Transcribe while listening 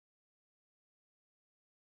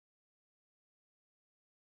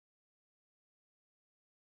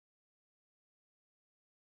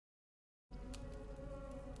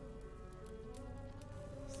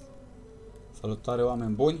Salutare,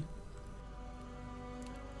 oameni buni!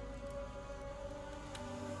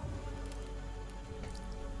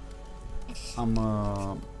 Am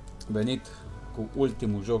venit cu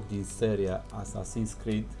ultimul joc din seria Assassin's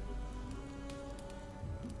Creed.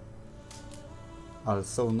 Al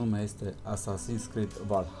său nume este Assassin's Creed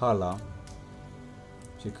Valhalla.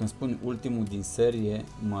 Și când spun ultimul din serie,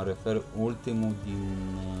 mă refer ultimul din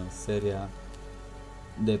seria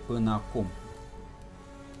de până acum.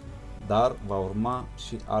 Dar va urma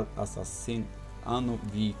și alt Assassin anul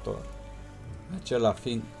viitor. Acela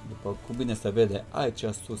fiind, după cum bine se vede aici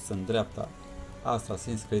sus în dreapta,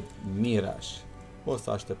 Assassin's Creed Mirage. O să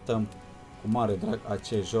așteptăm cu mare drag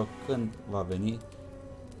acest joc când va veni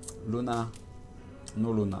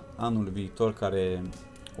anul viitor, care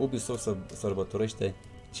Ubisoft sărbătorește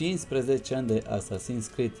 15 ani de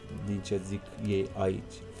Assassin's Creed, din ce zic ei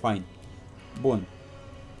aici. Fain. Bun.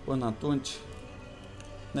 Până atunci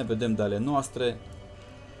ne vedem de ale noastre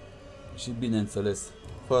și, bineînțeles,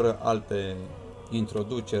 fără alte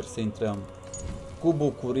introduceri, să intrăm cu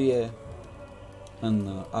bucurie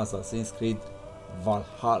în Assassin's Creed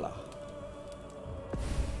Valhalla.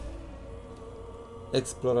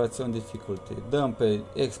 Exploration difficulty. Dăm pe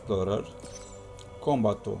Explorer,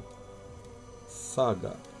 Combatul,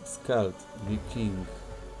 Saga, Stealth, Viking.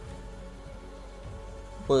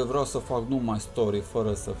 Păi vreau să fac numai story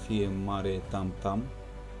fără să fie mare tam-tam.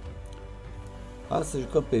 Hai să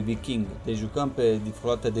jucăm pe Viking, deci jucăm pe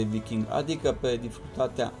dificultatea de Viking, adică pe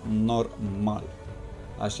dificultatea normal.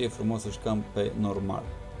 Așa e frumos să jucăm pe normal.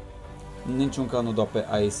 În niciun caz nu doar pe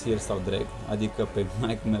Aesir sau Drag, adică pe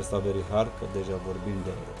Nightmare sau Very Hard, că deja vorbim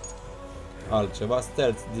de altceva.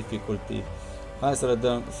 Stealth difficulty. Hai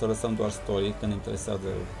să lăsăm doar story, că ne interesează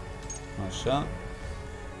așa.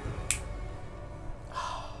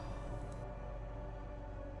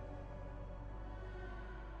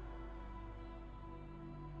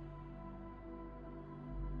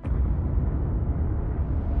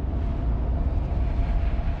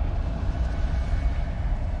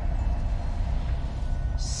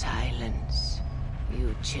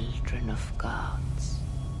 Children of gods,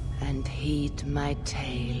 and heed my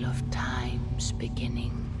tale of time's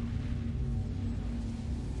beginning.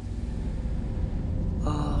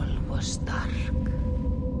 All was dark.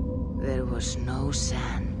 There was no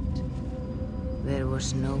sand. There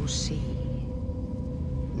was no sea.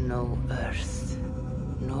 No earth,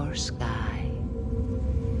 nor sky.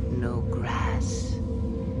 No grass,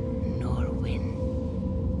 nor wind.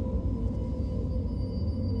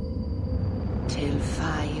 Till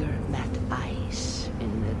fire met ice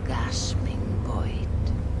in the gasping void.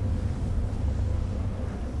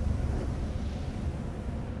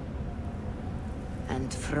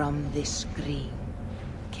 And from this scream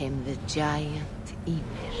came the giant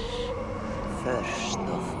Ymir, first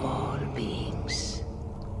of all beings.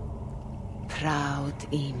 Proud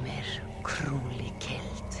Ymir, cruelly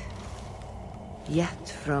killed, yet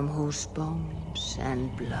from whose bones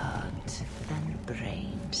and blood and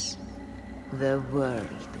brains the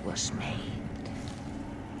world was made,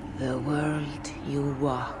 the world you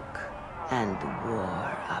walk and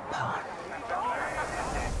war upon.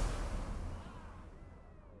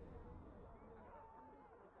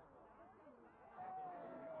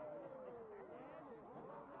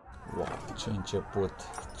 Wow, ce început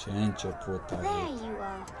are.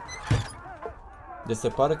 Deci se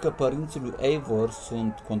pare că părinții lui Eivor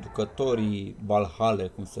sunt conducătorii Valhalla,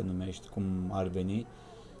 cum se numește, cum ar veni.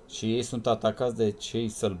 Și ei sunt atacați de cei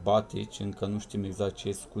sălbatici, încă nu știm exact ce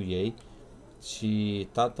este cu ei. Și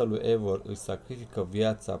tatălui Eivor își sacrifică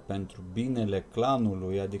viața pentru binele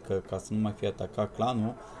clanului, adică ca să nu mai fie atacat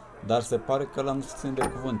clanul. Dar se pare că ăla nu se ține de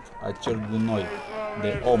cuvânt, acel gunoi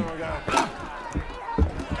de om.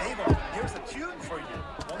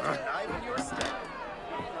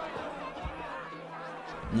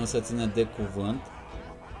 Nu se ține de cuvânt.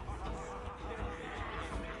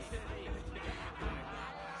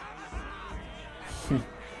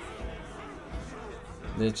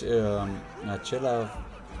 Deci acela.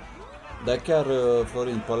 Dar chiar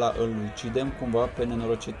Florin, pe ăla îl ucidem cumva pe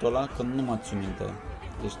nenorocitul ăla, că nu mă țin minte.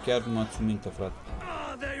 Deci chiar nu mă țin minte, frate.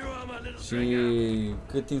 Și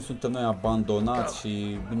cât timp suntem noi abandonați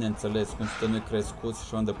și bineînțeles cum suntem noi crescuți și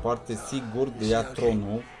așa mai departe, sigur de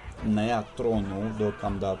ne ia tronul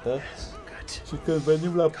deocamdată. Și când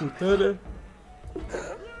venim la putere,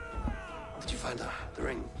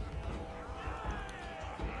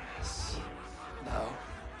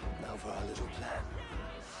 Now for our little plan.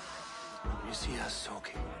 When you see us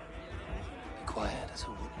talking, be quiet as a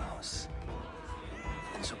wood mouse,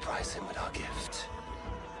 and surprise him with our gift.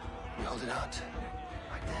 You hold it out,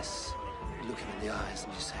 like this. You look him in the eyes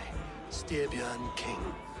and you say, Styrbjörn King.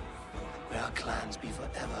 May our clans be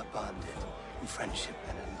forever bonded in friendship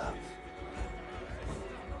and in love.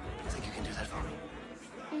 Think you can do that for me?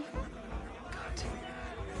 God.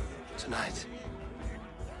 Tonight,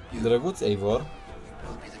 Drăguț, Eivor.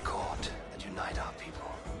 will be the cord that unite our people.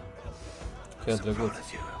 Chiar So proud drăguț.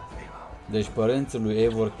 of you, Eivor. Deci părinții lui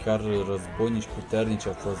Eivor chiar războinici puternici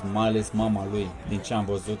au fost, mai ales mama lui. Din ce am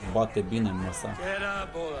văzut, bate bine măsa. Get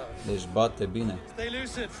up, Olaf. Deci bate bine. Stay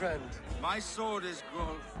lucid, friend. My sword is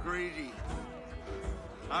grown greedy.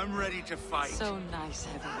 I'm ready to fight. So nice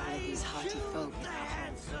having all of these hearty folk.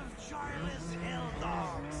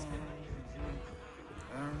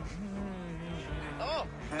 Oh,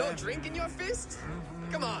 no drink in your fist?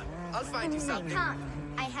 Come on, I'll find you I something. can't.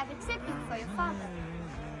 I have a tribute for your father.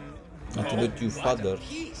 Atât you father.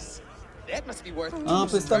 Peace. That must be worth Ah,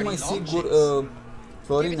 two pe stai mai sturdy sigur, longshanks.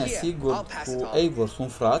 Florine, sigur, cu Eivor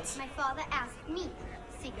sunt frați? My father asked me,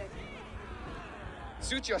 Sigurd.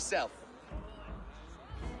 Suit yourself.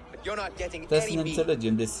 But you're not getting Trebuie să any ne beef.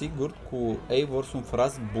 înțelegem, desigur, cu Eivor sunt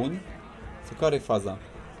frați buni? Sau care e faza?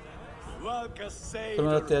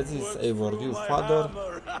 Prima dată i-a zis Eivor, you father,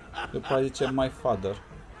 după aia zice my father.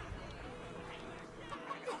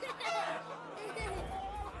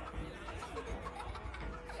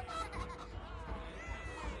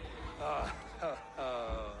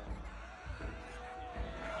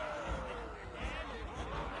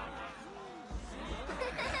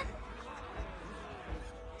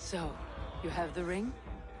 So, you have the ring?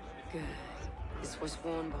 Good. This was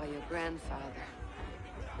worn by your grandfather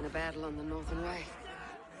in a battle on the Northern Way.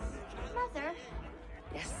 Mother,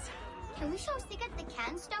 Yes, can we show Sigurd the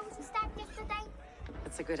can stones we stacked yesterday?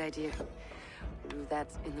 that's a good idea. We'll do that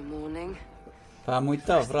in the morning. Păi am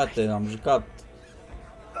uitat, frate, am jucat.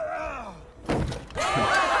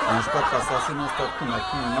 Am jucat Assassinul ăsta acum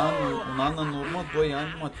un an în urmă, 2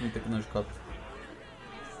 ani, mă țin când am jucat.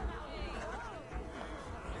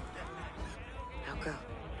 Now go.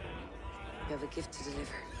 You have a gift to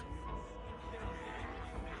deliver.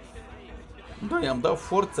 Da, i-am dat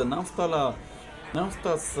forță, n-am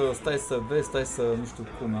stat să stai să vezi, stai să nu știu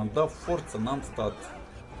cum, am dat forță, n-am stat.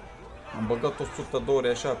 Am băgat 100 de ore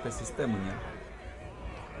așa pe sistem în el.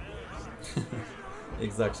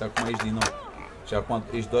 Exact, și acum ești din nou. Și acum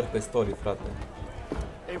ești doar pe story, frate.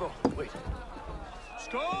 Eivor, wait.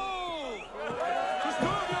 Skål! To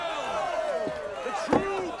Styrbjörn, the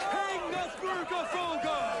true King Nesbruker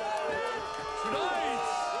Folga! Tonight,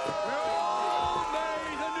 we're all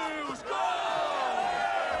made anew. Skål!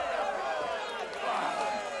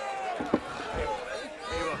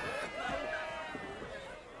 Eivor,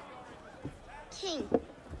 King,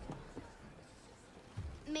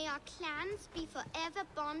 may our clans be forever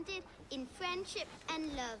bonded in friendship and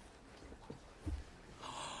love.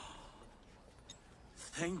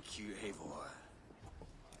 Thank you, Eivor.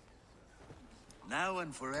 Now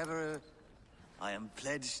and forever, I am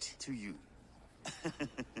pledged to you.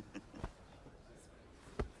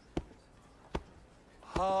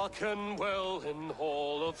 Hearken well in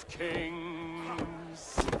Hall of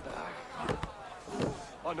Kings.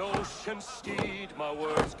 On ocean steed my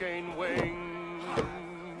words gain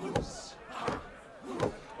wings.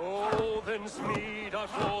 Odin's mead I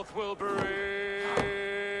forth will bring.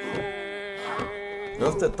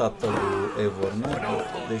 Ăsta e tatăl lui Eivor, nu?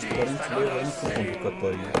 Deci părinții lui Eivor nu sunt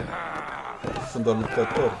conducători. Sunt doar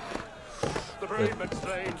luptători.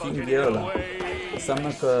 King e ăla.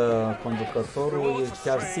 Înseamnă că conducătorul e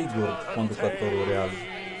chiar sigur conducătorul real.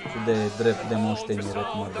 Și de drept, de moștenire,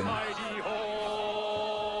 cum ar veni.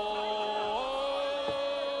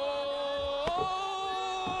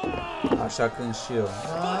 Așa când și eu.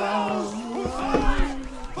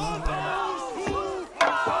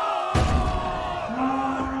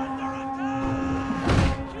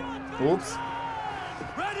 Ups!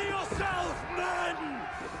 Ready yourself, men!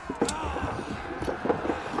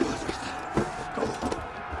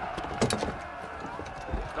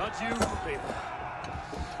 Not you,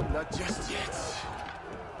 baby. Not just yet.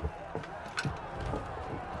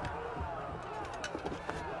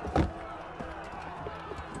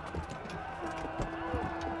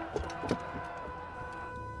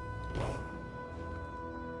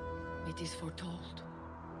 It is foretold.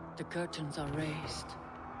 The curtains are raised.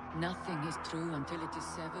 Nothing is true until it is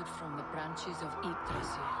severed from the branches of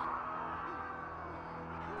Yggdrasil.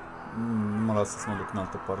 Nu mă lasă să mă duc în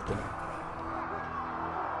altă parte.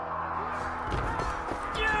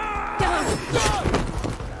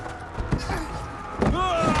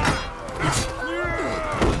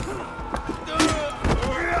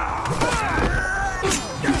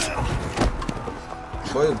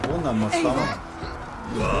 Bă, e bună, mă, sta, mă. E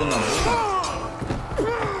bună, bună.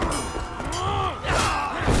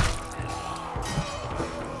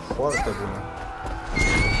 foarte bună.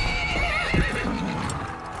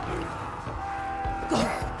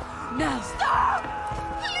 Now stop!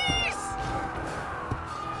 Please!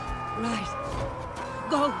 Right.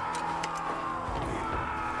 Go!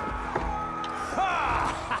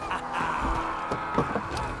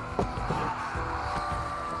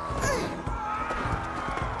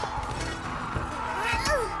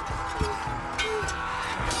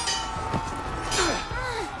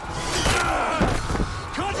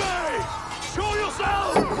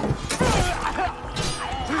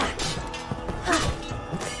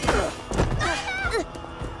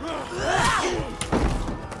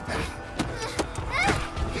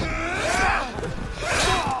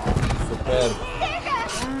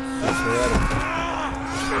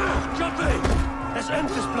 Let's end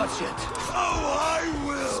this bloodshed. Oh, I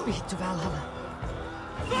will! Speed to Valhalla.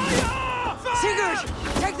 Sigurd!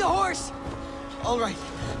 Take the horse! All right,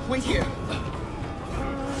 wait here.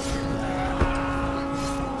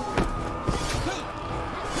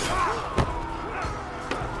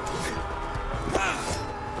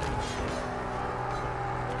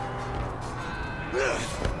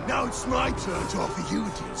 Now it's my turn to offer you,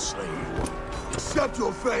 dear slave. Accept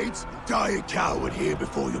your fate and die a coward here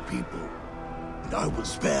before your people. And I will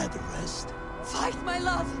spare the rest. Fight, my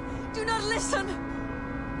love! Do not listen!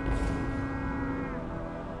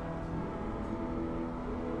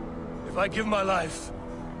 If I give my life,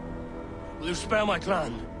 will you spare my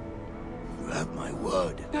clan? You have my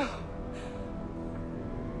word. No.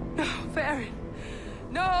 No, Aaron.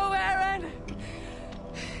 No, Aaron!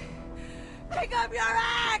 Pick up your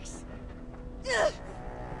axe!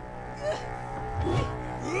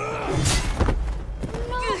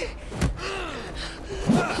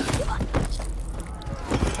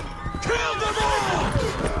 Kill them all!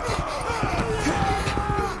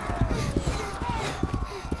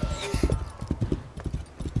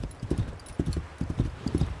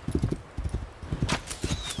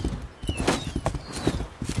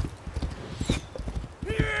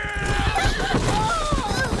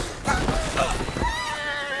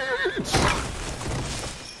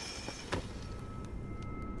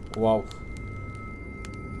 Wow.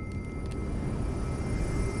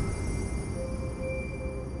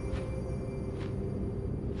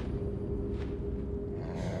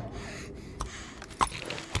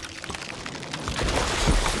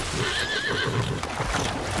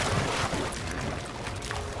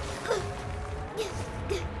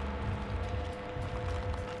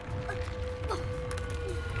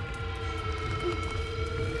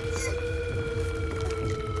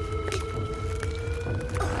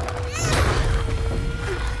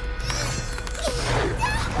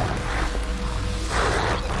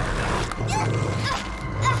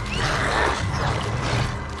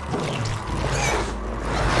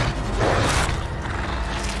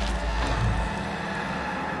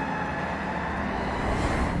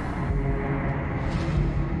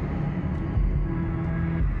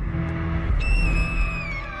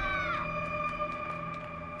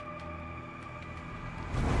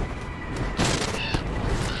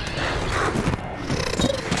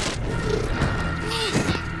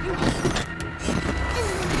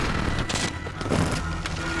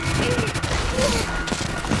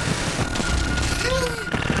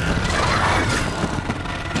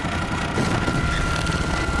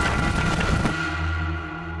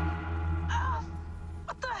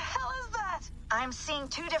 I'm seeing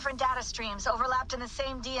two different data streams overlapped in the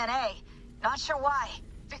same DNA. Not sure why.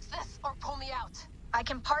 Fix this or pull me out. I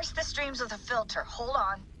can parse the streams with a filter. Hold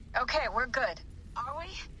on. Okay, we're good. Are we?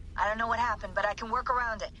 I don't know what happened, but I can work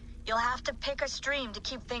around it. You'll have to pick a stream to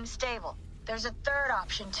keep things stable. There's a third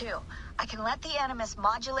option, too. I can let the Animus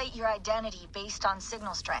modulate your identity based on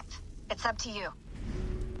signal strength. It's up to you.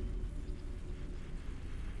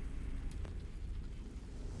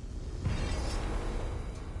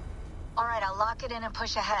 All right, I'll lock it in and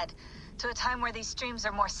push ahead to a time where these streams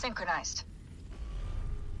are more synchronized.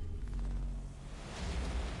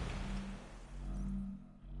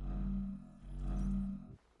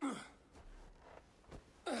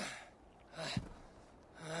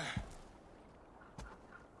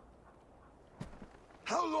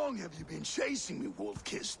 How long have you been chasing me,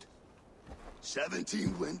 Wolf-Kissed?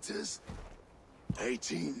 17 winters?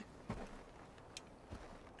 18?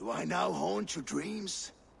 Do I now haunt your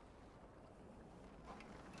dreams?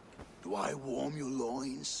 Do I warm your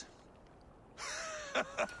loins?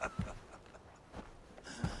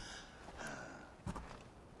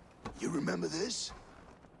 You remember this?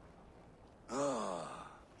 Ah,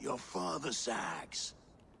 your father's axe.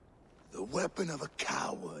 The weapon of a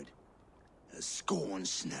coward. A scorn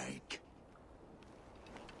snake.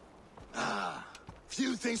 Ah,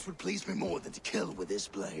 Few things would please me more than to kill with this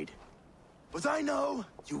blade. But I know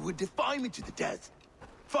you would defy me to the death,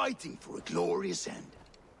 fighting for a glorious end.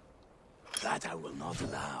 That I will not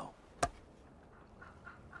allow.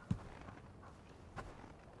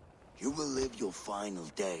 You will live your final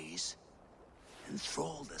days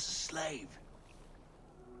enthralled as a slave,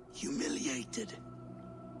 humiliated.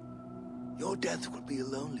 Your death will be a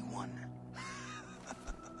lonely one.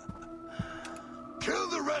 Kill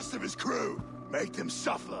the rest of his crew! Make them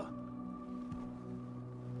suffer!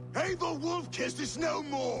 Abel Wolfkiss is no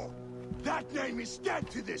more! That name is dead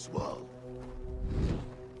to this world!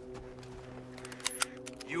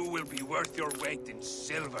 You will be worth your weight in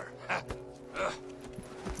silver.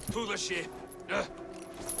 To the ship.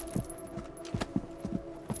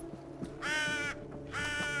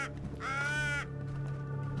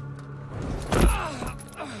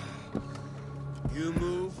 You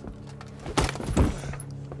move,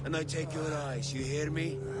 and I take your eyes, you hear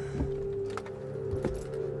me?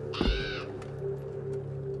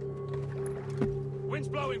 Wind's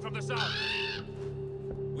blowing from the south.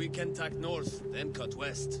 We can tack north, then cut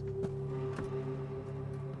west.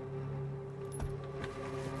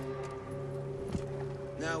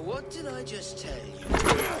 Now, what did I just tell you?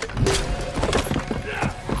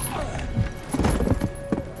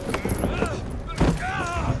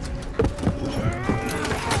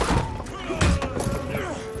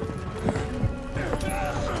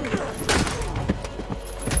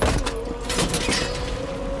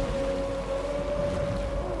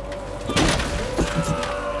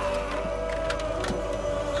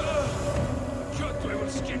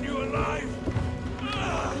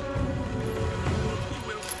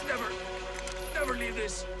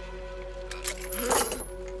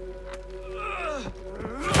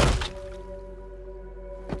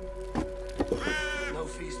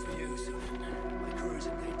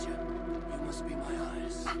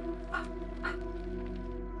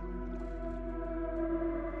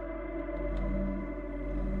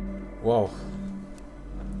 Wow.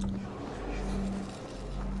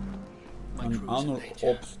 În anul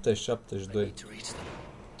 872.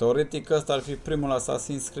 Teoretic ăsta ar fi primul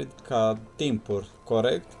Assassin's Creed ca timpuri,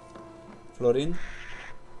 corect? Florin?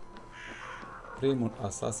 Primul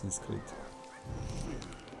Assassin's Creed.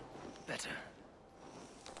 Better.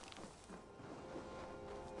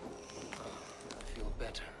 I feel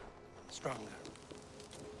better. Stronger.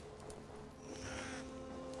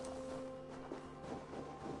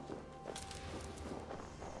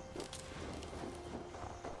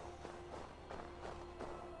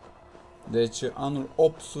 Deci anul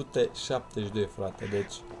 872, frate,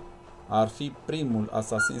 deci ar fi primul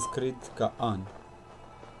Assassin's Creed ca an.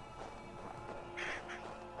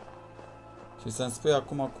 Și să-mi spui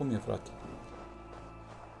acum cum e, frate.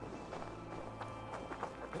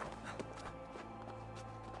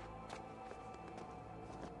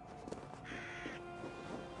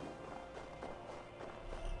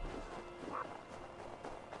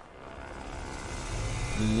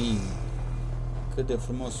 Lin. Cât de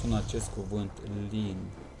frumos sună acest cuvânt, lin.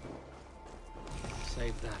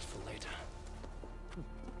 Save that for later.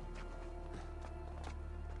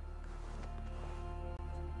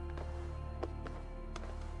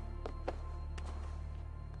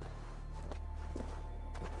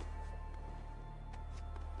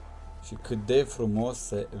 Și cât de frumos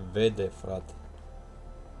se vede, frate.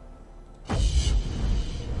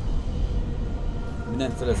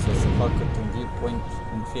 Bineînțeles, o să fac un viewpoint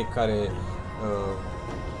în fiecare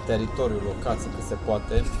teritoriu, locație, cât se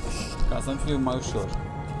poate, ca să-mi fie mai ușor.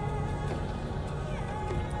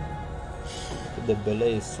 Cât de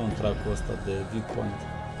belei e soundtrack-ul ăsta de viewpoint.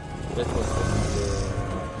 Cred că o să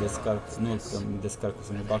mi descarc, nu să-mi descarc, o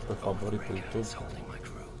să mi bag pe favorit pe YouTube.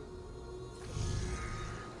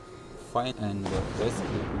 Find and rescue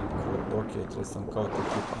recruit. Ok, trebuie să-mi caut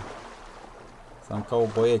echipa. Să-mi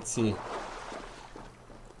caut băieții.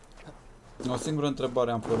 O singură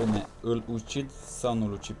întrebare am, Florine, îl ucid sau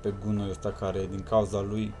nu-l ucid pe gunoiul ăsta care din cauza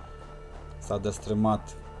lui s-a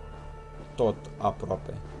destrămat tot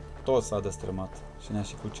aproape. Tot s-a destrămat și ne-a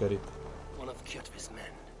și cucerit.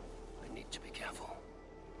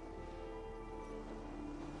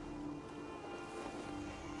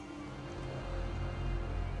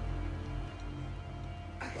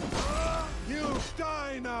 You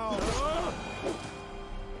die now!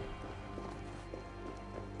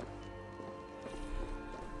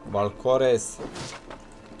 Balcores,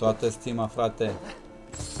 toată stima, frate,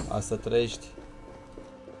 a să trăiești.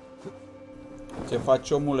 Ce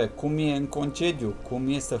faci, omule? Cum e în concediu? Cum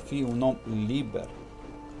e să fii un om liber?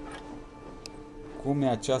 Cum e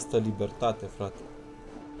această libertate, frate?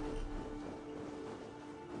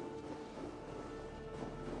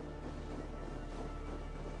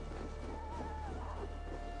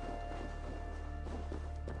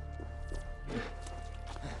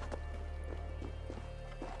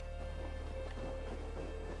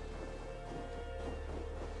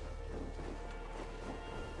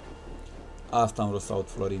 Asta am vrut să aud,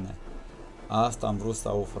 Florine. Asta am vrut să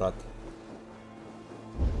aud, frate.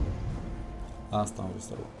 Asta am vrut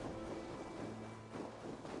să aud.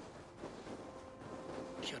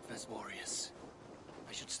 Kjotve's warriors.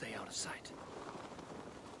 I should stay out of sight.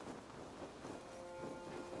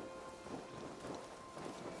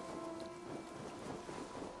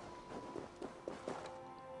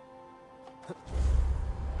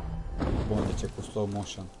 Bun, de ce cu slow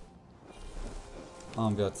motion?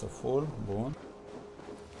 Am viață full, bun.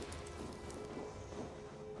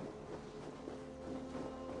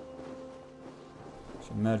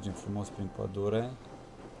 Și mergem frumos prin pădure.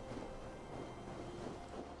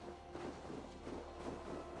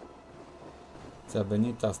 Ți-a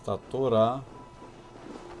venit tastatura. A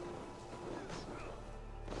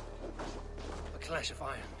clash of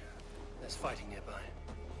iron. There's fighting nearby.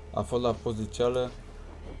 A fost la pozițială.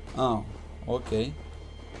 Ah, ok.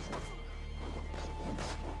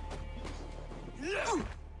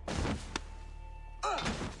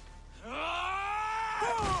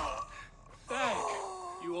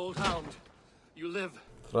 You old hound. You live.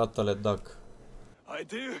 Fratele Duck. I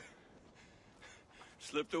do.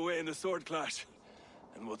 Slipped away in the sword clash.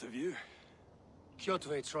 And what of you?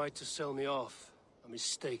 Kjotve tried to sell me off. A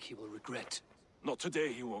mistake he will regret. Not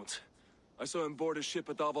today, he won't. I saw him board a ship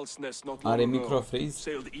at Aval's Nest not long Are ago. microfreeze?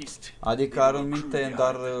 Sailed east. Adică are minte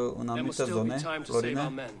doar în There must anumite still be zone, time to save our Florine?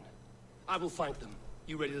 men. I will find them.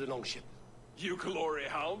 You ready the longship? You glory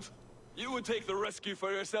hound? You would take the rescue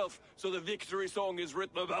for yourself, so the victory song is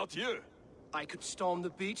written about you. I could storm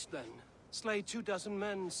the beach then. Slay 24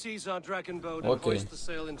 men, seize our dragon boat, and hoist the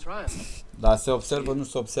sail in triumph. Da, se observă, nu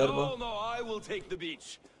se observă? No, I will take the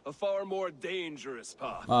beach. A far more dangerous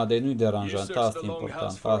path. Ah, deci nu-i deranjant, asta e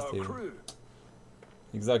important, asta e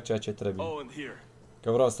exact ceea ce trebuie.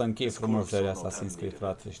 Că vreau să închei frumos seria Assassin's Creed,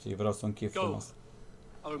 frate, știi, vreau să închei frumos.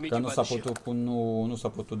 Că nu s-a putut cu nu s-a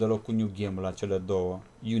putut deloc cu New Game la cele două,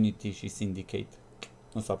 Unity și Syndicate.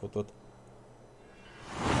 Nu s-a putut.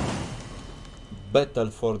 Battle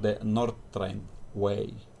for the Northern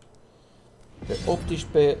Way. Pe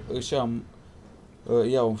 18 își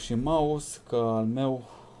iau și mouse, că al meu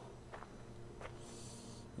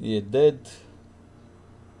e dead.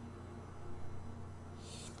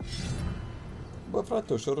 Bă,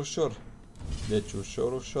 frate, ușor, ușor. Deci,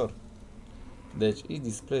 ușor, ușor. Deci, e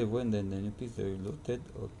display when the new piece is looted.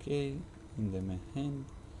 Ok. In the main hand.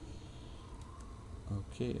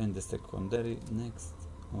 Ok. And the secondary. Next.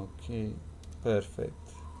 Ok. Perfect.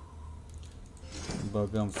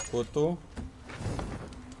 Băgăm scutul.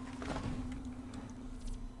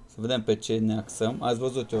 Să vedem pe ce ne axăm. Ați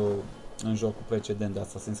văzut eu în jocul precedent de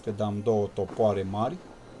Assassin's Creed, am două topoare mari.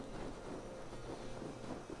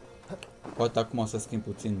 Poate acum o să schimb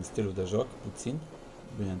puțin stilul de joc, puțin,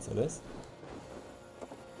 bineînțeles.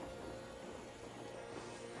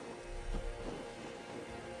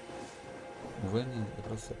 When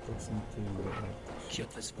across approximately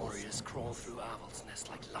Kjotve's warriors crawl through Aval's Nest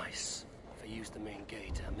like lice. If I use the main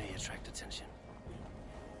gate, I may attract attention.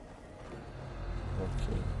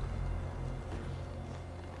 Ok.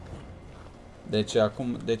 Deci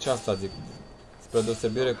acum, deci asta zic. Spre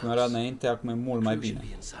deosebire cum era înainte, acum e mult mai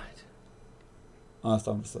bine. Asta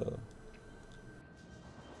am să...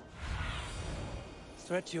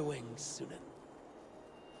 Stretch your wings, Sunan.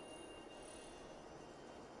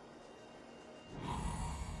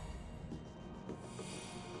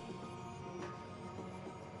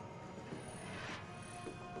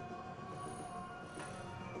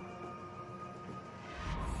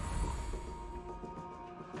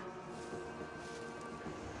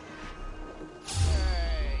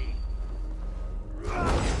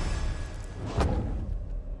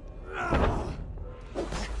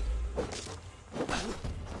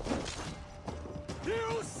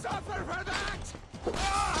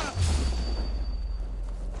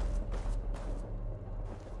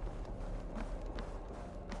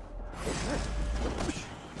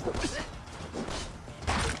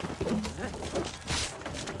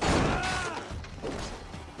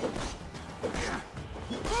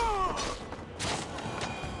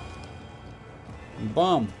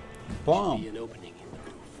 Bam! Bam!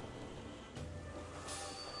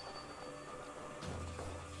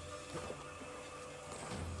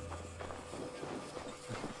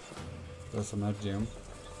 Trebuie să mergem.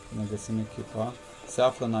 Ne găsim echipa. Se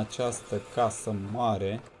află în această casă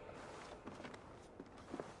mare.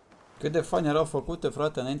 Cât de fain erau făcute,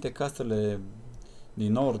 frate, înainte casele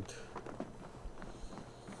din nord.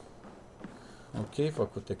 Ok,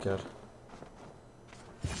 făcute chiar.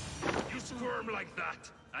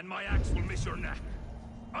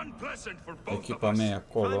 Echipa mea e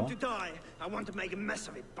acolo.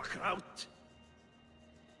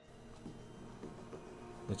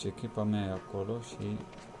 Deci echipa mea e acolo și...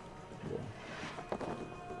 Bun.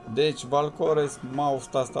 Deci Valcores, mouse,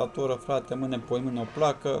 tastatură, frate, mâine, poimâne o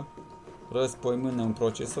placă, răs, poimâne un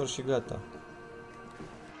procesor și gata.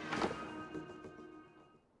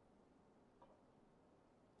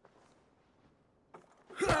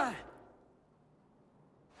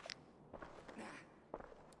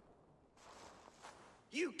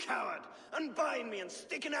 You coward! Unbind me and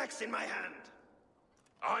stick an axe in my hand!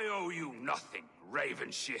 I owe you nothing,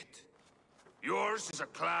 raven shit. Yours is a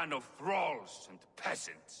clan of thralls and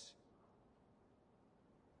peasants.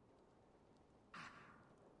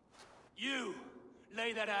 You!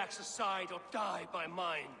 Lay that axe aside or die by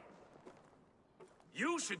mine.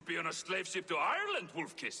 You should be on a slave ship to Ireland,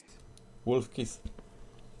 Wolf-Kissed. Wolf-Kiss.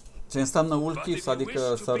 Ce înseamnă Wolf-Kiss?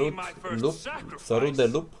 Adică sărut lup? Sărut de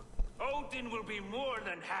lup? Odin will be more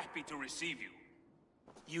than happy to receive you.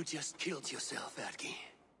 You just killed yourself, Ergi.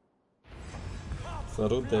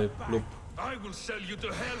 Sărut de lup. I will sell you to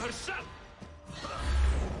hell herself.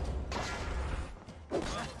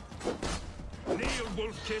 Kneel,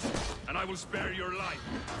 Wolf-Kissed, and I will spare your life.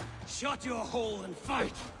 Shut your hole and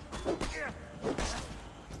fight!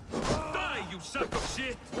 Die, you sack of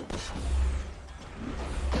shit!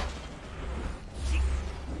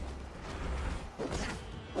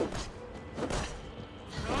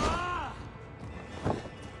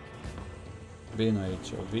 Vino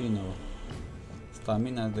aici, vino.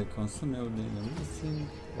 Stamina de consum eu de missing.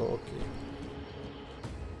 Ok.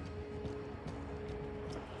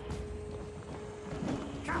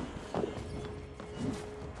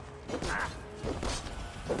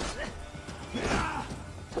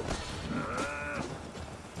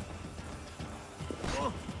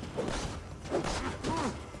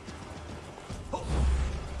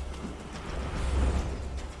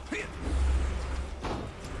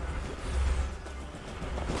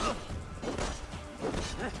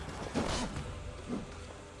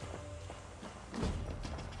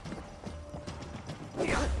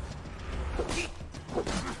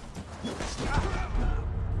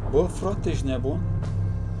 Bă, frate, ești nebun?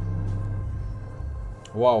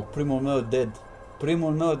 Wow, primul meu dead.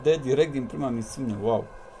 Primul meu dead direct din prima misiune, wow.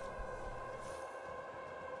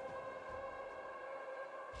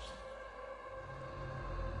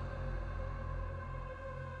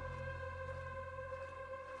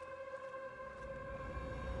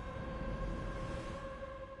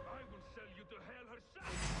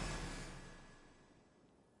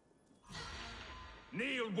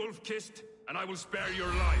 Kneel, Wolf-Kissed, and I will spare your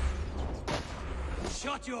life.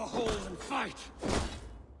 Shut your hole and fight!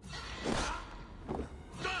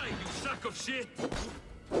 Die, you sack of shit!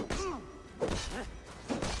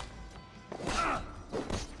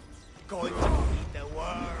 Going to eat the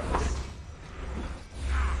worms!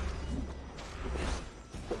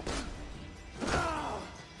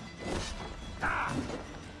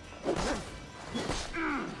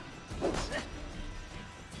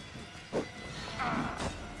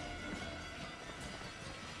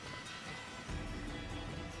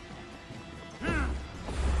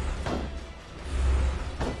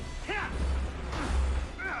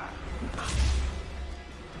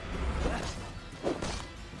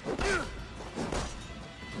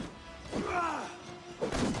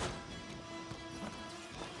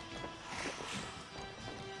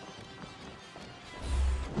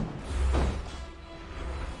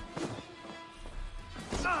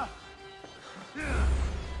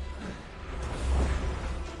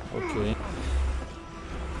 Ok.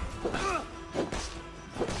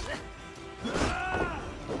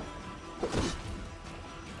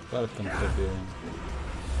 Clar că-mi trebuie.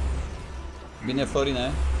 Bine,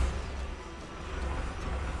 Florine.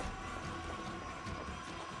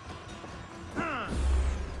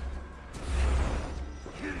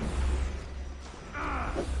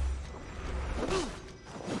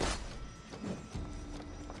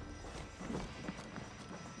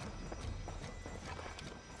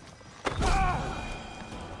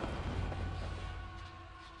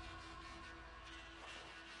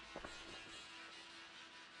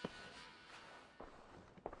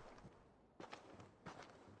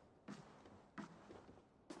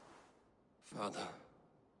 Father,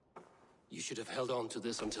 you should have held on to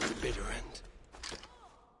this until the bitter end.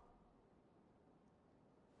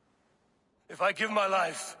 If I give my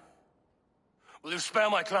life, will you spare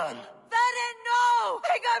my clan? Venom, no!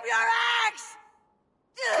 Pick up your axe!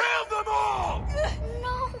 Kill them all!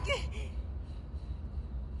 No!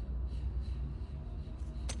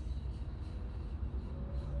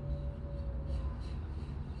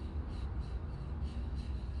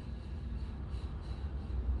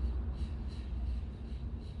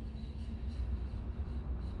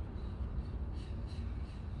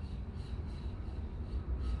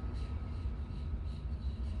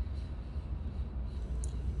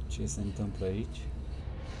 Ce se întâmplă aici?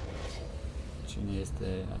 Cine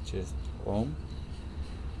este acest om?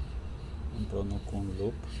 Împreună cu un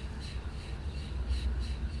lup.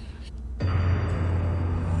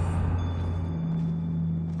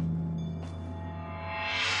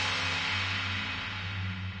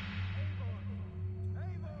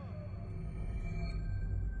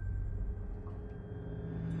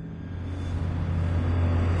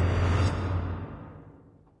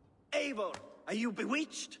 Are you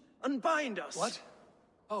bewitched? Unbind us! What?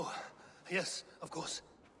 Oh, yes, of course.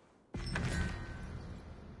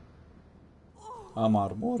 Am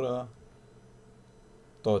armură.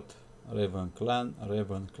 Tot. Raven Clan,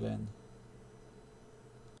 Raven Clan.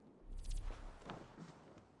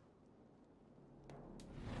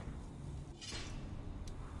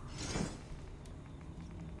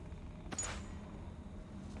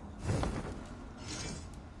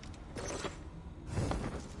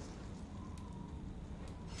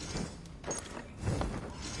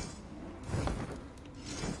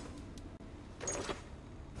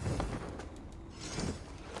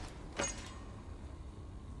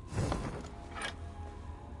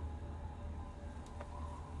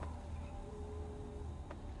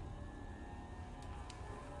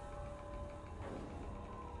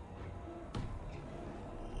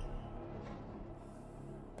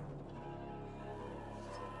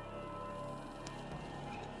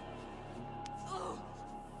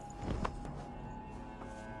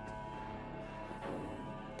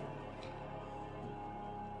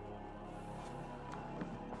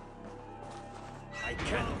 I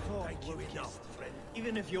cannot thank you enough, friend.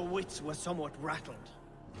 Even if your wits were somewhat rattled.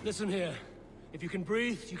 Listen here. If you can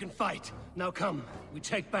breathe, you can fight. Now come, we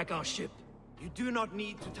take back our ship. You do not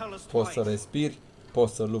need to tell us Poți să twice. respiri,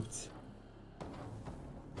 poți să lupți.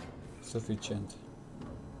 Suficient.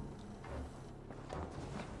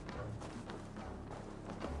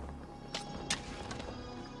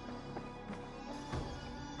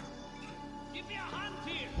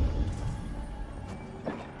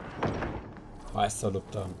 Hai să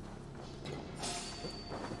luptăm.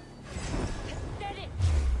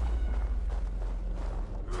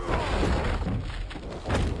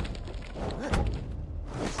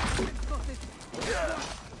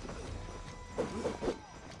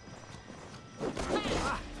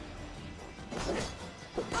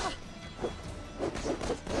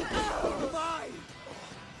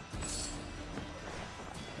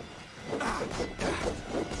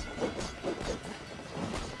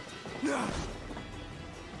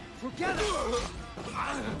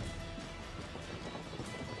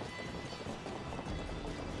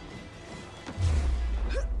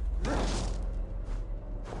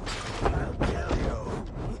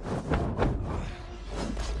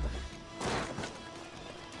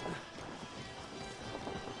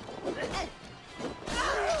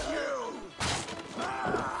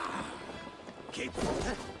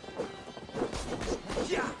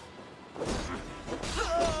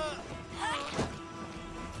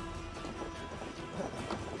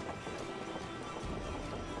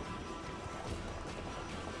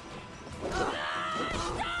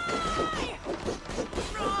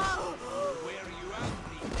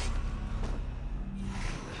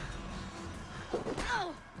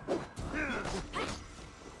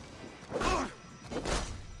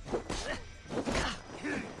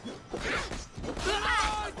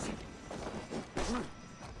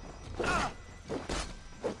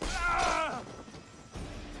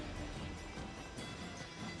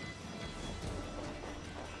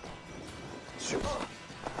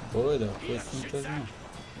 Băi, dar că sunteți, mă?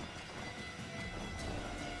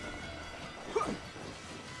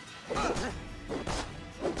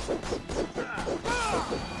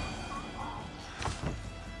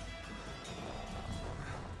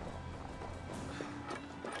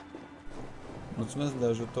 Mulțumesc de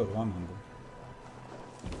ajutor, oameni buni.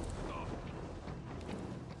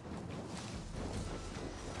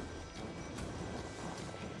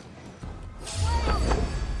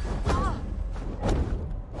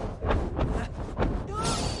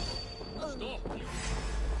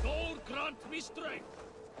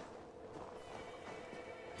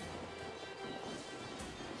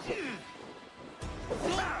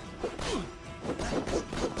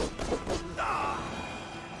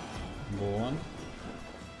 Bun.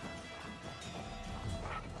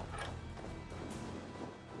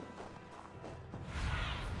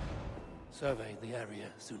 Survey the area,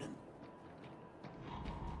 Sunan.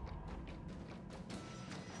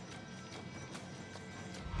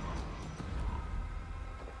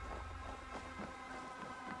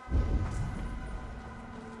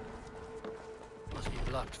 Must be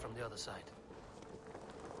blocked from the other side.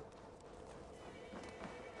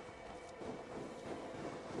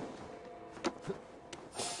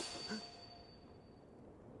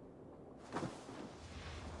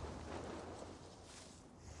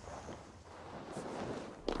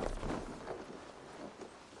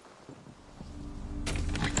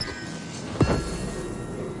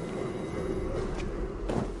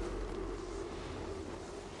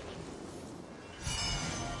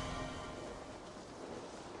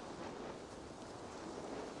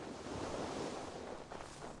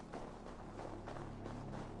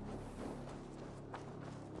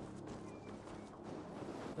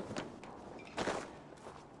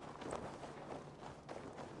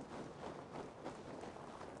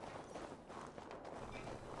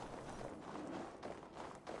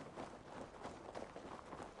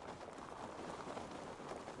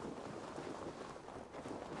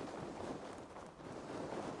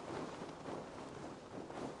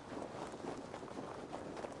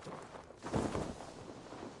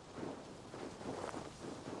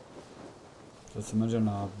 Trebuie să mergem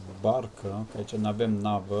la barcă, că aici nu avem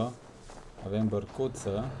navă, avem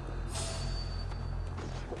bărcuță.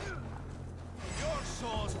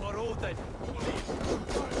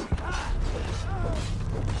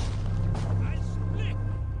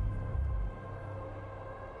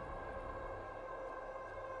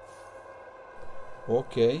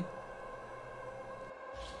 Ok.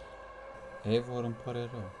 Eivor, îmi pare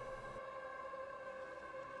rău.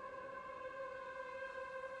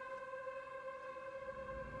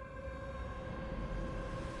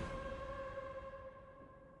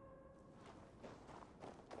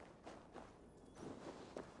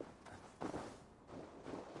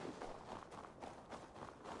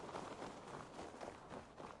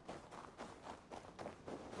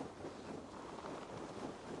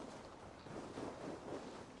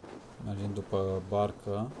 Mergem după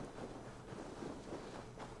barcă.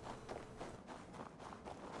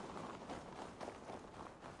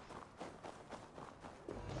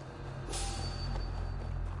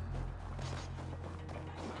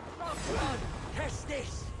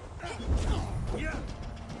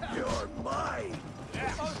 You're mine!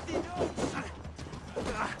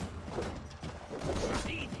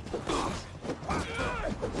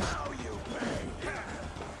 Now you may!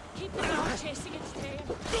 Keep the dog chasing its tail.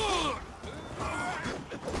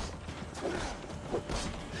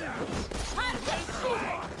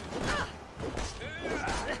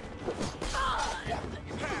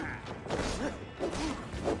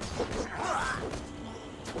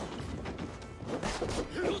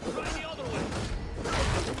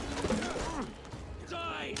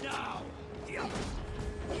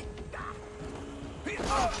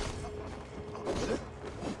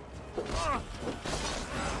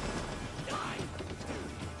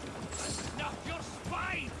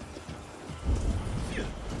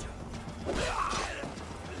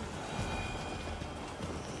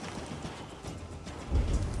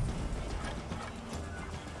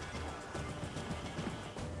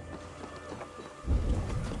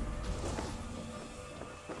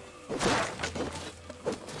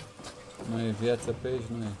 Nu e viață pe aici,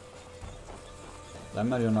 nu e. Dar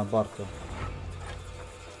mergem la barcă.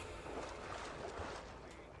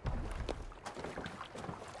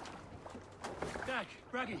 Dak,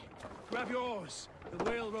 Braggy, grab your oars. The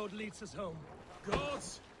whale road leads us home.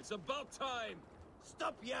 Gods, it's about time.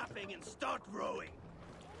 Stop yapping and start rowing.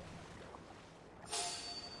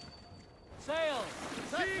 Sail!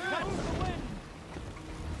 Catch the wind!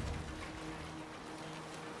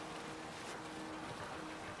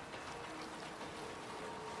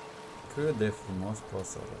 Cât de frumos poate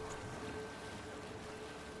să arate.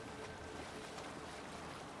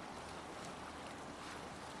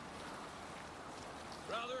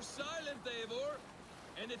 Rather silent, Eivor.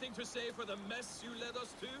 Anything to say for the mess you led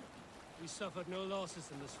us to? We suffered no losses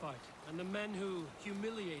in this fight, and the men who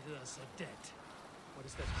humiliated us are dead. What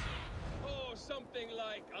is that to say? Oh, something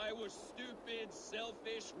like, I was stupid,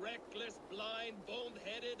 selfish, reckless, blind,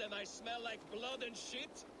 bone-headed, and I smell like blood and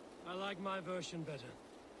shit? I like my version better.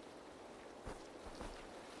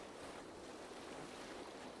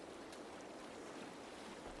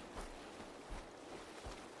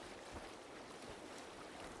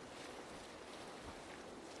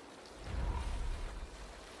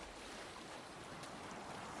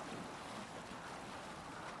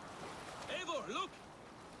 Eivor, look!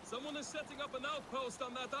 Someone is setting up an outpost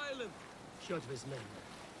on that island. Show to his men,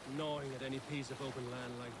 gnawing at any piece of open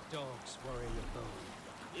land like dogs worrying a bone.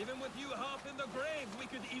 Even with you half in the grave, we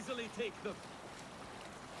could easily take them.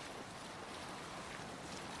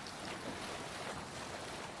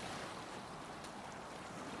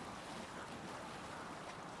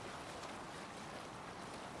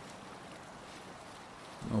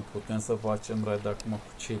 Nu putem să facem raid acum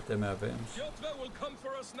cu ce iteme avem. Jotve will come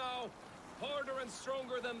for us now, harder and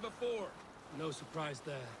stronger than before. No surprise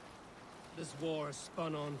there. This war has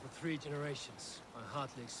spun on for 3 generations. I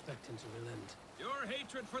hardly expect him to relent. Your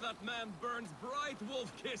hatred for that man burns bright,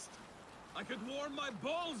 wolf-kissed. I could warm my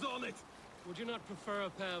balls on it. Would you not prefer a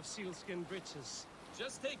pair of sealskin breeches?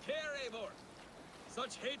 Just take care, Eivor.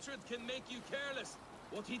 Such hatred can make you careless.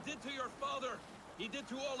 What he did to your father, he did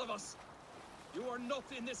to all of us. You are not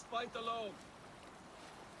in this fight alone.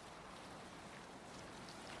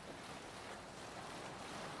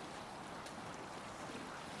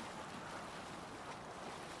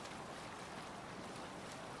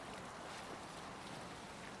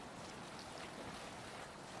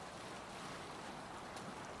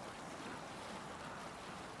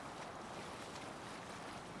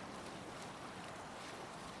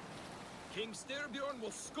 King Styrbjorn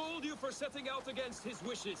will scold you for setting out against his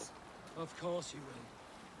wishes. Of course you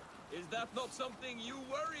will. Is that not something you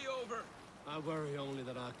worry over? I worry only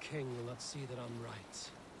that our king will not see that I'm right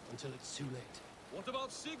until it's too late. What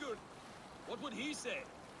about Sigurd? What would he say?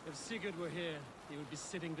 If Sigurd were here, he would be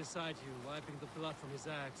sitting beside you, wiping the blood from his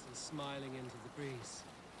axe and smiling into the breeze.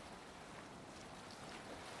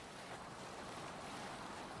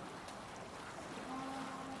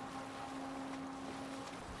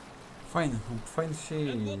 Fain și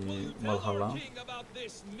Valhalla.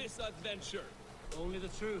 Only the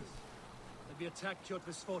truth. That we attacked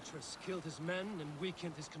Kjotve's fortress, killed his men, and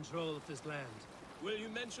weakened his control of this land. Will you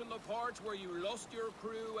mention the part where you lost your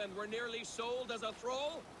crew and were nearly sold as a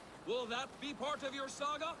thrall? Will that be part of your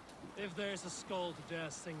saga? If there's a Skald to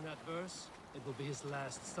dare sing that verse, it will be his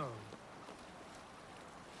last song.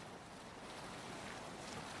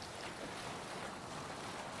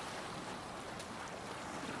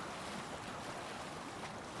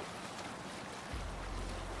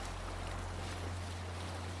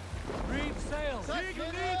 Reef sails!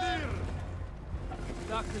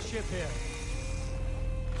 Dock the ship here.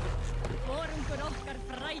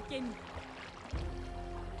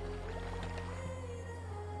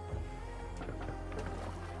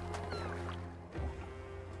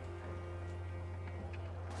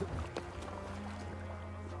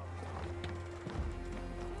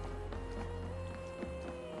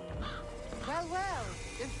 Well,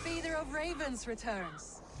 the feeder of ravens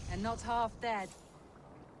returns, and not half dead.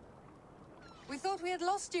 We thought we had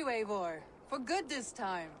lost you, Eivor, for good this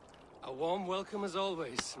time. A warm welcome as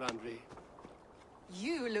always, Randvi.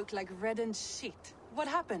 You look like reddened shit. What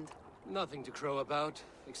happened? Nothing to crow about,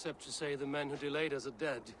 except to say the men who delayed us are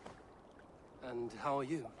dead. And how are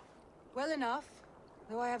you? Well enough,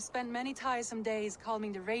 though I have spent many tiresome days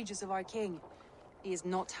calming the rages of our king. He is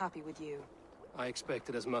not happy with you. I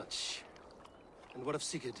expected as much. And what of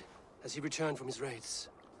Sigurd? Has he returned from his raids?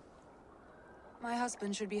 My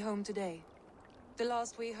husband should be home today. The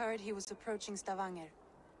last we heard, he was approaching Stavanger.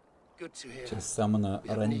 Good to hear. Ce seamănă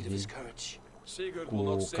Randvi Sigurd cu will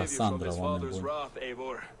not save you from Cassandra, his oameni father's buni. wrath,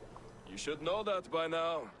 Eivor. You should know that by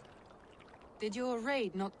now. Did your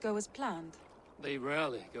raid not go as planned? They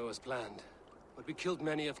rarely go as planned. But we killed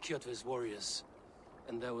many of Kjotve's warriors.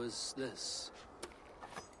 And there was this.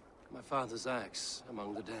 My father's axe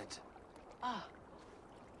among the dead. Ah,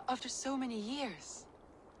 after so many years.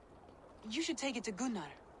 You should take it to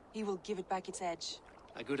Gunnar. He will give it back its edge.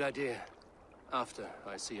 A good idea. After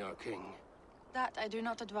I see our king. That I do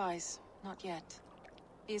not advise. Not yet.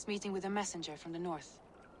 He is meeting with a messenger from the north.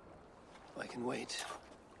 I can wait.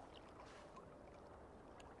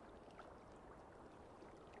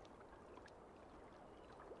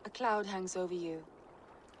 A cloud hangs over you.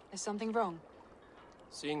 Is something wrong?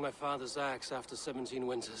 Seeing my father's axe after 17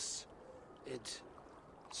 winters, it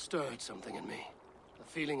stirred something in me. A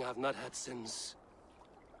feeling I've not had since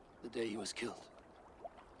the day he was killed.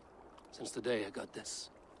 Since the day I got this.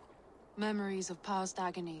 Memories of past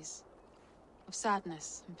agonies. Of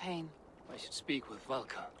sadness and pain. I should speak with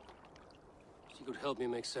Valka. She could help me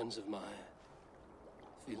make sense of my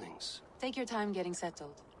feelings. Take your time getting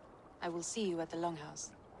settled. I will see you at the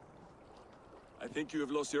Longhouse. I think you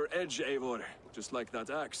have lost your edge, Eivor, just like that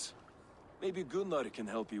axe. Maybe Gunnar can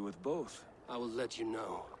help you with both. I will let you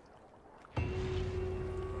know.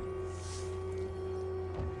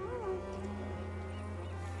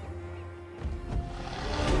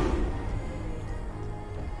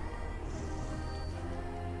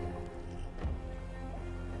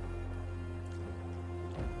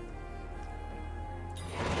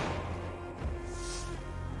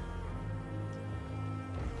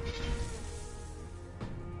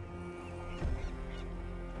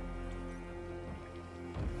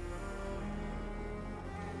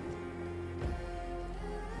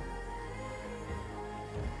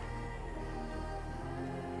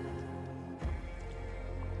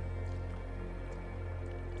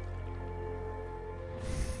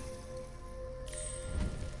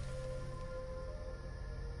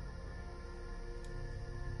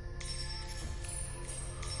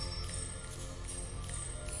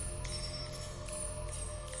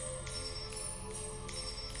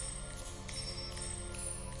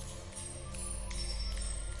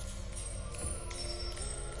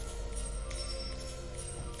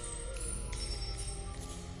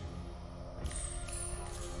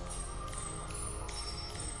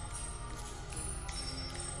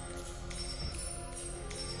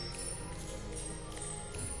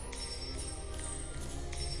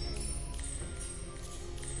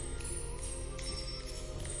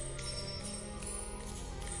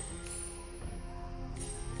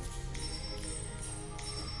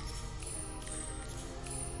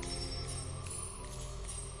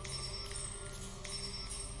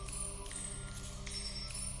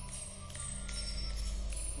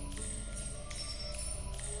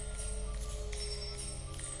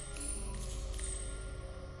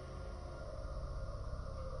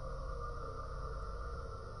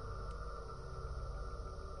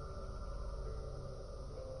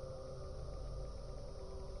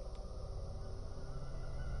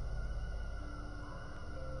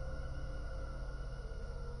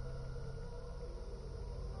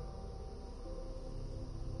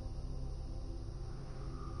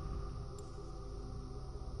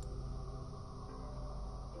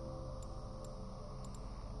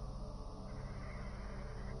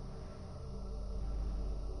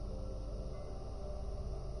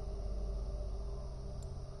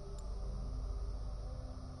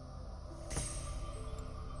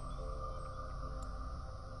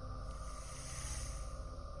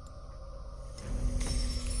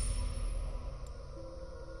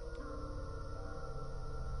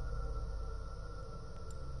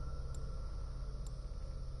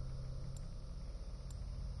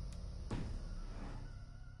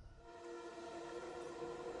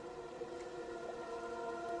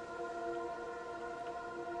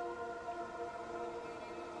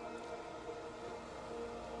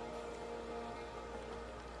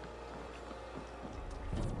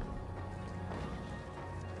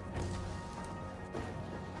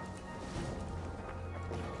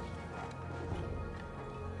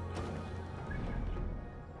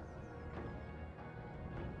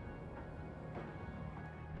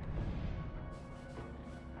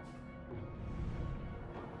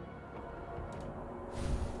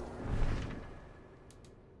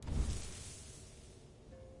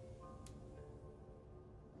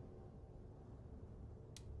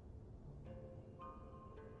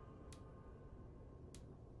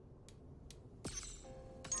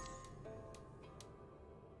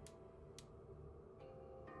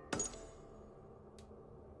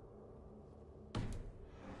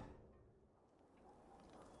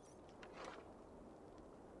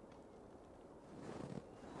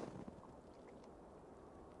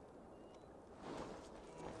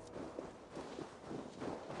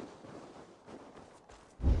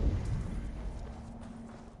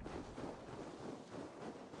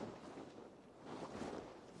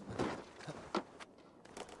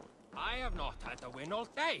 I have not had a win all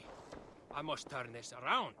day. I must turn this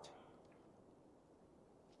around.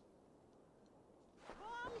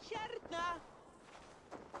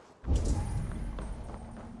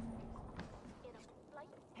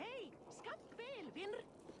 Hey, skatt vel, vinner.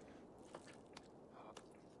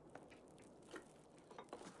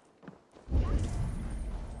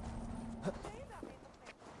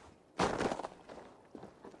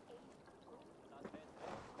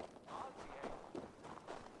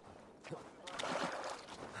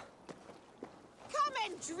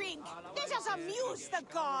 Drink. Let us amuse the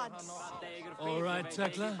gods. All right,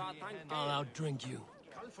 Tekla. I'll outdrink you.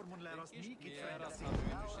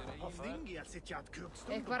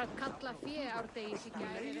 Eitthvað að kalla fé árdegis í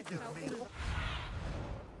gæri.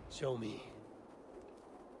 Show me.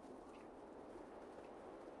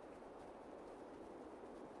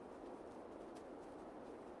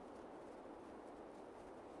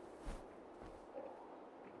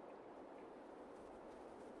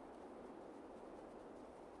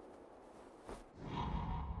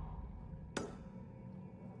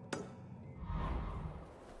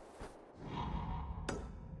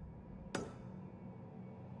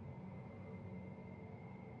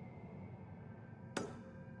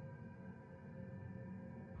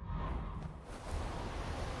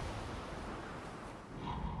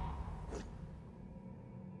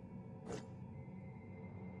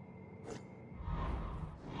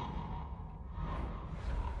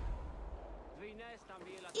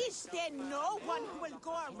 Is there no one who will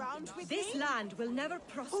go around with this me? land will never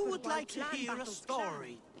prosper. Who would like to while clan hear a battles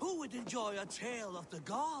story? Who would enjoy a tale of the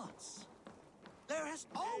gods? There has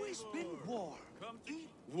always been war.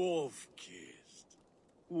 Wolf-kissed.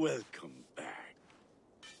 Welcome back.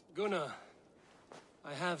 Gunnar,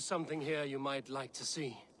 I have something here you might like to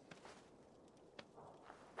see.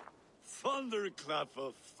 Thunderclap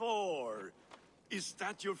of Thor! Is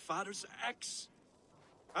that your father's axe?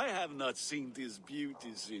 I have not seen this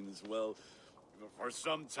beauty since, well, for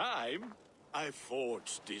some time. I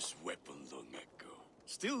forged this weapon long ago.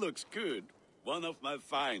 Still looks good. One of my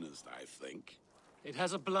finest, I think. It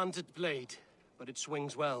has a blunted blade, but it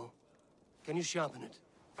swings well. Can you sharpen it?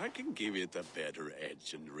 I can give it a better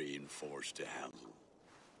edge and reinforce the handle.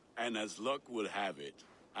 And as luck would have it,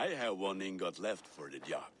 I have one ingot left for the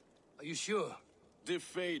job. Are you sure? The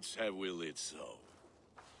fates have willed it so.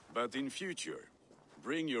 But in future,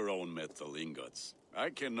 bring your own metal ingots. I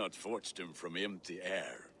cannot forge them from empty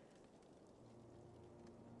air.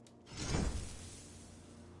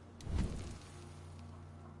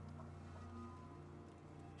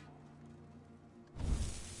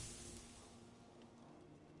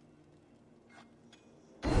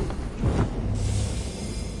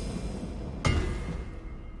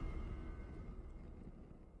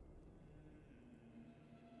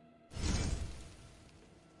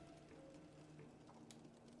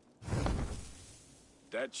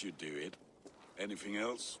 That should do it. Anything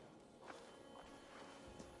else?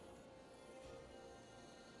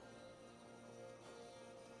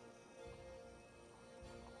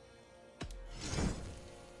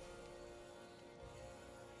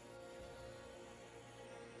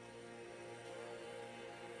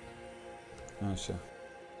 Așa.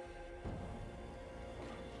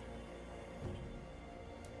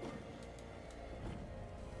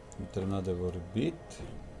 Am terminat de vorbit.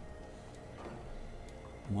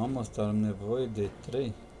 Mamă, asta am nevoie de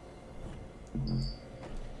 3.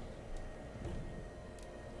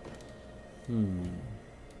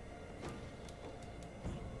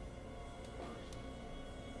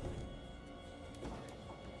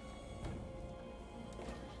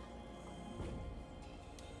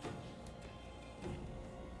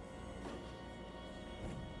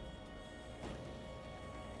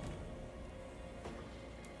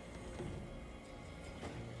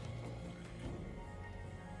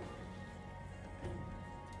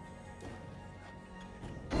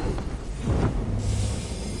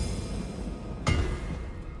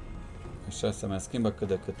 Așa se mai schimbă cât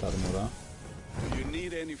de cât armura.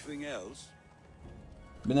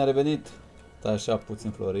 Bine a revenit! Stai așa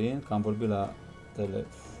puțin, Florin, că am vorbit la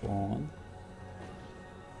telefon.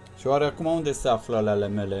 Și oare acum unde se află ale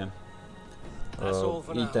mele?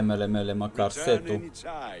 Itemele mele, măcar setul.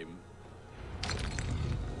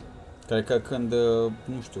 Cred că când,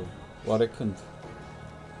 nu știu, oare când?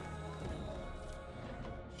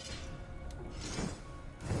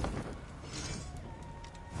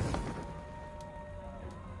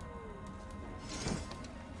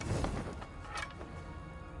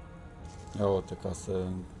 Ia uite, ca să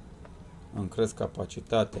îmi cresc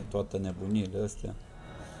capacitatea, toate nebunile astea.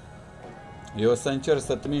 Eu o să încerc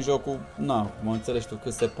să termin jocul, na, mă înțelegi tu,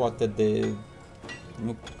 cât se poate de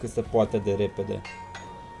Nu cât se poate de repede.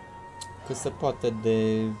 Cât se poate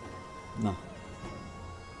de... Na.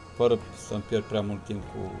 Fără să-mi pierd prea mult timp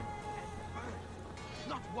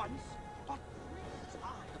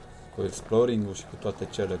cu exploring-ul și cu toate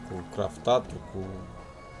cele, cu craftatul, cu...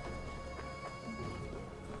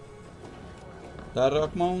 Dar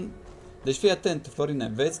acum... Deci fii atent, Florine,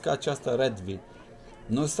 vezi că această Redville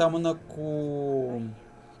nu seamănă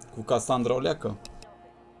cu Cassandra Oleacă?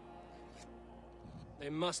 They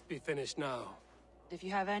must be finished now. If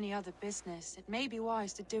you have any other business, it may be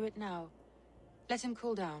wise to do it now. Let him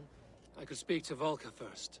cool down. I could speak to Volker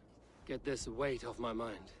first. Get this weight off my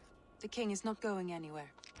mind. The king is not going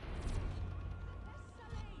anywhere.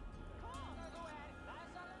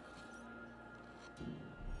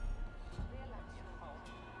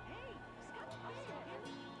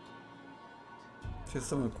 Ce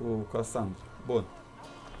seamănă cu Cassandra? Bun.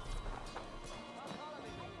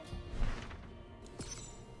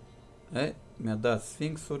 Mi-a dat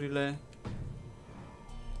sfinxurile.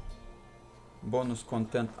 Bonus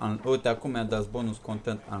content uite, acum mi-a dat bonus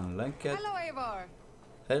content unlocked. Hello, Eivor.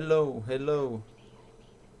 Hello, hello.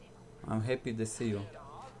 I'm happy to see you.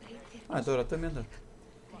 Hai, doar atât mi-a dat.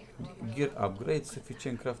 Gear upgrade,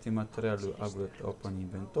 suficient crafting materialul upgrade open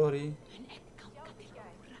inventory.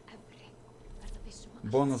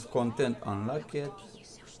 Bonus content unlocked.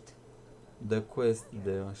 The quest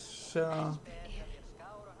de așa.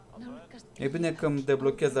 E bine că îmi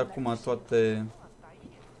deblochez acum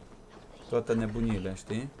toate nebunile,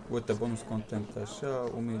 știi? Uite, bonus content așa,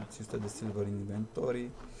 1500 de silver în inventory.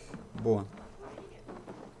 Bun.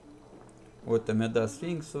 Uite, mi-a dat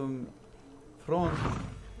Sphinxul, front.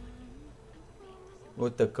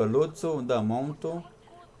 Uite, căluțul, da, mount-ul.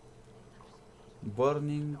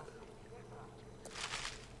 Burning.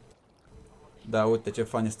 Da, uite ce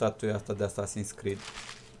fain e statuia asta de Assassin's Creed.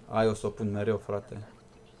 Ai, o să o pun mereu, frate.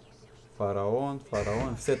 Faraon,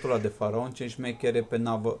 setul ăla de faraon, 5 șmechere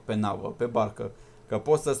pe barcă. Că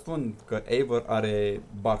pot să spun că Eivor are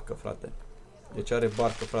barcă, frate. Deci are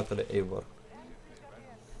barcă, fratele Eivor.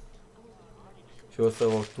 Și o să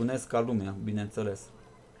o tunesc ca lumea, bineînțeles.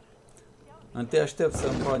 Întâi aștept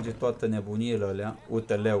să-mi bage toate nebuniile alea.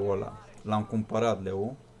 Uite, leul ăla. L-am cumpărat,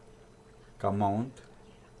 leu. Ca mount.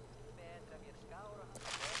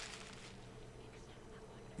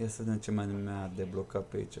 Ia să vedem ce mai mi-a deblocat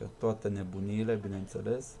pe aici. Toate nebuniile,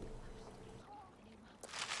 bineînțeles.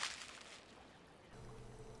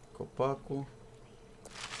 Copacul.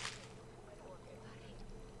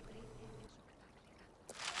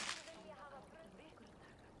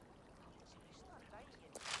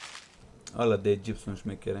 Ala de Egipt sunt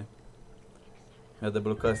șmechere. Mi-a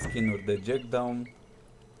deblocat skin-uri de Jackdown.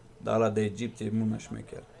 Dar ala de Egipt e mult mai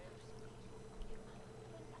șmecher.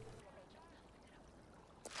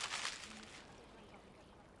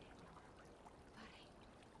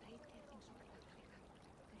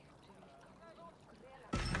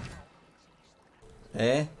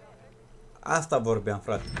 Asta vorbeam,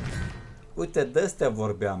 frate. Uite, de astea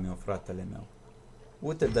vorbeam eu, fratele meu.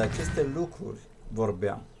 Uite, de aceste lucruri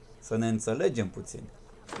vorbeam. Să ne înțelegem puțin.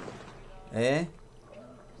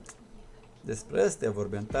 Despre astea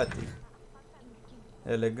vorbeam, tati.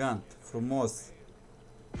 Elegant, frumos.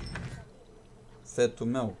 Setul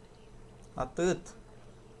meu. Atât.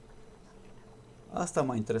 Asta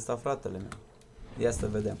m-a interesat, fratele meu. Ia să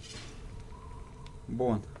vedem.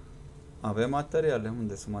 Bun. Avem materiale.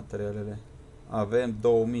 Unde sunt materialele? Avem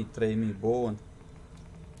 2000, 3000. Bun.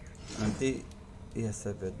 Întâi, ia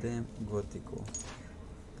să vedem goticul.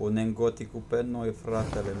 Punem goticul pe noi,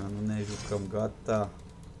 fratele meu. Nu ne jucăm. Gata.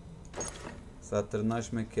 S-a terminat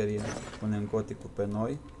șmecheria. Punem goticul pe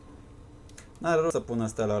noi. N-are rost să pun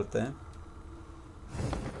astea la alte.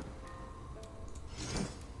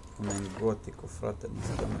 Punem goticul, frate. Nu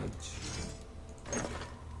stăm aici.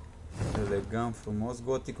 Elegant, frumos.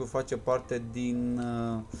 Goticul face parte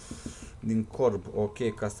din corb.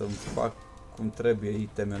 Ok, ca să-mi fac cum trebuie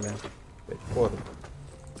itemele pe corb.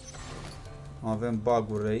 Avem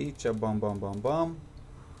baguri aici. Bam, bam, bam, bam.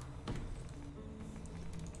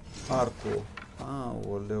 Arcul.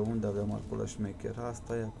 Aoleu, unde avem arcul la șmecher?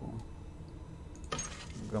 Asta e acum.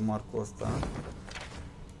 Băgăm arcul ăsta.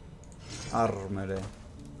 Armele.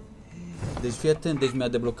 Deci fii atent, deci mi-a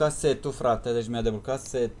deblocat setul, frate, deci mi-a deblocat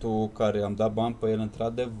setul care am dat bani pe el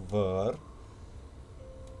într-adevăr.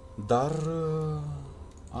 Dar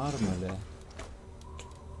armele.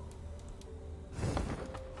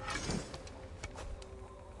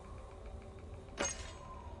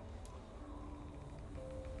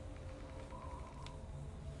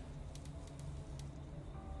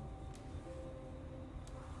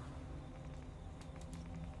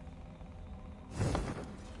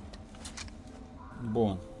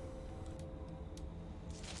 Bun.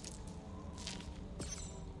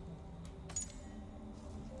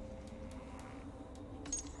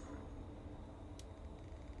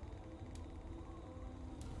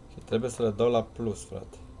 Și trebuie să le dau la plus,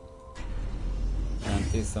 frate.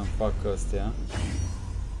 Întâi să-mi fac astea.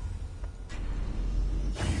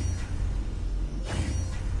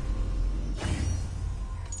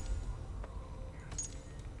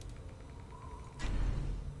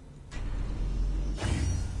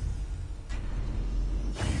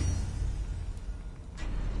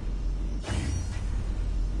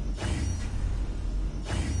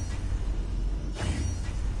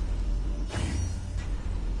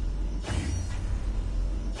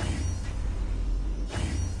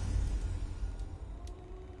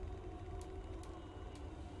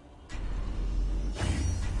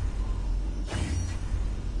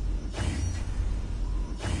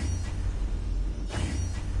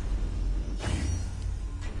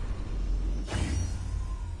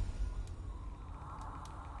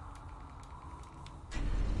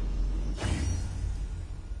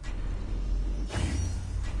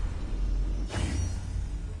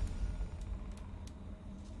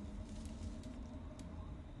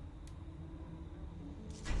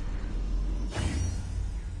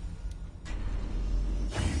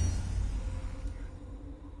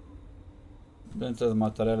 Bineînțeles,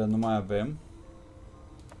 materiale nu mai avem.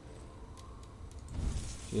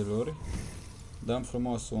 Skill-uri. Dăm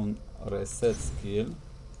frumos un reset skill.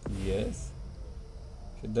 Yes.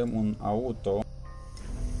 Și dăm un auto.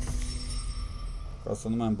 Ca să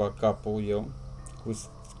nu mai îmi bag capul eu.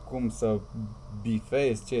 Cum să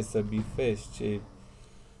bifez, ce să bifez, ce...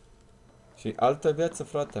 Și altă viață,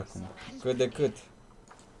 frate, acum. Cât de cât.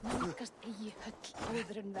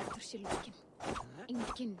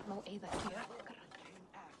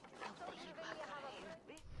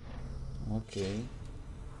 Ok.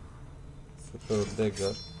 Super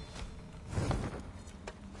dagger.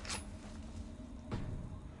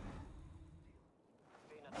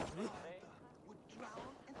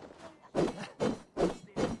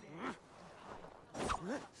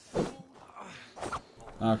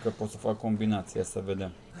 Că pot să fac combinația, să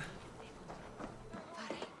vedem.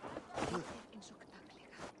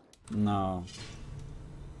 No.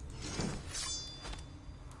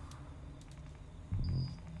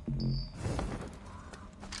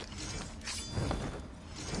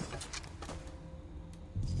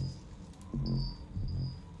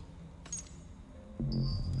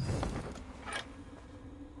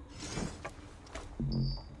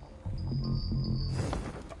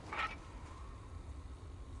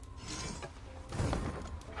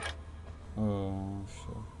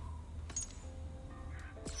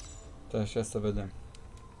 Așa să vedem.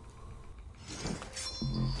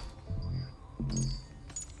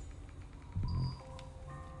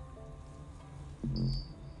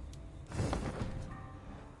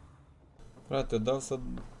 Frate, dau să...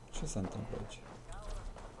 Ce se întâmplă aici?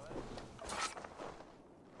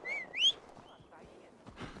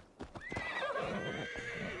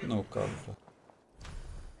 Nu cal, frate.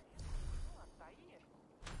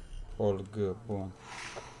 All G, bun.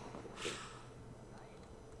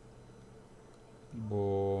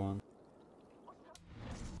 Bun.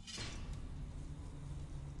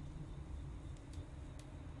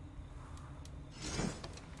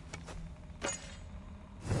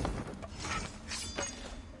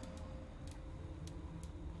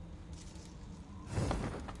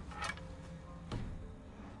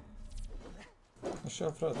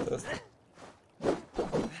 Așa, frate, asta.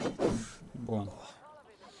 Bun.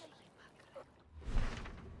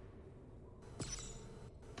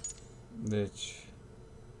 Deci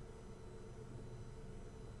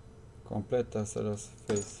complete Assault's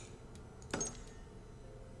Face.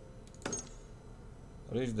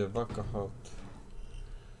 Rici de vaca halt.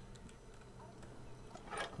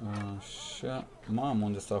 Așa. Mamă,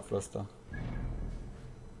 unde se află asta?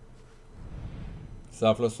 Se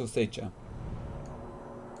află sus aici.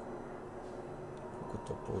 Făcut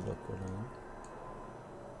o poză acolo.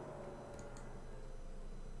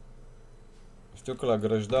 Știu că la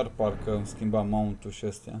grăjdar parcă îmi schimba mount-ul și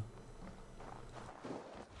astea.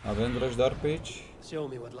 Avem grăjdar pe aici?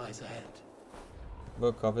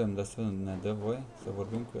 Bă, că avem, dar să ne dă voie să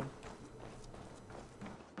vorbim cu el.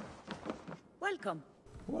 Welcome.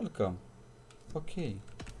 Welcome. Ok.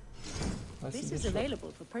 This is available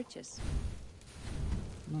for purchase.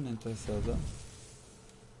 Nu ne interesează.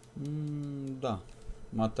 Da.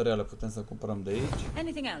 Materiale putem să cumpărăm de aici.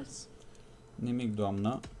 Anything else? Nimic,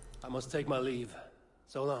 doamnă. I must take my leave.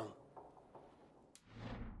 So long.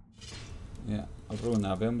 Rune,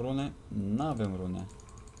 avem rune? N-avem rune.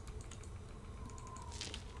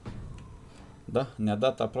 Da, ne-a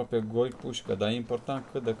dat aproape goi pușcă, dar e important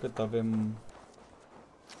cât de cât avem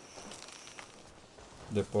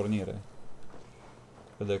de pornire.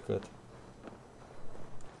 Cât de cât.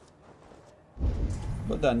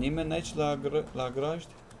 Bă, da, nimeni aici la grajd?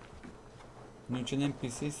 Niciun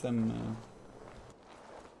NPC să-mi...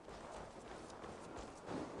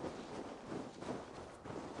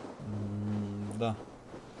 Da.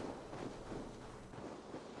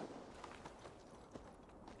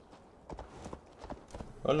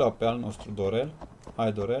 Ăla pe al nostru Dorel.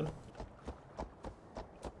 Hai, Dorel.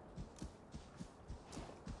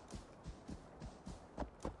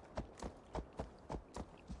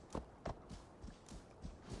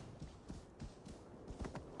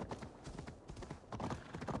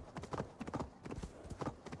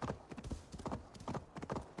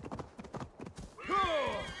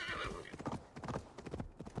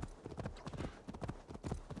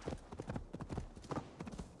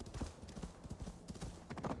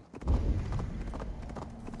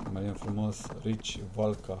 Mai frumos, Rich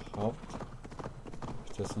Valhalla.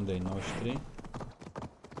 Ăștia sunt de-ai noștri.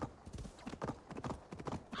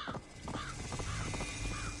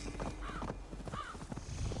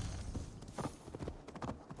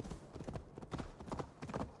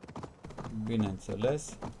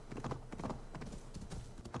 Bineînțeles.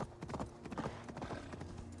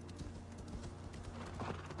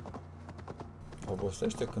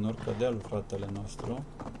 Obosește când urcă dealul fratele nostru.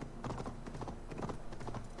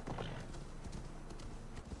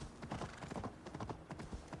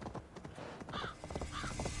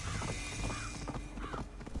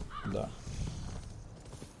 Da.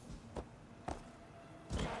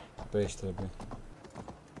 Pe aici trebuie.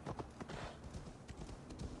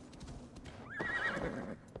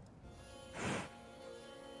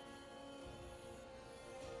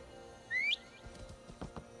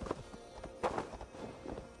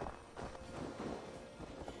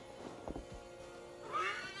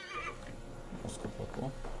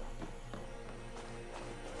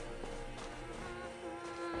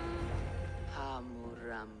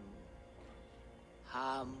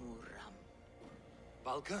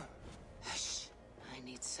 Valka? Hush. I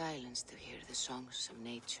need silence to hear the songs of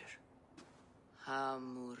nature.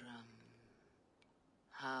 Hamuram.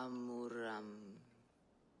 Hamuram.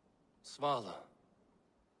 Svala.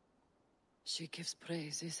 She gives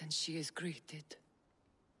praises and she is greeted.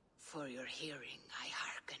 For your hearing I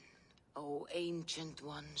hearken, O ancient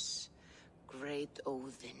ones, great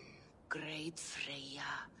Odin, great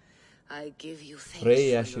Freya, I give you thanks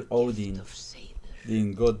Freya for și your Odin, gift of Saber.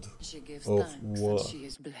 din God She gives of thanks War. and she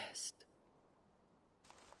is blessed.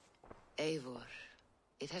 Eivor,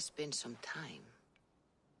 it has been some time.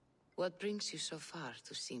 What brings you so far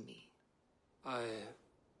to see me?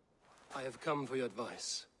 I have come for your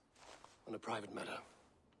advice on a private matter.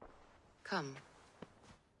 Come.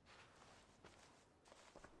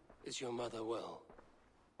 Is your mother well?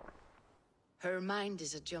 Her mind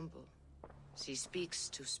is a jumble. She speaks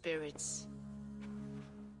to spirits.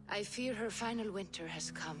 I fear her final winter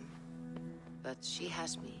has come, but she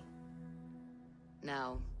has me. Now,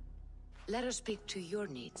 let us speak to your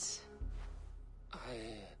needs. I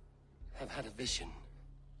have had a vision.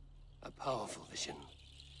 A powerful vision.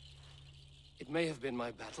 It may have been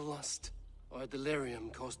my battle lust, or a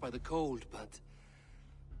delirium caused by the cold, but...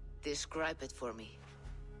 Describe it for me.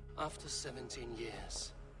 After 17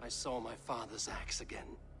 years, I saw my father's axe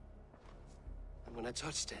again. And when I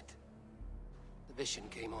touched it, the vision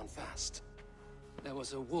came on fast. There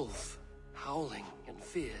was a wolf, howling and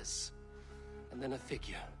fierce, and then a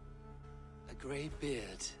figure. A grey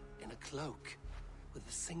beard in a cloak, with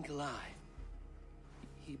a single eye.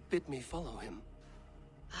 He bid me follow him.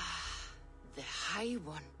 Ah, the High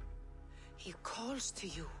One. He calls to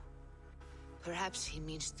you. Perhaps he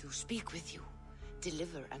means to speak with you,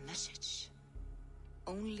 deliver a message.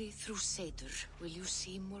 Only through Seder will you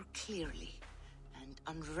see more clearly and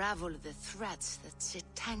unravel the threads that sit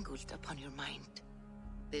tangled upon your mind.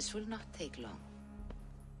 This will not take long.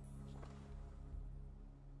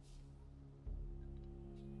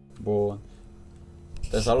 Bun.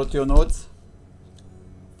 Te salut, Ionuț.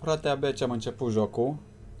 Frate, abia ce am început jocul.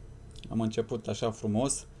 Am început așa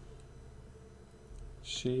frumos.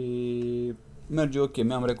 Și merge ok.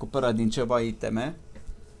 Mi-am recuperat din ceva iteme.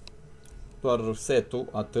 Doar setul,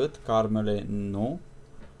 atât. Că armele nu.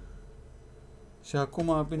 Și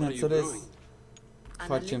acum, bineînțeles,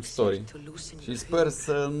 facem story. Și sper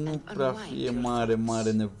să nu prea fie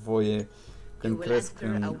mare nevoie când cresc,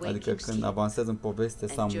 adică când avansez în poveste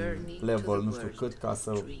să am level nu știu cât ca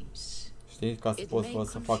să, știi, ca să pot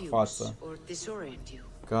să fac față.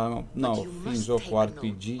 Că, nu, fiind jocul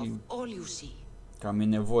RPG, Că am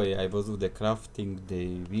nevoie, ai văzut, de crafting, de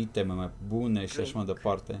iteme mai bune și așa mai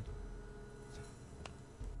departe.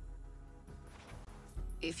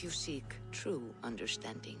 If you seek true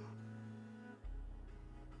understanding.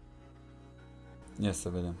 Ia să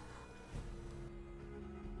vedem.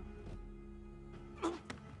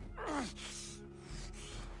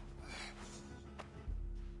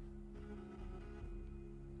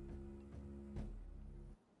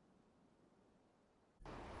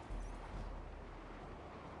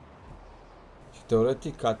 Și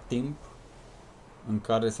teoretic, ca timp în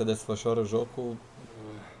care se desfășoară jocul,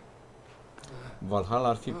 Valhalla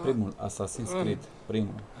ar fi primul Assassin's Creed,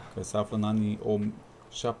 primul, că se află în anii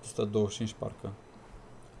 1725 parcă.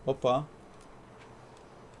 Opa!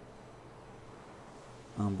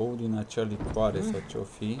 Am băut din acea licoare sau ce-o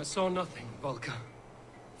fi. I saw nothing, Volka.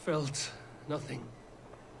 Felt nothing.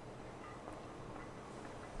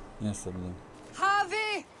 Ia să vedem.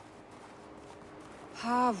 Harvey!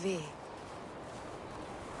 Harvey!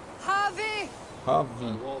 Harvey! Harvey!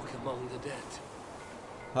 I walk among the dead.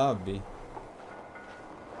 Harvey!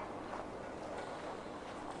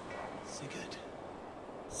 Sigurd.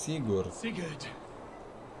 Sigur. Sigurd!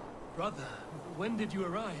 Brother, when did you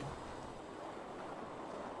arrive?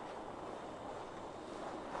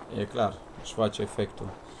 E clar, își face efectul.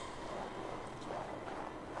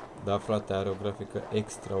 Da, frate, are o grafică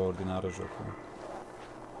extraordinară jocul.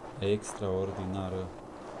 Extraordinară.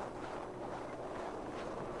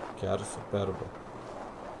 Chiar superbă.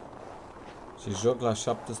 Și joc la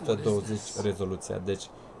 720 rezoluția. Deci,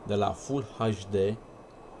 de la Full HD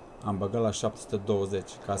am băgat la 720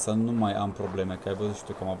 ca să nu mai am probleme. Că ai văzut,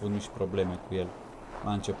 știu că am avut nici probleme cu el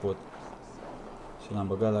la început. Și l-am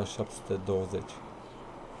băgat la 720.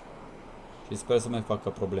 Și sper să mai facă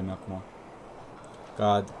probleme acum.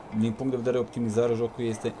 Ca din punct de vedere optimizare, jocul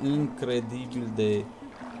este incredibil de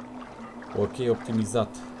ok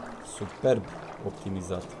optimizat. Superb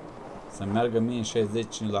optimizat. Să meargă mie în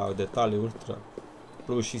 60 la detalii ultra.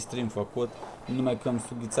 Plus și stream făcut. Numai că îmi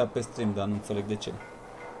sughița pe stream, dar nu înțeleg de ce.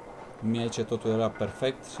 Mie aici totul era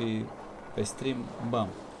perfect și pe stream, bam.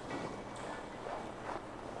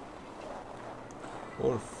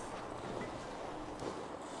 Wolf.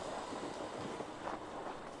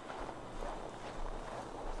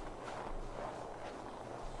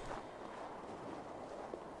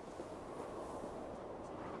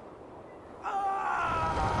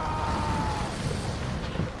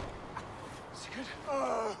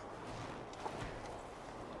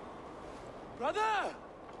 Brother!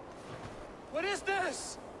 What is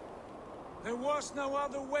this? There was no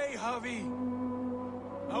other way, Javi.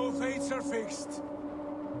 Our fates are fixed.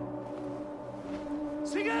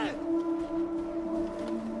 Sigurd!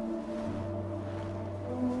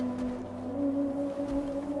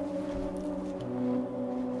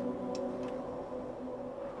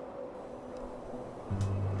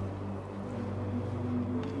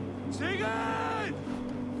 Sigurd!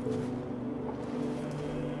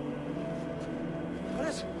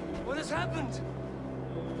 What has happened?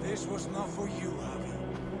 This was not for you, Javi.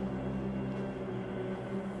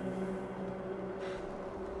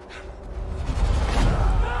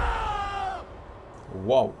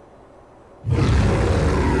 Wow.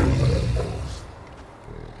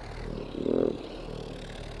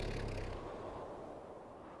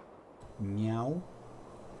 Miau.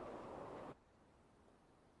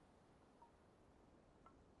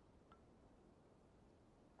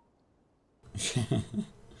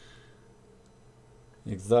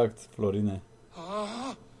 Exact, Florine.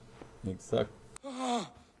 Exact.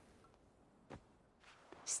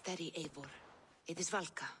 Steady, Eivor. It is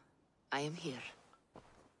Valka. I am here.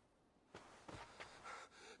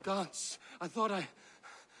 Gods, I thought I...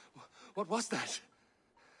 What was that?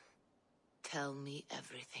 Tell me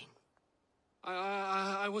everything.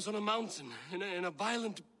 I was on a mountain in a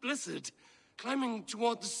violent blizzard, climbing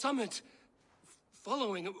toward the summit,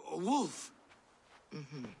 following a wolf.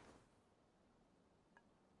 Mm-hmm.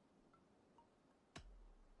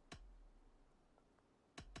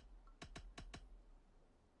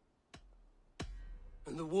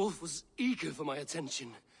 And the wolf was eager for my attention,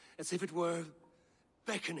 as if it were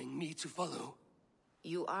beckoning me to follow.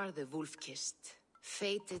 You are the wolf-kissed,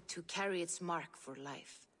 fated to carry its mark for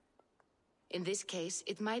life. In this case,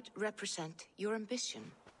 it might represent your ambition,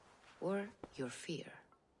 or your fear.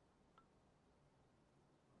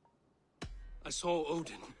 I saw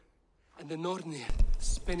Odin, and the Nordici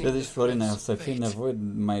spinning... Deci, Florina, o să fie nevoie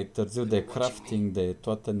mai târziu de crafting, de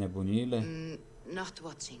toate nebuniile? Not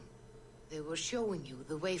watching. They were showing you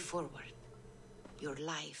the way forward. Your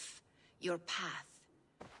life, your path,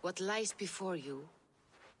 what lies before you,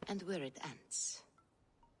 and where it ends.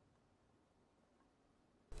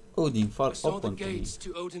 Odin I far saw the open to me. gates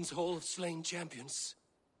to Odin's Hall of Slain Champions.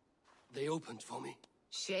 They opened for me.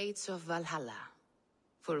 Shades of Valhalla,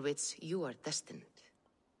 for which you are destined.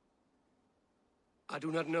 I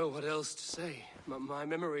do not know what else to say. My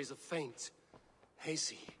memories are faint,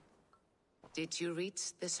 hazy. Did you reach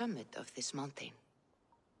the summit of this mountain?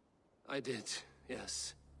 I did,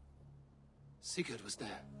 yes. Sigurd was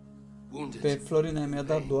there, wounded. Pe Florina mi-a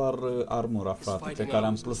dat doar armura, frate, pe care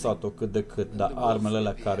am plusat-o cât de cât, dar armele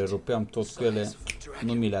alea care rupeam tot cu ele,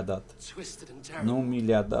 nu mi le-a dat. Nu mi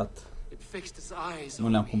le-a dat. Nu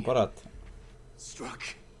le-am cumpărat. Struck.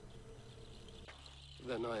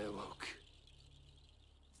 Then I awoke.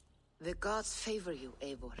 The gods favor you,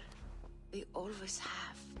 Eivor. They always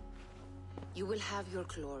have. You will have your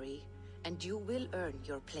glory, and you will earn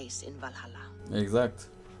your place in Valhalla. Exact.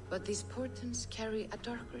 But these portents carry a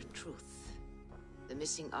darker truth. The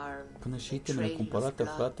missing arm, Până și the itemele trail of cumpărate,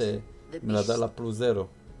 blood, frate, the mi le-a dat la beast. plus 0.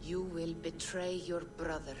 You will betray your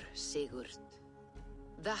brother, Sigurd.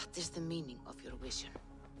 That is the meaning of your vision.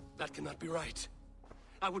 That cannot be right.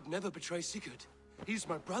 I would never betray Sigurd. He's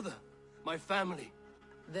my brother, my family.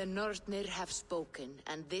 The Nornir have spoken,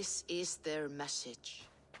 and this is their message.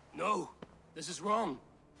 No, this is wrong.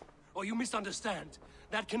 Or you misunderstand.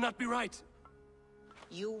 That cannot be right.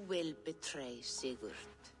 You will betray Sigurd.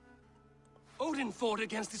 Odin fought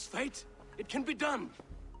against his fate. It can be done.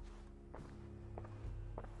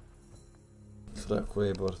 Dracu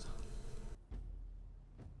Eivor.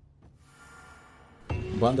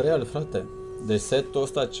 Bani reale, frate. De setul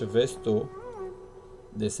ăsta ce vezi tu,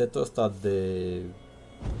 de setul ăsta de,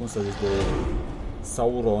 cum să zic, de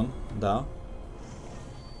Sauron, da?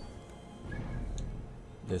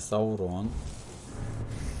 De Sauron.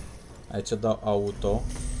 Aici dau auto,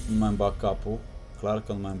 nu mai îmi bag capul, clar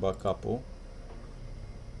că nu mai îmi bag capul.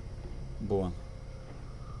 Bun.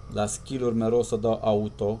 La skill-uri mereu o să dau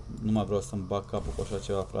auto, nu mai vreau să-mi bag capul cu așa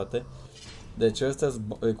ceva, frate. Deci ăsta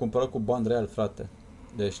e cumpărat cu bani reali, frate.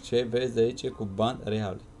 Deci ce vezi de aici e cu bani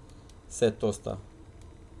reali. Setul ăsta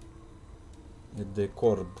e de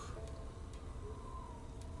corb.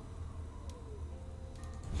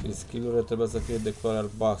 Și skill-urile trebuie să fie de culoare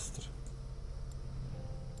albastră.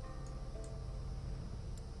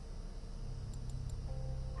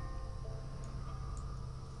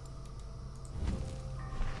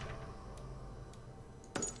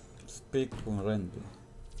 Speak cu Randy.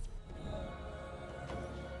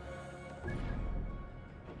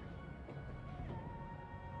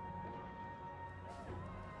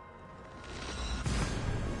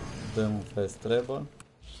 Dăm un fast travel.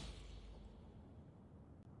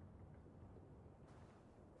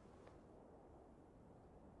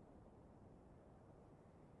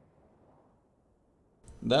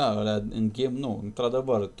 Da, alea în game nu,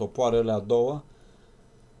 într-adevăr, topoarele a doua,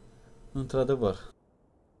 într-adevăr.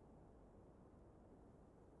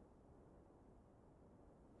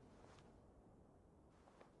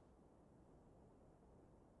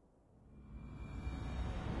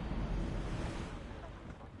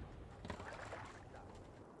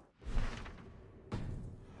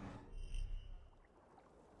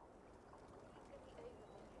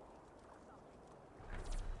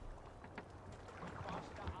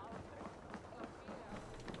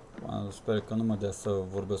 Sper că nu mă dea să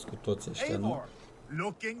vorbesc cu toți ăștia, nu? Eivor,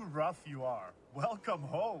 looking rough you are. Welcome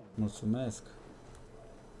home. Mulțumesc.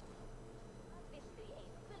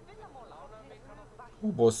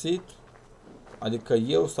 Obosit? Adică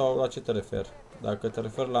eu sau la ce te referi? Dacă te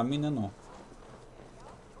referi la mine, nu.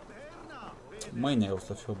 Mâine eu o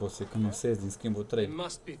să fiu obosit când o să ies din schimbul 3.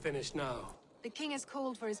 The king has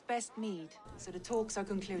called for his best mead, so the talks are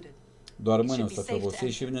concluded. Doar mâine o să fiu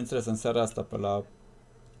obosit și bineînțeles în seara asta pe la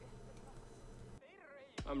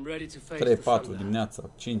 3-4 dimineața,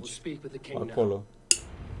 5, acolo.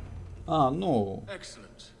 Ah, nu.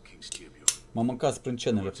 M-am mâncat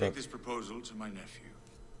sprâncenele, Take frate. this proposal to my nephew.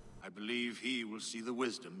 I believe he will see the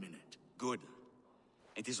wisdom in it. Good.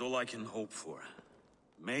 It is all I can hope for.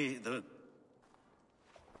 May the...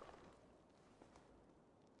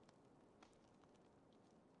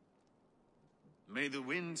 May the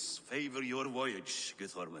winds favor your voyage,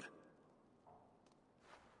 Guthormer.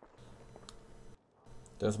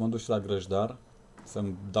 Trebuie să mă duc și la grăjdar,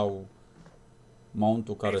 să-mi dau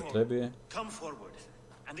mount-ul care trebuie,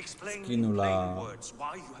 skin-ul la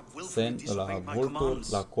sen, la vultur,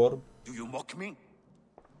 la corb. Do you mock me? I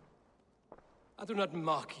do not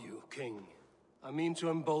mock you, King. I mean to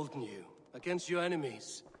embolden you against your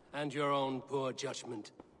enemies and your own poor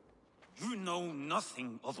judgment. You know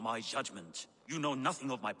nothing of my judgment. You know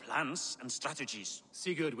nothing of my plans and strategies.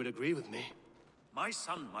 Sigurd would agree with me. My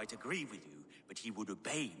son might agree with you, but he would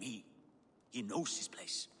obey me. He knows his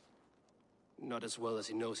place. Not as well as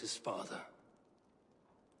he knows his father.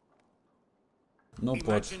 Nu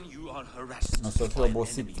pot. O să fiu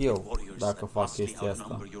obosit eu dacă fac chestia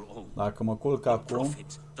asta. Dacă mă culc acum,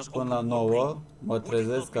 până la 9, mă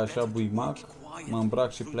trezesc așa buimac, mă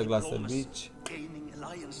îmbrac și plec la servici.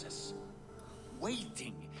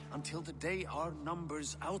 Waiting until the day our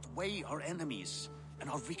numbers outweigh our enemies and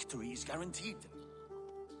our victory is guaranteed.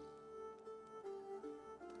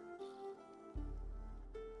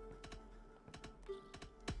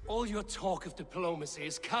 All your talk of diplomacy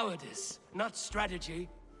is cowardice, not strategy.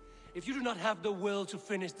 If you do not have the will to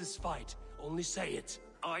finish this fight, only say it.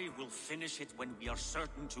 I will finish it when we are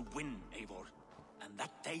certain to win, Eivor. And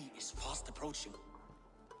that day is fast approaching.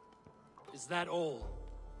 Is that all?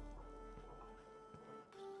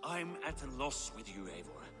 I'm at a loss with you,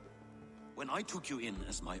 Eivor. When I took you in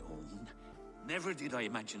as my own, never did I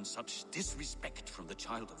imagine such disrespect from the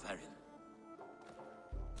child of Varin.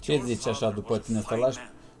 Ce zici așa după tine?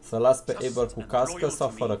 Să las pe Eivor cu cască sau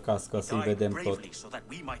fără cască să-i vedem tot?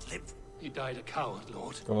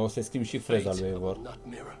 Că o să schimb și freza lui Eivor.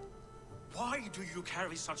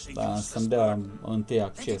 Dar să-mi dea întâi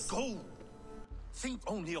acces. Think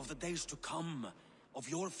only of the days to come, of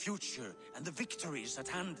your future and the victories at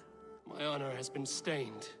hand. My honor has been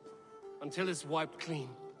stained. Until it's wiped clean,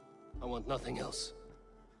 I want nothing else.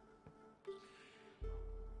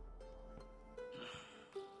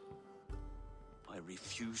 I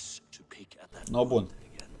refuse to pick at that bun.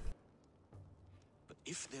 again. But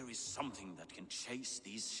if there is something that can chase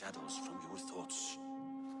these shadows from your thoughts.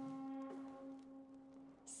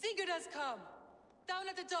 Sigurd has come. Down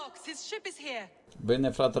at the docks, his ship is here.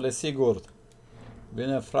 Bine, fratele Sigurd.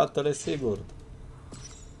 Bine, fratele Sigurd.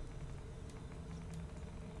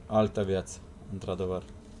 Altă viață, într-adevăr.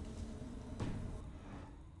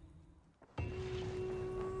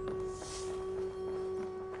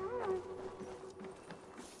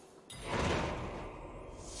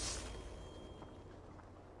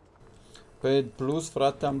 Pe plus,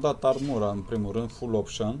 frate, am dat armura, în primul rând, full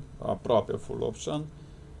option, aproape full option.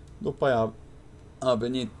 După aia a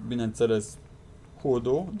venit, bineînțeles,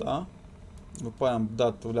 hood-ul, da? După aia am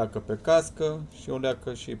dat o leacă pe cască și o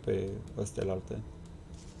leacă și pe ăstelalte.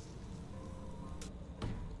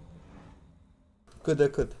 Cât de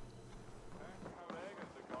cât.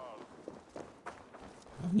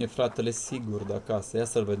 E fratele sigur de acasă, ia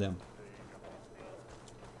să-l vedem.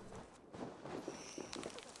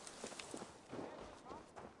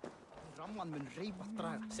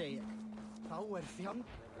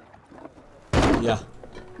 Ia.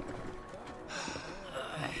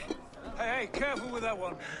 Hey, careful with that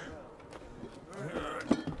one.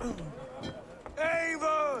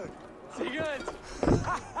 Eivor! Sigurd!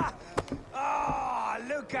 Ah,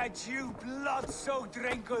 look at you, blood-soaked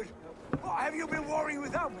drinker. What, have you been warring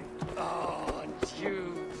without me? Oh, and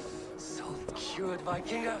you, salt-cured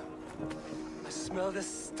Vikinger. I smell the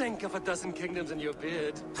stink of a dozen kingdoms in your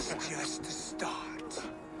beard. It's just the start.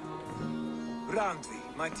 Randvi,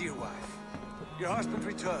 my dear wife, your husband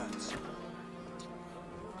returns,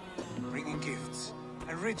 bringing gifts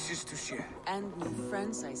and riches to share. And new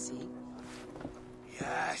friends, I see.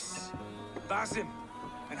 Yes, Basim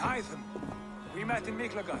and Hytham. We met in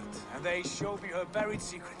Miklagard, and they showed me her buried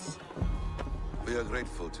secrets. We are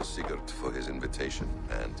grateful to Sigurd for his invitation,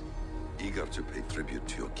 and eager to pay tribute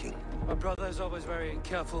to your king. My brother is always very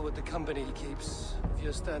careful with the company he keeps. If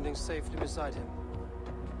you're standing safely beside him,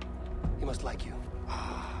 he must like you.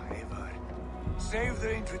 Ah, Eivor. Save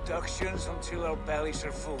the introductions until our bellies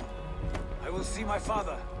are full. I will see my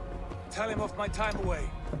father. Tell him of my time away.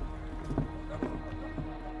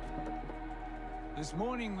 This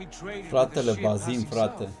morning we traded Fratele Bazim,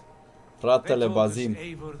 frate. Fratele Bazim.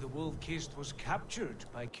 Eivor the Wolf-Kissed was captured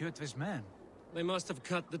by Kjotve's men. They must have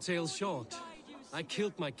cut the tale short. I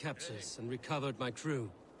killed my captors and recovered my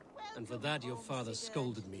crew. And for that your father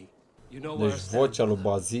scolded me. You know where I Deci stand. vocea lui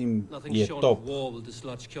Bazim Nothing e short top. of war will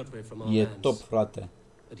dislodge Kjotve from our E lands. top, frate.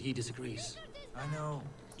 But he disagrees. I know.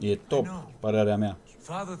 E top, părerea mea.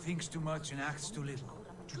 Father thinks too much and acts too little.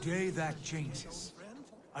 Today that changes.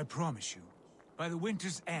 I promise you. By the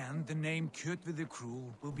winter's end, the name Kjotve the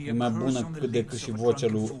Cruel will be E a mai curse bună on the cât decât lips și of a vocea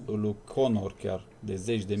drunken fool. lui Connor, chiar, de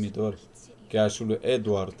 10.000 de ori. Chiar și lui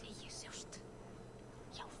Edward.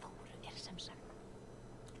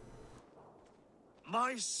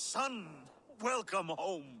 My son, welcome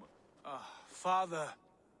home. Father.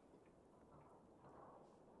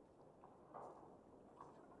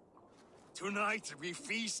 Tonight we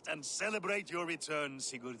feast and celebrate your return,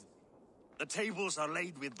 Sigurd. The tables are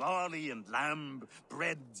laid with barley and lamb,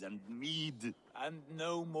 bread and mead. And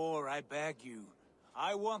no more, I beg you.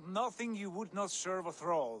 I want nothing you would not serve a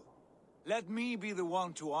thrall. let me be the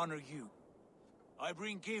one to honor you. I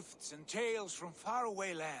bring gifts and tales from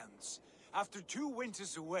faraway lands. After 2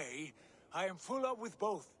 winters away, I am full up with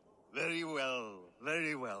both. Very well,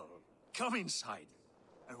 very well. Come inside.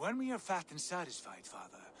 And when we are fat and satisfied,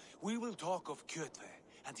 Father, we will talk of Kjotve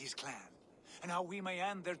and his clan, and how we may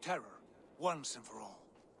end their terror, once and for all.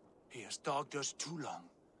 He has dogged us too long,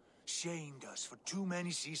 shamed us for too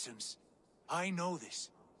many seasons. I know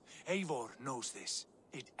this. Eivor knows this.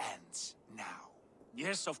 It ends now.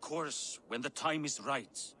 Yes, of course, when the time is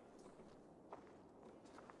right.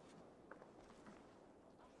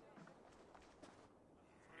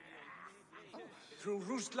 Through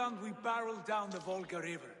Rusland we barreled down the Volga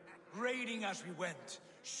River, raiding as we went.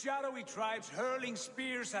 Shadowy tribes hurling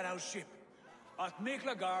spears at our ship. At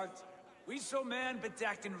Miklagard, we saw men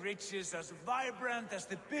bedecked in riches as vibrant as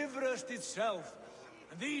the Bifrost itself.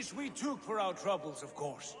 And these we took for our troubles, of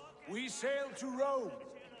course. We sailed to Rome,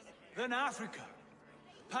 then Africa,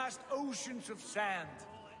 past oceans of sand,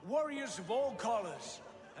 warriors of all colors,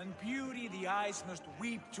 and beauty the eyes must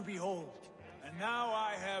weep to behold. And now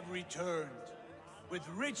I have returned, with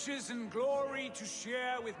riches and glory to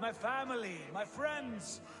share with my family, my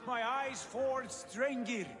friends, my eyes-forged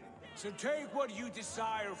Strengir. So take what you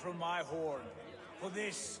desire from my horn. For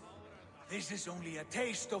this is only a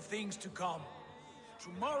taste of things to come.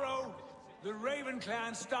 Tomorrow, the Raven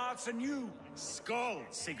clan starts anew. Skål,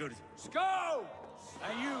 Sigurd. Skål!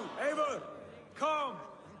 And you, Eivor, come.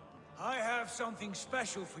 I have something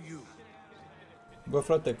special for you. Bă,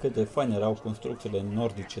 frate, cât de fain erau construcțiile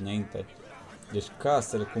nordice înainte. Deci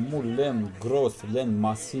casele cu mult lemn gros, lemn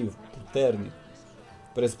masiv, puternic.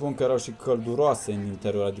 Presupun că erau și călduroase în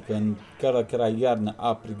interior, adică chiar dacă era iarnă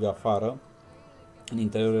aprigă afară, în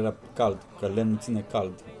interior era cald, că lemnul ține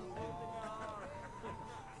cald.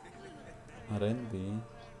 Randvi.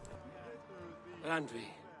 Randvi.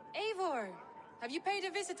 Eivor, have you paid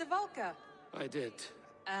a visit to Valka? I did.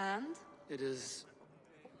 And? It is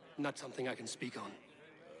not something I can speak on,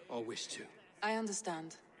 or wish to. I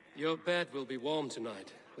understand. Your bed will be warm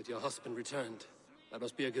tonight, with your husband returned. That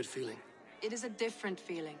must be a good feeling. It is a different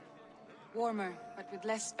feeling. Warmer, but with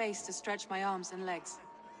less space to stretch my arms and legs.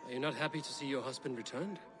 Are you not happy to see your husband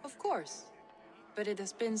returned? Of course. But it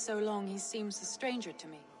has been so long he seems a stranger to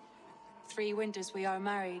me. 3 winters we are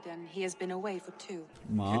married, and he has been away for 2.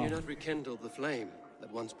 Can you not rekindle the flame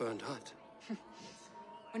that once burned hot?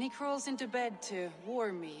 When he crawls into bed to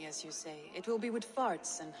warm me, as you say, it will be with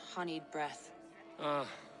farts and honeyed breath. Ah,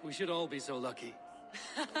 we should all be so lucky.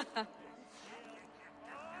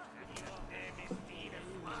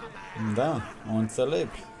 Da, o înțeleg.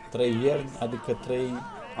 3 ierni, adică 3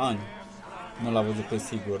 ani. Nu l-a văzut pe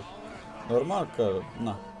sigur. Normal că,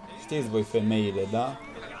 na, știți voi femeile, da?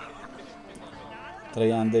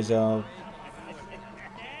 3 ani deja...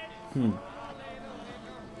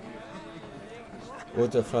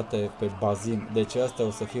 Uite, frate, pe Bazin. Deci asta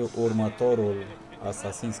o să fie următorul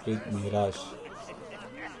Assassin's Creed Mirage.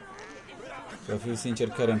 Să fiu sincer,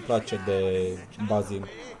 chiar îmi place de Bazin.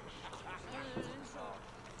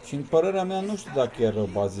 Și în părerea mea nu știu dacă e rău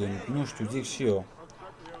Bazin. Nu știu, zic și eu.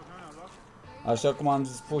 Așa cum am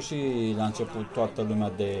spus și la început toată lumea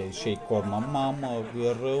de Sheikh Korma. Mamă,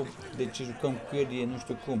 e rău, de ce jucăm cu el, e nu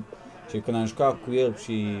știu cum. Și când am jucat cu el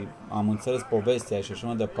și am înțeles povestea și așa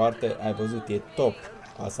mai departe, ai văzut, e top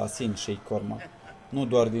Assassin Sheikh Korma. Nu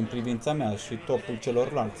doar din privința mea, și topul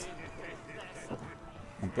celorlalți.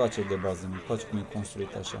 Îmi place de bază, îmi place cum e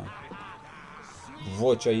construit așa.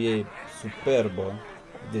 Vocea e superbă,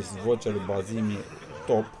 deci vocea lui Bazin e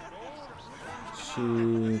top. Și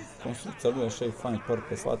construcția lui așa e fain, păr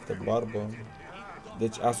pe spate, barbă.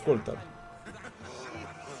 Deci ascultă-l.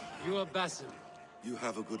 You are Basim. You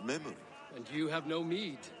have a good memory. And you have no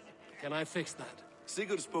mead. Can I fix that?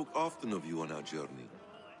 Sigurd spoke often of you on our journey.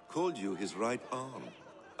 Called you his right arm,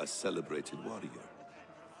 a celebrated warrior.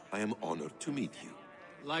 I am honored to meet you.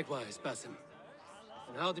 Likewise, Basim.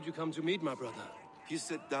 And how did you come to meet my brother? He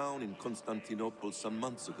sat down in Constantinople some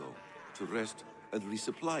months ago to rest and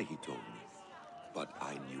resupply, he told me. But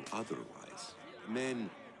I knew otherwise. Men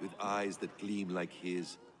with eyes that gleam like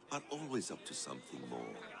his are always up to something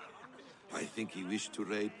more. I think he wished to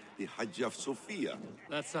raid the Hagia Sophia.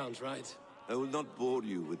 That sounds right. I will not bore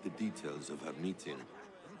you with the details of our meeting,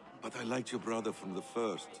 but I liked your brother from the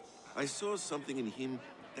first. I saw something in him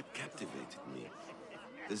that captivated me,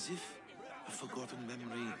 as if a forgotten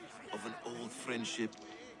memory of an old friendship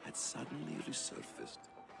had suddenly resurfaced.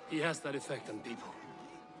 He has that effect on people.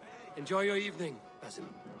 Enjoy your evening, Basim.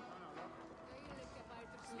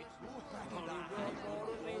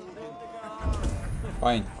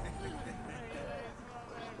 Fine.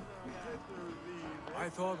 I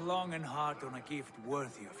thought long and hard on a gift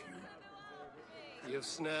worthy of you. You've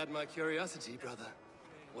snared my curiosity, brother.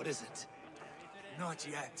 What is it? Not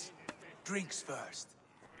yet. Drinks first.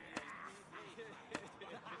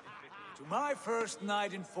 To my first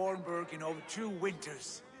night in Fornburg in over 2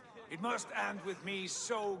 winters. It must end with me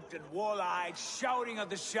soaked and wall-eyed, shouting at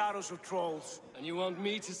the shadows of trolls. And you want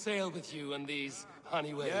me to sail with you on these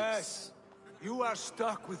honey waves? Yes. You are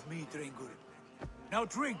stuck with me, Dringur. Now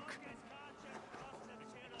drink.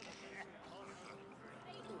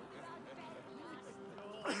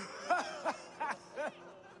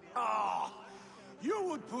 Ah, you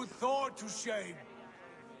would put Thor to shame.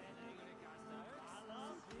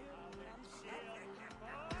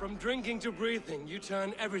 From drinking to breathing, you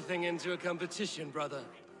turn everything into a competition, brother.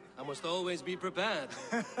 I must always be prepared.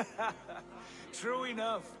 True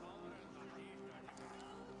enough.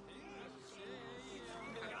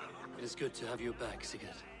 It is good to have you back,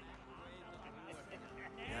 Sigurd.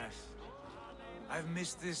 Yes. I've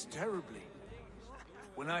missed this terribly.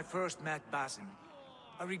 When I first met Basim,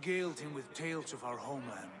 I regaled him with tales of our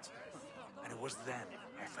homeland. And it was then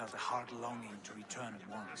I felt a heart longing to return at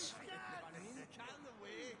once.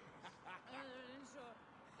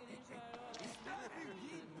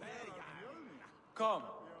 Come.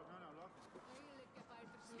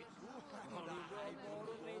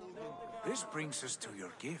 This brings us to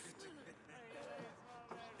your gift.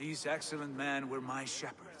 These excellent men were my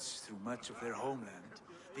shepherds through much of their homeland,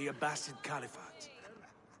 the Abbasid Caliphate.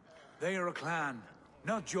 They are a clan,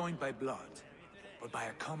 not joined by blood, but by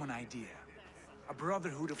a common idea. A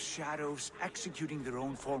brotherhood of shadows executing their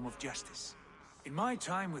own form of justice. In my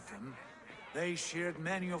time with them, they shared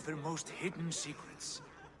many of their most hidden secrets,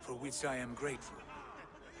 for which I am grateful.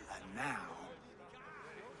 And now,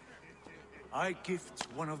 I gift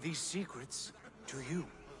one of these secrets to you.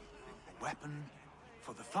 A weapon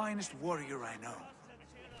for the finest warrior I know.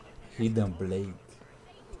 Hidden Blade.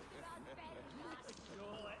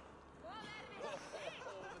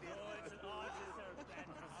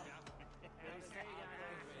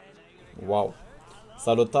 Wow.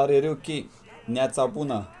 Salutare, Ryuki. Neața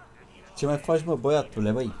bună. Ce mai faci, mă,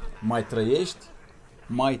 băiatule, băi? Mai trăiești?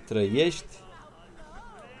 Mai trăiești?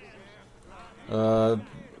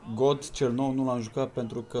 God cel nou nu l-am jucat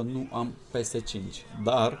pentru că nu am PS5,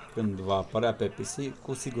 dar când va apărea pe PC,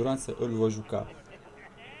 cu siguranță îl voi juca.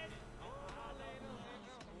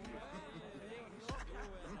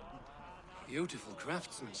 Beautiful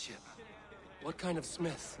craftsmanship. What kind of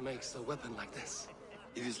smith makes a weapon like this?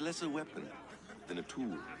 It is less a weapon than a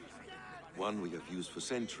tool. One we have used for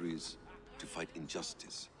centuries to fight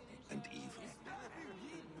injustice and evil.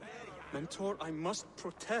 Mentor, I must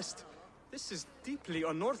protest. This is deeply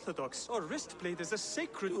unorthodox. Our wrist blade is a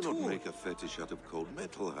sacred tool. Do not make a fetish out of cold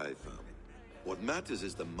metal, Haifa. What matters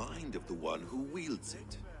is the mind of the one who wields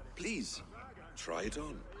it. Please, try it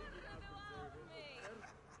on.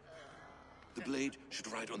 The blade should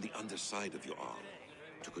ride on the underside of your arm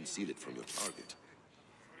to conceal it from your target.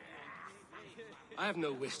 I have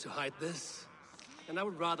no wish to hide this, and I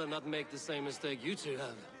would rather not make the same mistake you two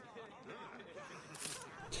have.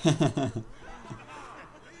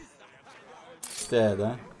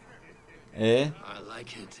 Da? Eh? I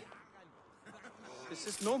like it. This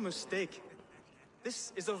is no mistake.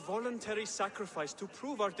 This is a voluntary sacrifice to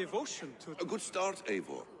prove our devotion to... A good start,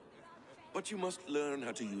 Eivor. But you must learn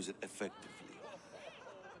how to use it effectively.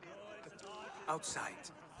 Outside.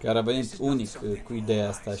 Chiar a venit unic cu ideea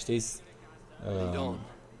asta, știți?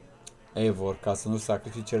 Eivor, ca să nu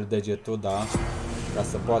sacrifice degetul, da? Ca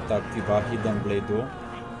să poată activa Hidden Blade-ul.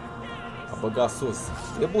 A băgat sus.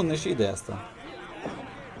 E bună și ideea asta.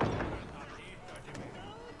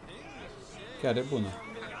 Chiar e bună.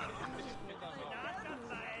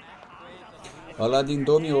 Ăla din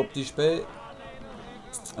 2018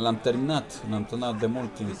 l-am terminat. L-am terminat de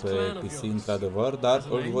mult timp pe PC, într-adevăr, dar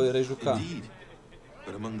îl voi rejuca.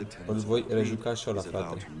 Îl voi rejuca și ăla,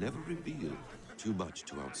 frate.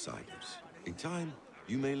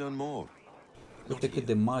 Uite cât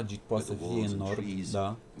de magic poate să fie în nord,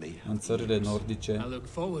 da? În țările nordice.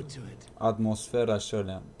 Atmosfera și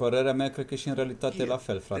alea. Părerea mea, cred că și în realitate e la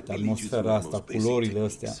fel, frate. Atmosfera asta, culorile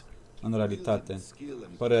astea, în realitate.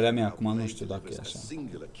 Părerea mea, acum nu știu dacă e așa.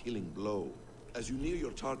 As you near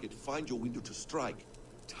your target, find your window to strike.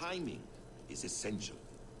 Timing is essential.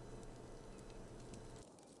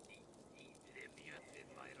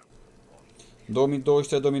 ...2023-2024,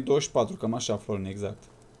 cam așa, Florin, exact.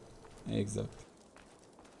 Exact.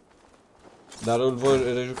 Dar îl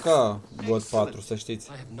voi rejuca God 4, să știți.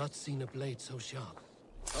 Some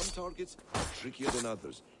targets are trickier than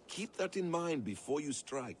others. Keep that in mind before you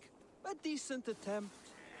strike. A decent attempt.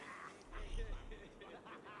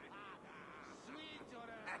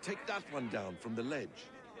 Take that one down from the ledge.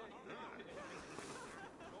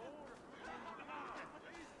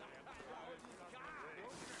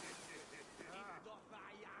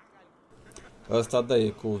 Ăsta da e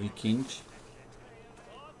cu vikingi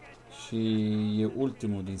și e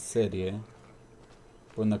ultimul din serie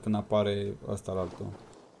până când apare ăsta la altul.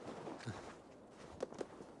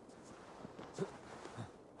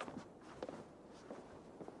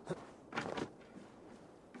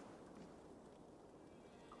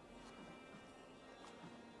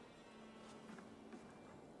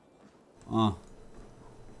 Ah.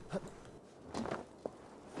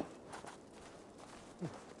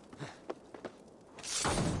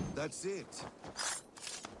 That's it.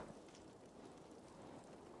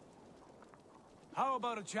 How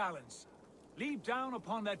about a challenge? Leap down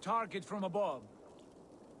upon that target from above.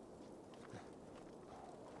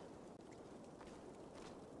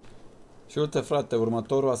 Și uite, frate,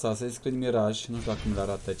 următorul Assassin's Creed Mirage, nu știu cum le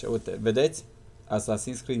arată aici. Uite, vedeți?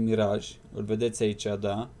 Assassin's Creed Mirage, îl vedeți aici,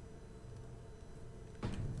 da?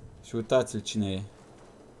 Și uitați-l cine e.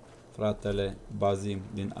 Fratele Bazim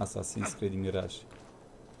din Assassin's Creed Mirage.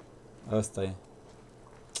 Ăsta e.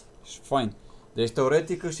 Și fain. Deci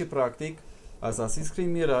teoretic și practic Assassin's Creed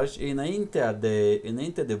Mirage e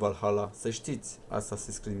înainte de Valhalla, să știți.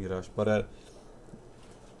 Assassin's Creed Mirage, pare,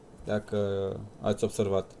 dacă ați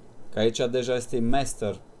observat. Că aici deja este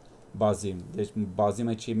Master Bazim. Deci Bazim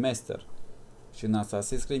aici e Master. Și în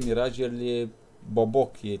Assassin's Creed Mirage el e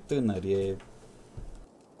boboc, e tânăr, e...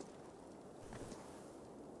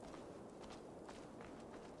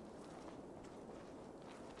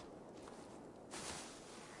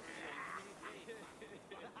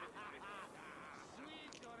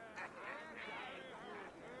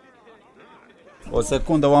 O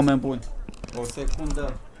secundă, oameni buni. O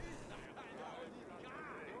secundă.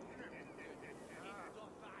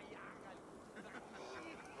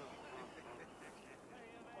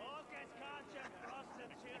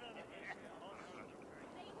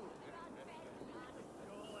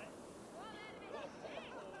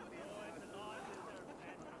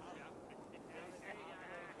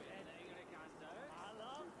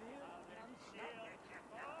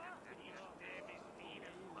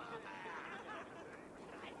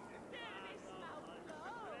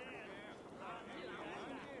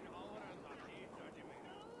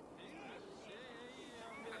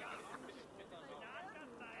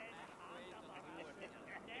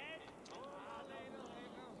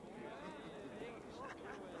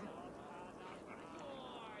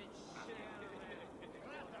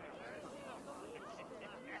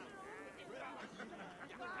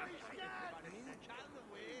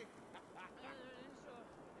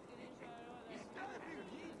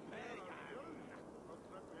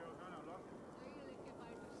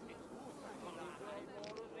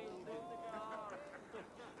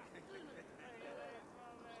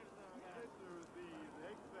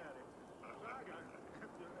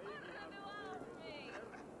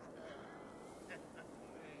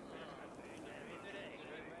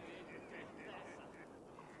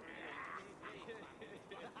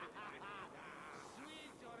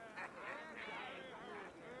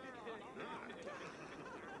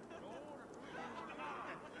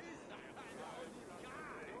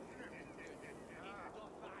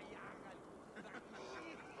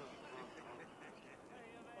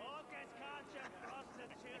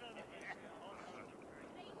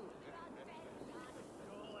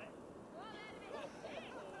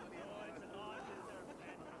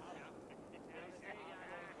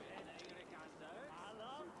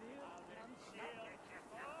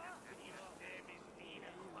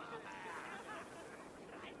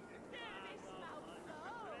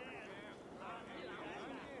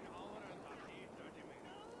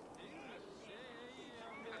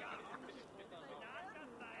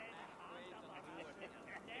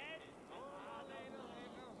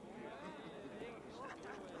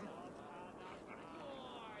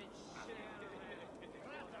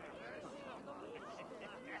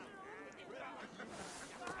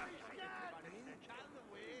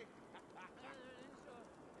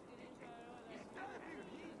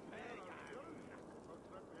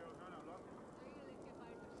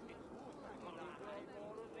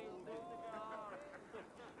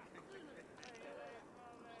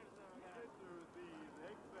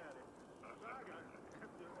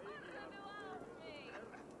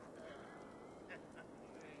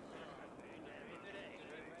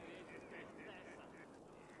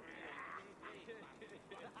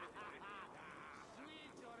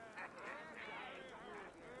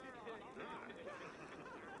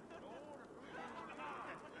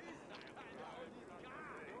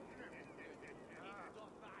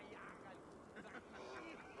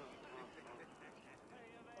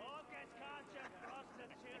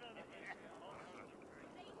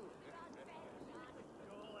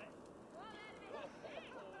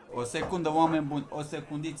 O secundă, oameni buni, o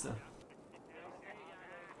secundiță.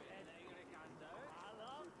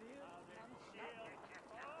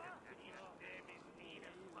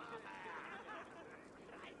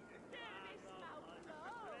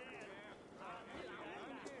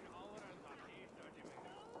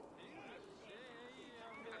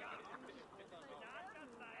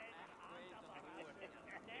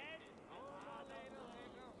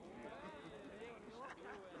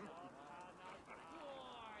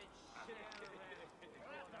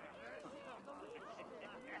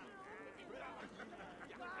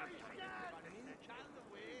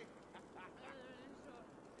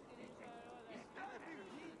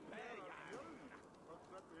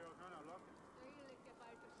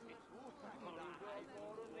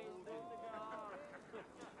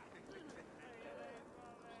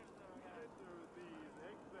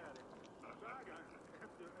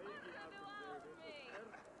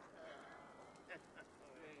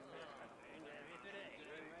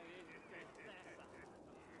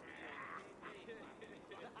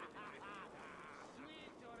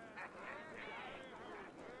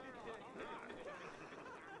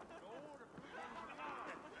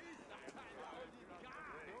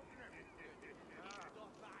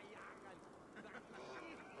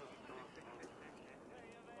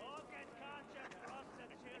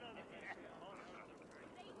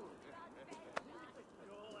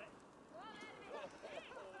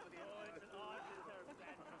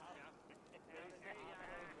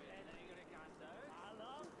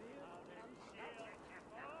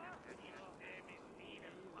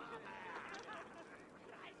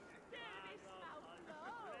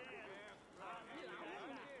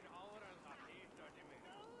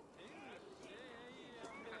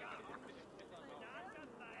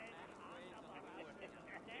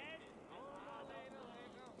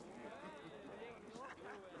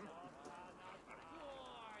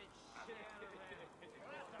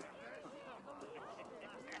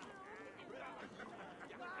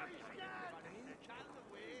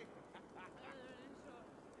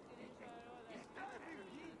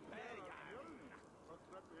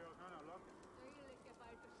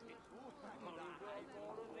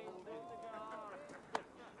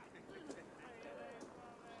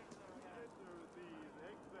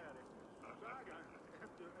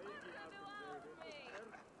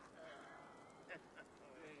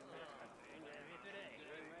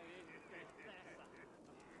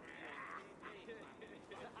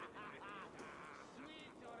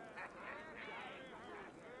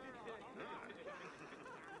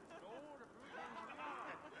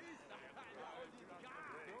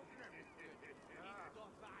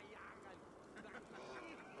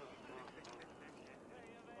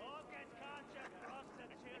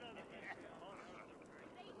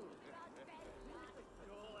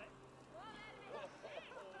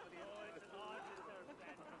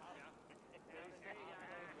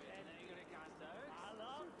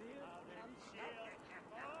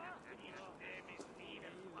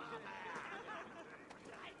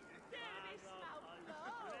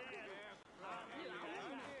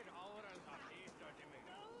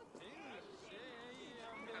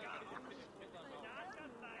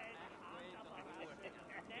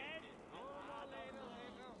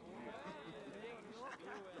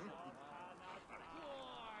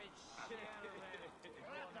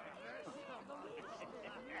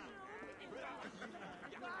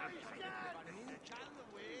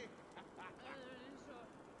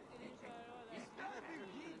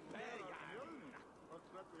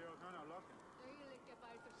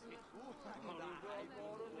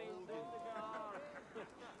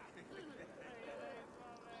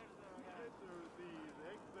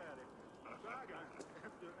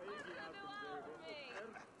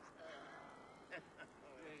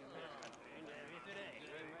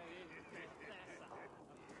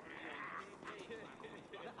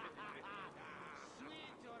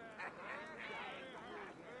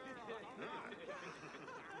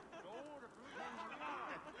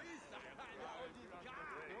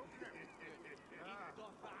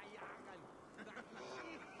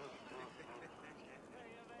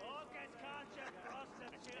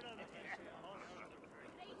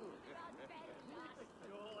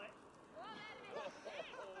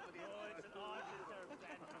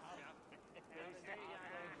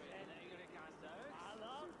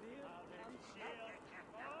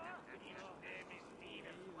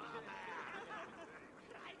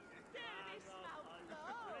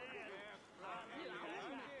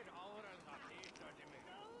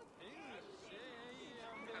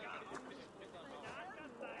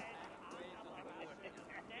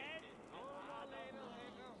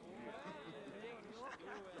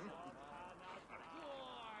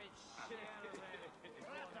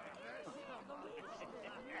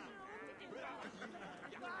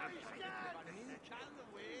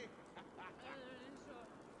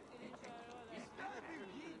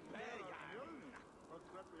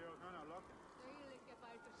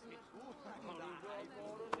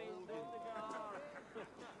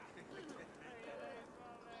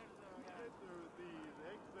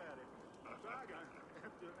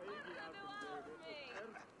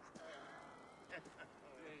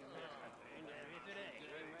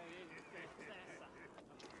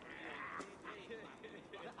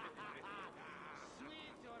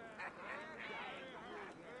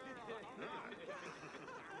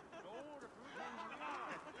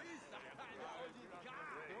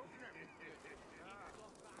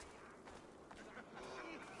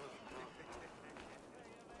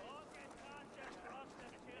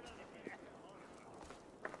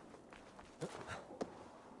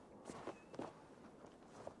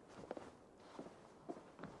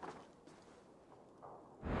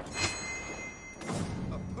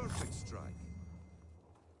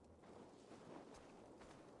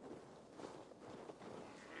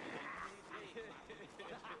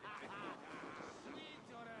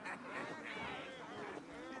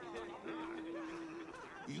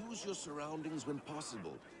 Use your surroundings when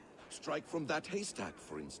possible. Strike from that haystack,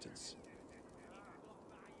 for instance.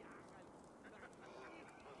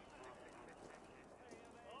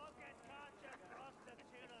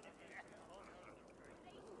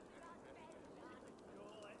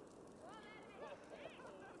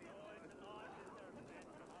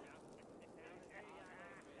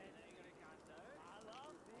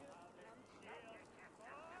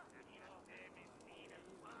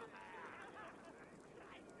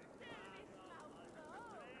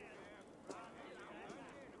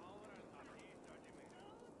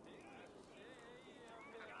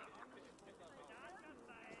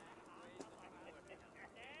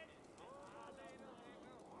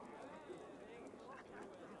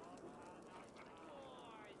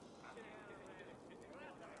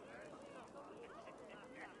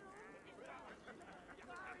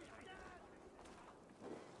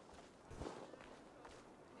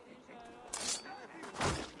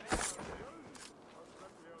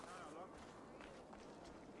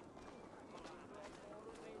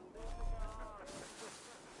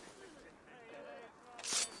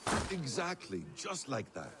 Exactly, just like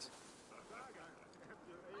that.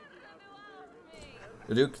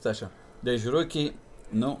 Ryuk, așa. Deci Rocky,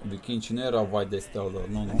 nu, vikingii nu erau vai de steaua lor,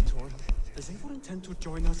 nu.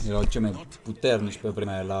 Erau cei mai puternici pe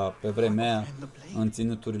vremea aia, în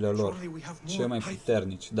ținuturile lor. Cei mai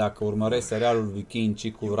puternici. Dacă urmărești serialul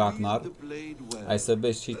Vikingii cu Ragnar, ai să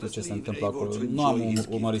vezi și tu ce se întâmplă acolo. Nu am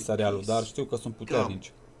urmărit serialul, dar știu că sunt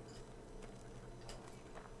puternici.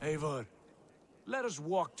 Eivor, let us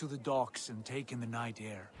walk to the docks and take in the night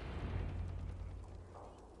air.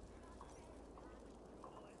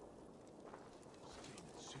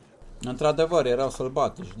 Într-adevăr, erau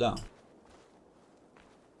sălbatici, da.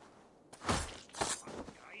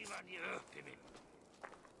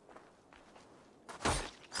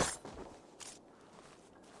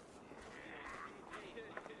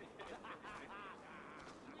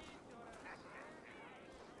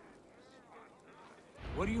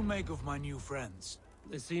 What do you make of my new friends?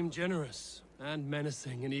 They seem generous and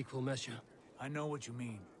menacing in equal measure. I know what you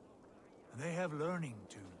mean. And they have learning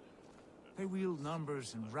too. They wield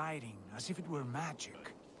numbers and writing as if it were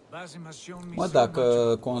magic. Basim has shown me. Mă,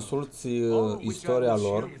 dacă consulți istoria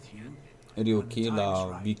lor, Ryuki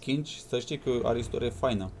la vikingi, să știi că are istorie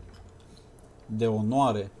faină. De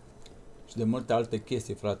onoare și de multe alte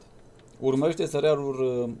chestii, frate. Urmărește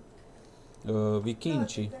serialul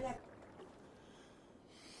Vikingii.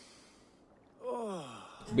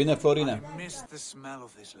 Bine, Florine.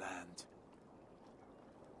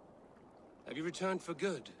 Have you returned for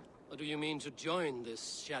good? Or do you mean to join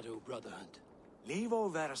this Shadow Brotherhood? Leave all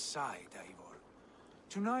that aside, Eivor.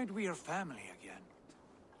 Tonight we are family again.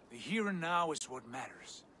 The here and now is what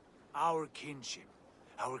matters. Our kinship,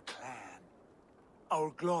 our clan,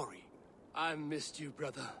 our glory. I missed you,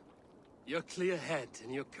 brother. Your clear head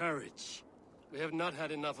and your courage. We have not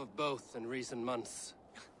had enough of both in recent months.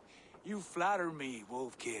 You flatter me,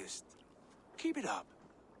 wolf-kissed. Keep it up.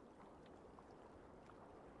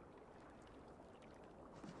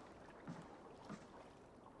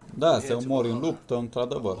 Da, se omori în luptă,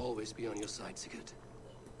 într-adevăr. Always be on your side, Sigurd.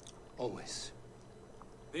 Always.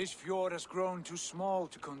 This fjord has grown too small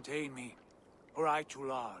to contain me, or I too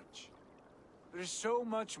large. There is so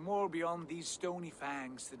much more beyond these stony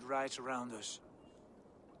fangs that rise around us.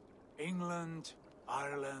 England,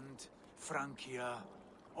 Ireland, Francia,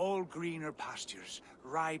 all greener pastures,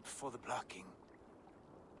 ripe for the plucking.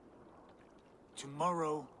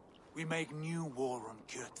 Tomorrow, we make new war on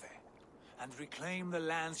Kjotve, and reclaim the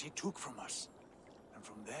lands he took from us. And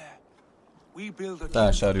from there, we build a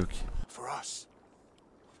kingdom for us.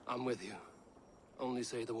 I'm with you. Only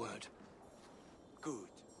say the word. Good.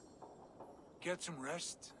 Get some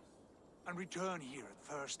rest, and return here at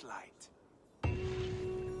first light.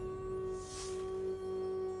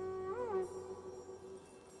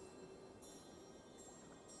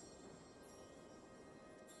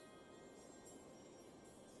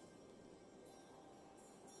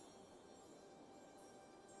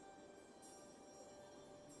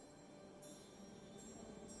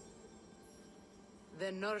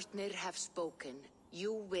 The Nortnir have spoken.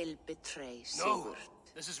 You will betray No! Sigurd.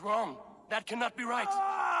 This is wrong. That cannot be right.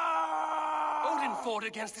 Odin fought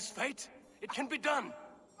against his fate. It can be done.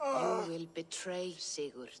 You will betray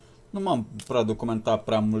Sigurd. Nu m-am prea documentat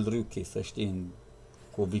prea mult Ryukei, să știi,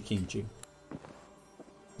 cu vikingii.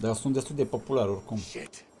 Dar sunt destul de populari oricum.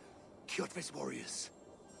 Shit. Kjotve's warriors.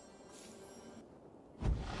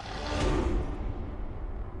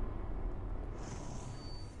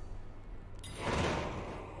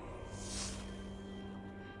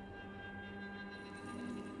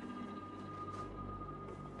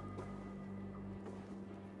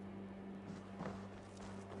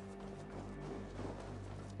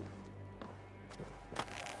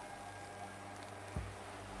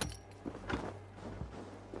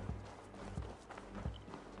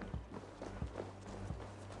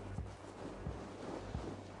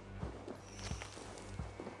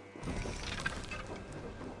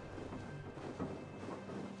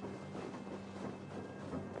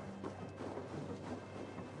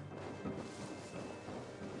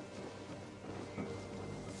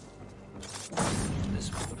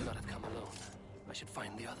 This one would not have come alone. I should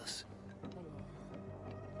find the others.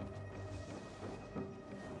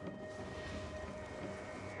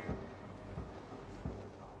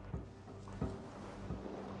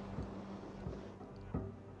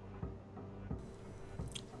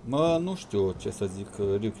 Mă, nu știu ce să zic,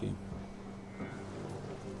 Ryukei.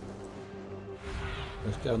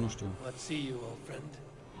 Chiar nu știu. Let's see you, old friend.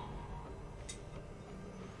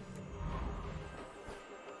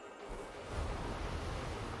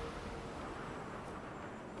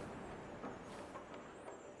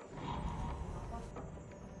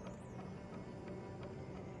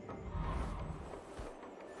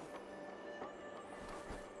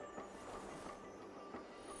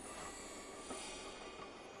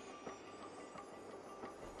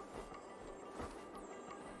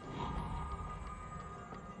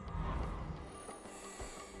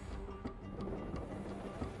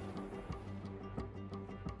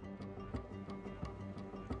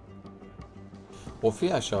 O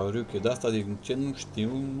fi așa, Ryukei, de asta din ce nu știu,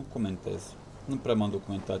 nu comentez. Nu prea m-am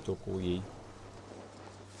documentat eu cu ei.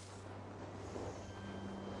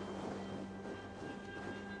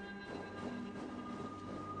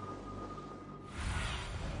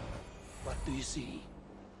 What do you see?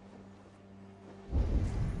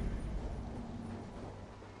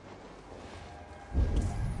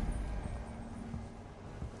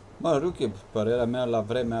 Mă, Ryukei, părerea mea la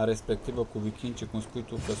vremea respectivă cu vikingii, cum spui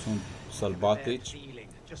tu că sunt sălbatici,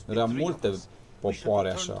 era multe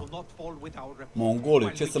popoare așa.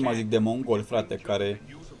 Mongoli, ce să mai zic de mongoli, frate, care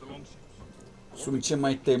sunt cei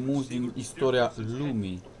mai temuți din istoria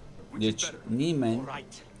lumii. Deci nimeni,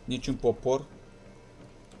 niciun popor,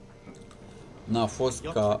 n-a fost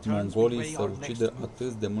ca mongolii să ucidă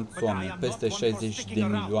atât de mulți oameni, peste 60 de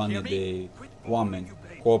milioane de oameni,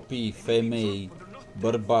 copii, femei,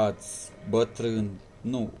 bărbați, bătrâni,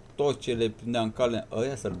 nu, toți ce le prindea în cale,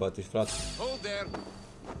 ăia sălbatici, frate.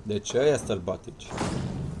 Deci ăia sălbatici.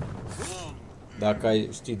 Dacă ai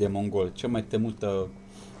ști de mongol, cea mai temută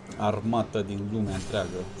armată din lumea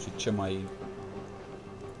întreagă și ce mai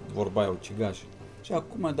vorba au ucigași. Și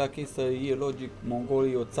acum, dacă e să e logic,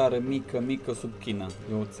 mongolii e o țară mică, mică sub China.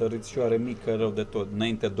 E o țărișoară mică, rău de tot.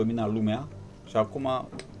 Înainte domina lumea și acum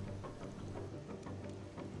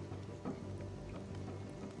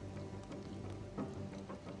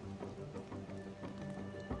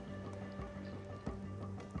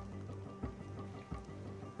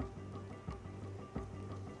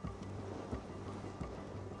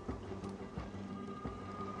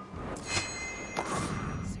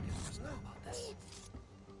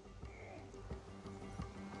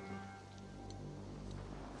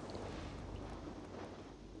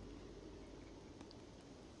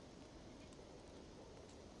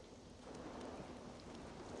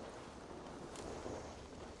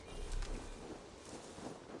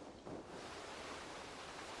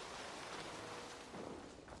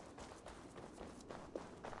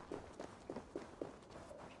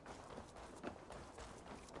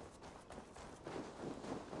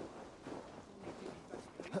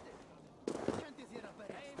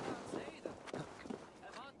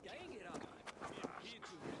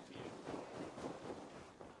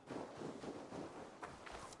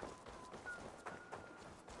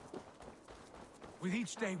With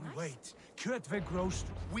each day we wait, Kjotve grows.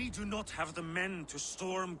 We do not have the men to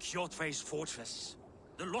storm Kjotve's fortress.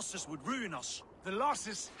 The losses would ruin us. The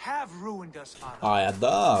losses have ruined us, Ara. Aia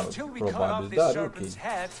da, Until we cut probabil off this da, ok. serpent's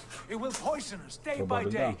head, it will poison us day by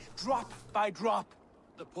Probabil day, da. drop by drop.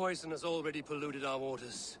 The poison has already polluted our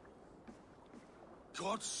waters.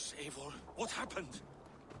 God save her. What happened?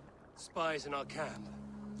 Spies in our camp.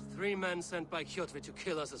 3 men sent by Kjotve to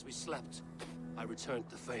kill us as we slept. I returned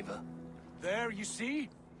the favor. There, you see?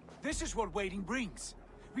 This is what waiting brings.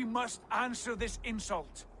 We must answer this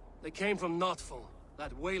insult. They came from Notful,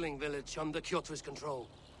 that whaling village under Kjotve's control.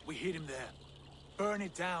 We hid him there. Burn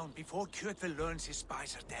it down before Kjotve learns his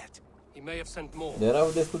spies are dead. He may have sent more.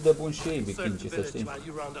 Erau destul de buni și ei, Search the vikingii, să village știi. while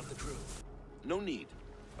you round up the crew. No need.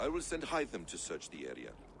 I will send Hytham to search the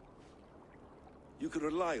area. You can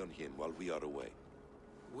rely on him while we are away.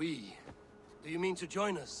 We? Do you mean to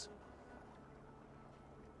join us?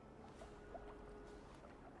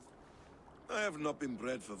 I have not been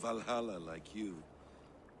bred for Valhalla like you,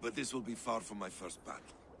 but this will be far from my first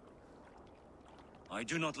battle. I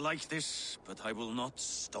do not like this, but I will not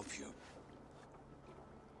stop you.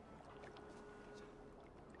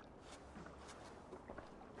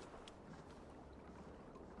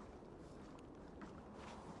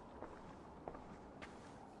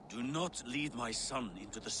 Do not lead my son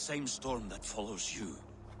into the same storm that follows you.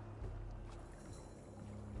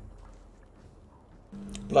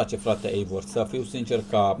 Place, frate, Eivor, să fiu sincer,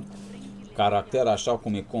 ca caracter, așa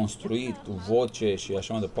cum e construit, voce și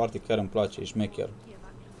așa mai departe, chiar îmi place, e șmecher.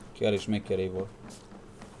 Chiar e șmecher, Eivor.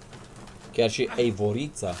 Chiar și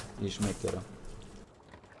Eivorița e șmecheră.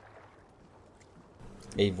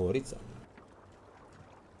 Eivorița.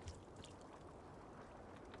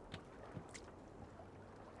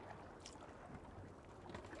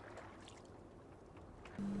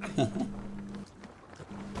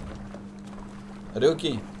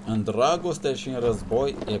 Ryuki, în dragoste și în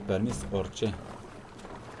război e permis orice.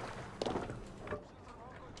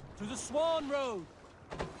 To the Swan Road.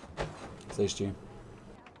 Să știi.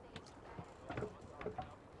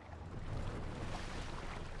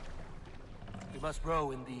 We must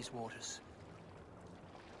row in these waters.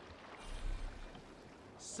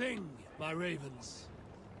 Sing, my ravens.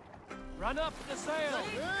 Run up the sail.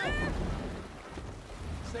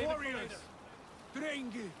 Warriors!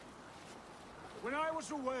 Drengi! When I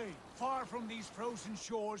was away, far from these frozen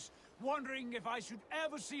shores, wondering if I should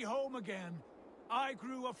ever see home again, I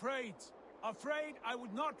grew afraid. Afraid I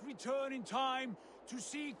would not return in time to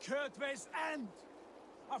see Kjotve's end.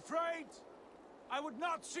 Afraid I would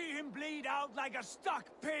not see him bleed out like a stuck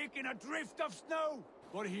pig in a drift of snow.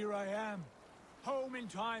 But here I am, home in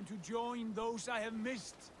time to join those I have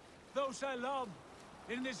missed, those I love,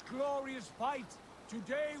 in this glorious fight.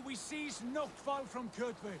 Today we seize Notfall from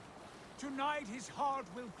Kjotve. Tonight his heart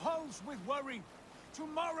will pulse with worry.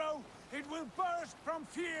 Tomorrow it will burst from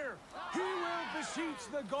fear. He will beseech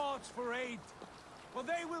the gods for aid. For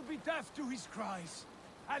they will be deaf to his cries.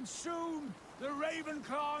 And soon the Raven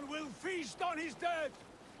clan will feast on his dead.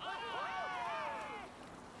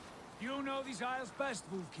 You know these isles best,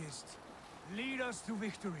 Wolf-Kissed. Lead us to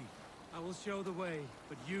victory. I will show the way,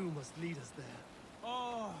 but you must lead us there.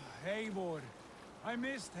 Oh, Eivor. I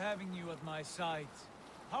missed having you at my side.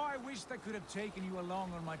 How I wished I could have taken you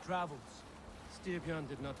along on my travels. Styrbjörn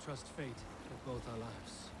did not trust fate with both our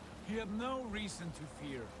lives. He had no reason to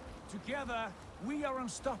fear. Together, we are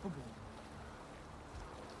unstoppable.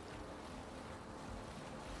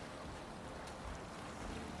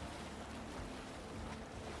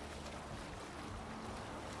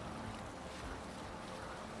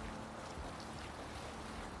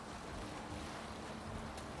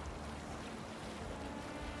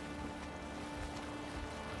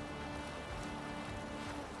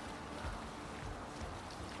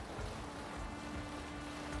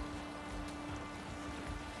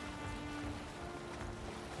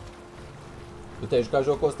 Tu te-ai jucat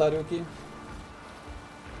jocul ăsta, Ryuki?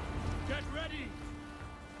 Get ready.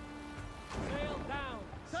 Sail down.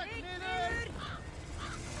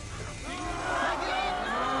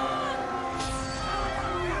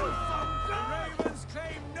 The Ravens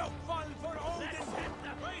claim Notfall for Odin.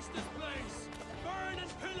 Waste this place. Burn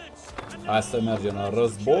and pillage. Hai să mergem la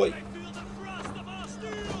război.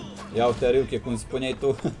 Ia uite, Ryuki, cum spuneai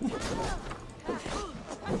tu.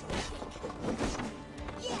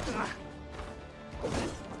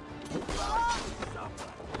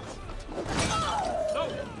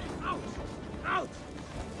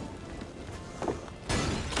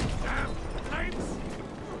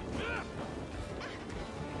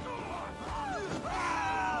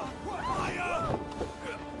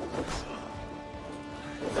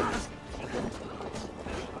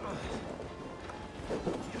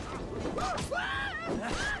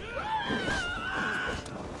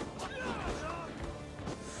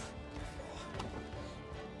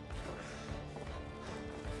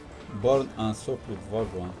 Born Unsoplit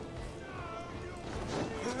Vagrant.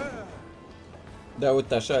 Da,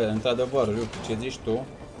 uite, așa e, într-adevăr, Ryuki, ce zici tu?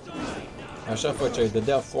 Așa făceai,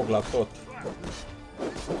 dădea foc la tot.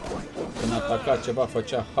 Când ataca ceva,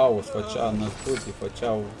 făcea haos, făcea născuții,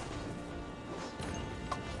 făceau...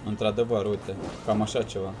 Într-adevăr, uite, cam așa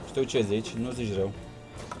ceva. Știu ce zici, nu zici rău.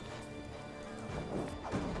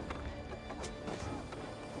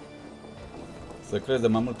 Să crezi de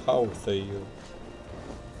mai mult haos, să-i...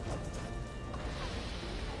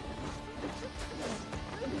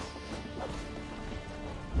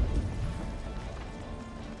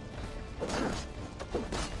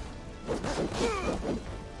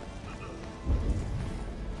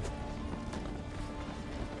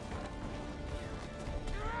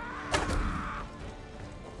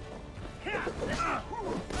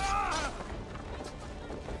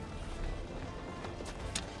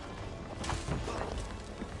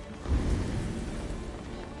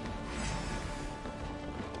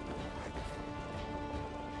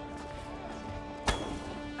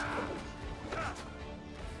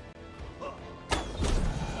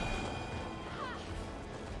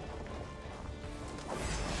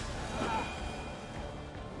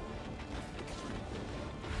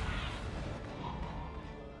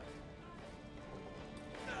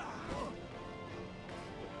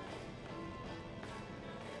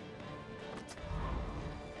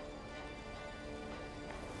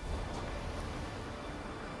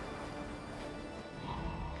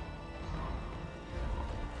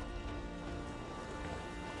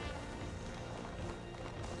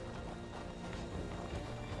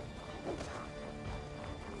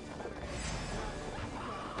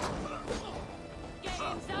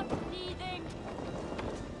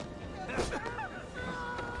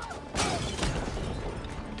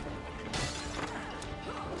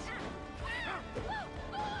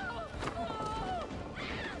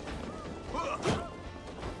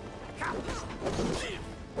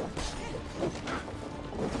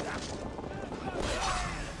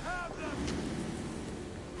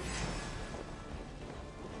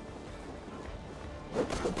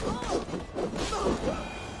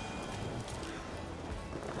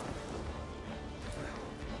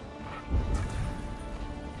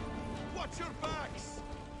 Watch your backs!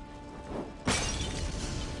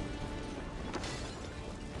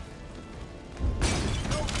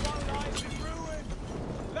 No one lies in ruin!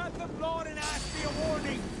 Let the blood and ash be a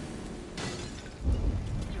warning!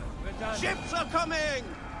 Ships are coming!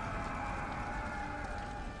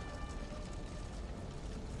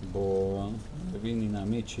 Bun, vin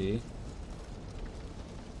inamicii.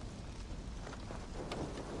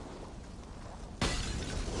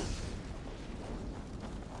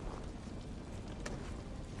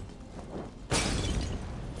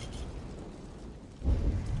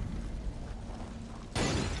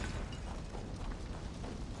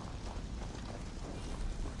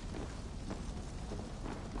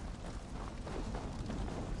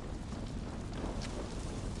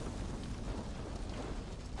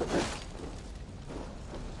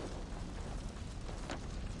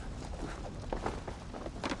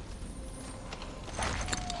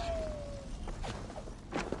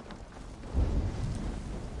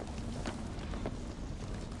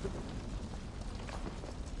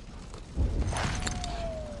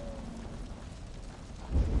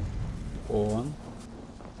 Bun.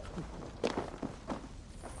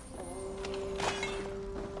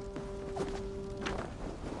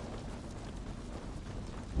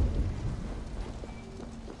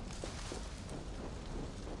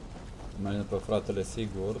 Mergem pe fratele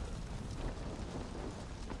Sigurd.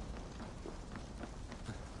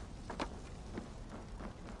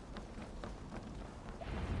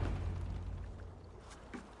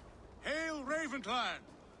 Hail, Ravenclan!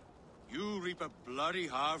 You reap a bloody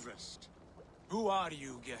harvest. Who are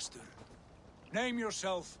you, Gester? Name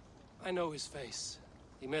yourself. I know his face.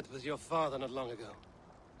 He met with your father not long ago.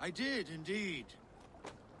 I did, indeed.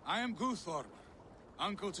 I am Guthorm,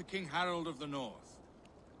 uncle to King Harold of the North.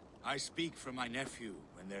 I speak for my nephew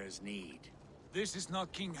when there is need. This is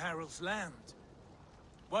not King Harold's land.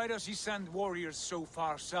 Why does he send warriors so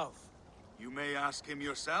far south? You may ask him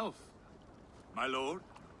yourself, my lord.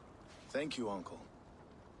 Thank you, uncle.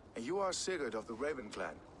 And you are Sigurd of the Raven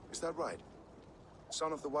clan, is that right?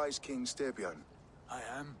 Son of the wise King Styrbjörn. I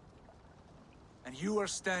am. And you are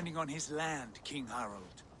standing on his land, King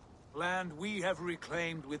Harold. Land we have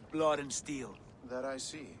reclaimed with blood and steel. That I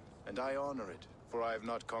see, and I honor it, for I have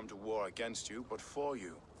not come to war against you, but for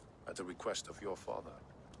you, at the request of your father.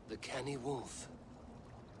 The canny wolf.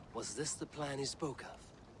 Was this the plan he spoke of?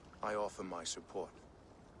 I offer my support.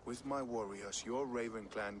 With my warriors, your Raven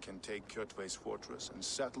clan can take Kjotve's fortress and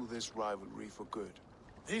settle this rivalry for good.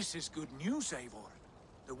 This is good news, Eivor.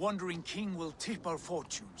 The Wandering King will tip our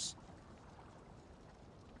fortunes.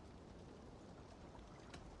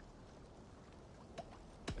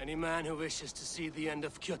 Any man who wishes to see the end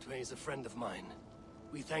of Kjotve is a friend of mine.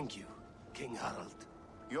 We thank you, King Harald.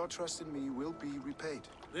 Your trust in me will be repaid.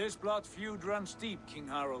 This blood feud runs deep, King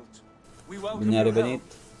Harald. We welcome Bine a your revenit,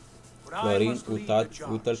 help. Florin,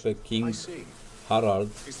 uitați-l pe King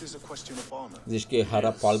Harald. Zici că e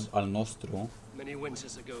harap alb al nostru. Many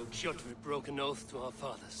winters ago, Kjotve broke an oath to our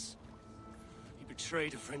fathers. He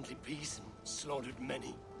betrayed a friendly peace and slaughtered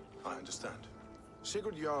many. I understand.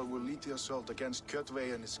 Sigurd Jarl will lead the assault against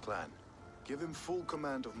Kjotve and his clan. Give him full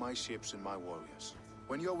command of my ships and my warriors.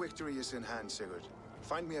 When your victory is in hand, Sigurd,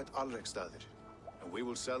 find me at Alrekstadir, and we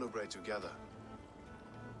will celebrate together.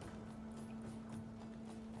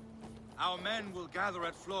 Our men will gather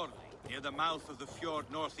at Florli, near the mouth of the fjord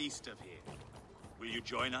northeast of here. Will you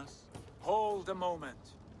join us? Hold a moment.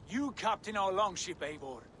 You captain our longship,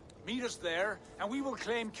 Eivor. Meet us there, and we will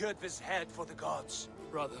claim Kjotve's head for the gods.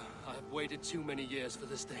 Brother, I have waited too many years for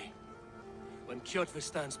this day. When Kjotve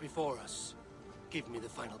stands before us, give me the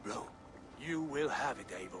final blow. You will have it,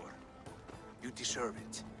 Eivor. You deserve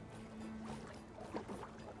it.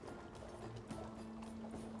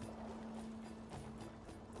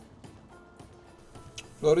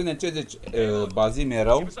 Florine, ce zici? Bazim e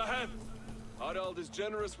rău? Harald is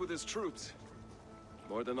generous with his troops.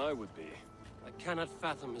 More than I would be. I cannot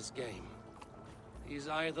fathom his game. He's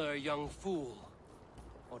either a young fool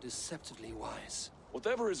or deceptively wise.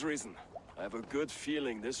 Whatever his reason, I have a good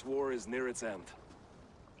feeling this war is near its end.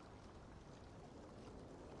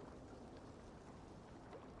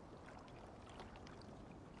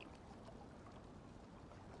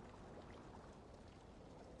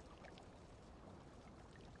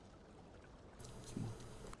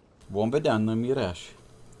 Vom vedea în mireaș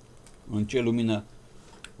în ce lumină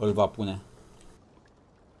îl va pune.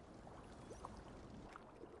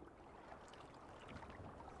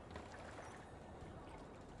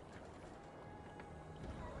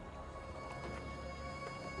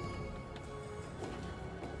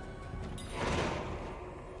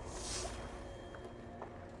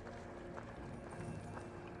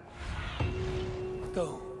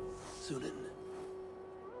 Go, Sunan.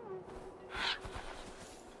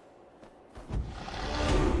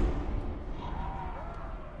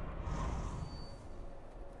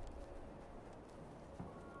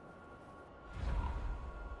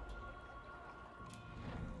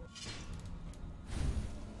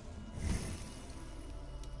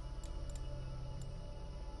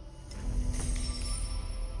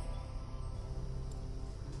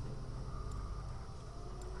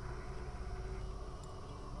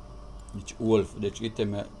 Deci wolf, deci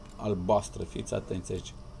iteme albastre, fiți atenți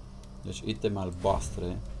aici. Deci iteme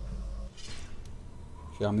albastre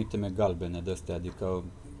și am iteme galbene de astea, adică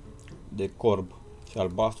de corb și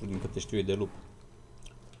albastru din câte știu eu de lup.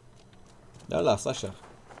 Dar las așa,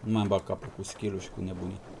 nu mai îmi bag capul cu skill-ul și cu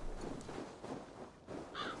nebunii.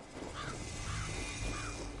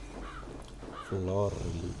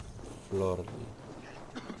 Florli, Florli.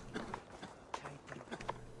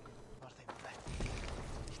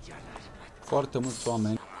 Foarte mulți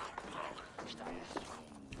oameni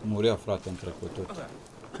mureau, frate, în trecut tot.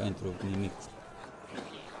 Pentru nimic.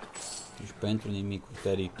 Deci pentru nimic.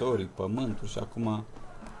 Teritorii, pământul și acum...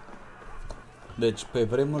 Deci pe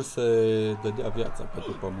vremuri se dădea viața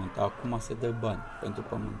pentru pământ. Acum se dă bani pentru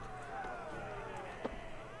pământ.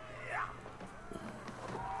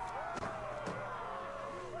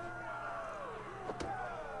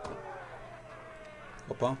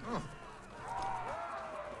 Opa.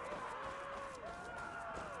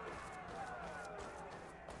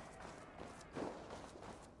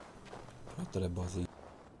 Fratele Bazin.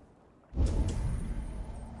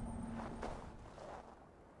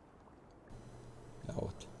 Ia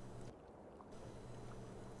uite.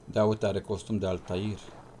 Da, uite, are costum de Altair.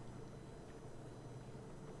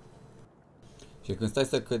 Și când stai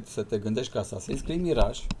să te gândești ca Assassin's Creed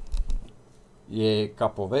Mirage, e ca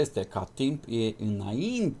poveste, ca timp, e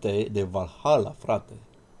înainte de Valhalla, frate.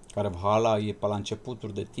 Care Valhalla e pe la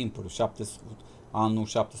începuturi de timpuri, anul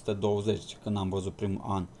 720, când am văzut primul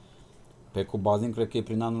an. Pe cu Bazin cred că e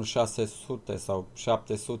prin anul 600 sau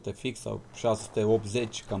 700 fix sau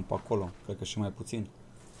 680, cam pe acolo, cred că și mai puțin.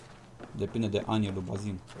 Depinde de anii lui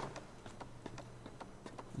Bazin.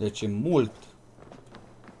 Deci e mult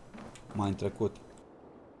mai în trecut.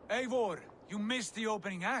 Eivor, you missed the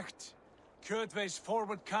opening act. Kjotve's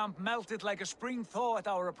forward camp melted like a spring thaw at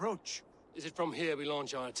our approach. Is it from here we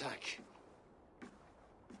launch our attack?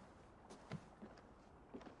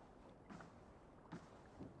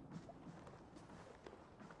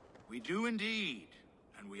 We do indeed,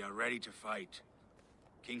 and we are ready to fight.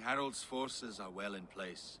 King Harold's forces are well in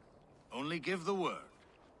place. Only give the word.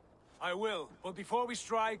 I will, but before we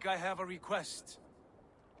strike, I have a request.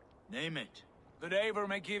 Name it. That Eivor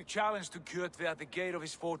may give challenge to Kjotve at the gate of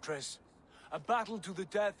his fortress. A battle to the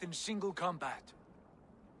death in single combat.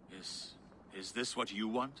 Is this what you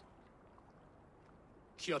want?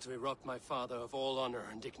 Kjotve robbed my father of all honor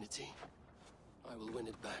and dignity. I will win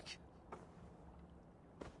it back.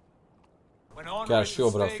 Chiar și eu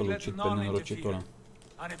vreau să-l ucid pe nenorocitul ăla.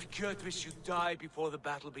 And if Kjotve should die before the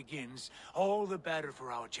battle begins, all the better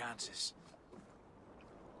for our chances.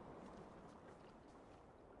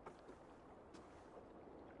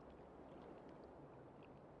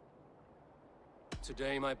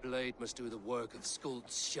 Today my blade must do the work of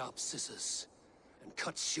Skuld's sharp scissors, and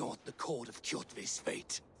cut short the cord of Kjotve's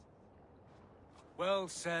fate. Well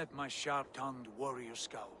said, my sharp-tongued warrior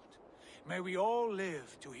Skald. May we all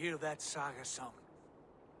live to hear that saga sung.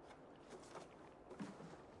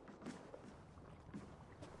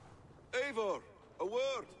 Eivor, a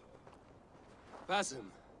word!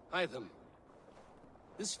 Basim, Hytham.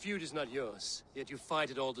 This feud is not yours, yet you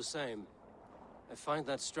fight it all the same. I find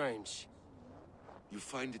that strange. You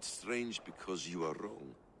find it strange because you are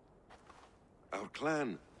wrong. Our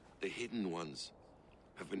clan, the Hidden Ones,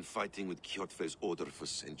 have been fighting with Kjotve's order for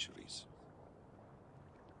centuries.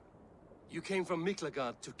 You came from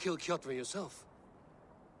Miklagard to kill Kjotve yourself?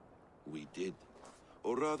 We did.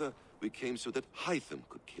 Or rather, we came so that Hytham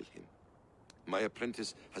could kill him. My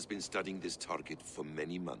apprentice has been studying this target for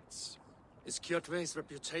many months. Is Kjotve's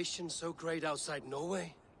reputation so great outside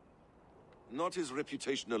Norway? Not his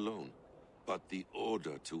reputation alone, but the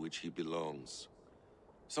order to which he belongs.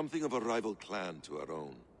 Something of a rival clan to our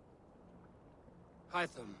own.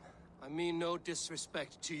 Hytham, I mean no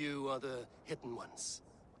disrespect to you or the Hidden Ones,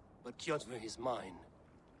 but Kjotve is mine.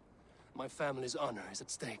 My family's honor is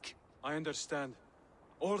at stake. I understand.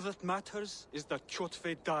 All that matters is that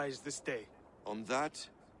Kjotve dies this day. On that,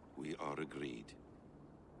 we are agreed.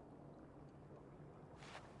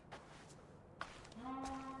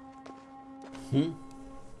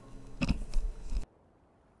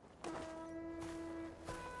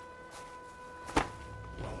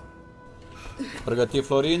 Pregătit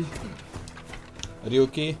Florin,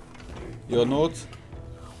 Ryuki, Ionuț.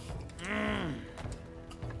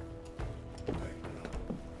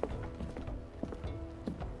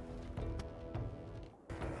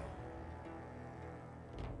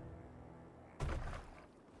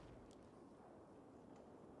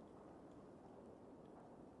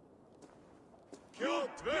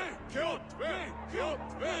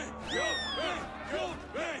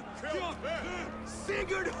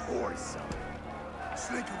 Sigurd Horsa!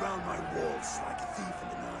 Slink around my walls like a thief in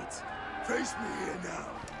the night. Face me here now.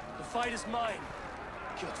 The fight is mine,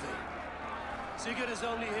 Kjotve. Sigurd is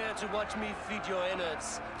only here to watch me feed your innards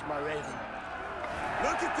to my raven.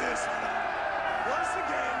 Look at this! Once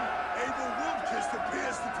again, Abel Wolfkist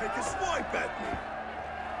appears to take a swipe at me.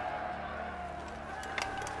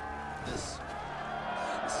 This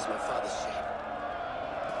is my father's shape.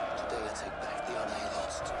 Today I take back the honor he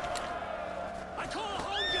lost. I call a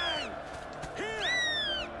home game!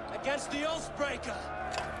 Here! Against the Oathbreaker!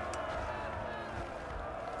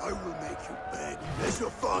 I will make you beg as your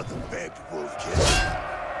father begged, Wolfkist.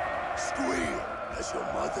 Squeal as your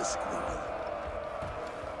mother squealed.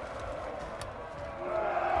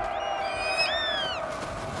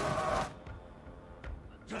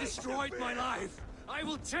 You destroyed my life! I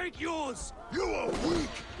will take yours! You are weak,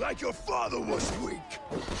 like your father was weak!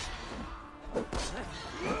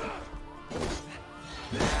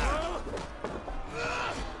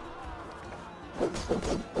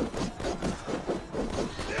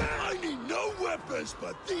 I need no weapons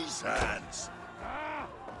but these hands!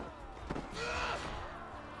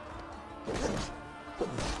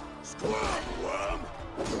 Squirm, worm!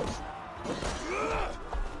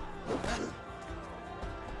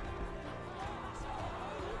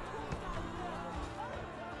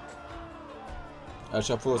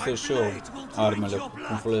 Așa folosesc și eu armele,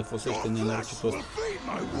 cum le folosește nenorocitul ăsta.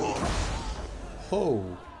 Oh!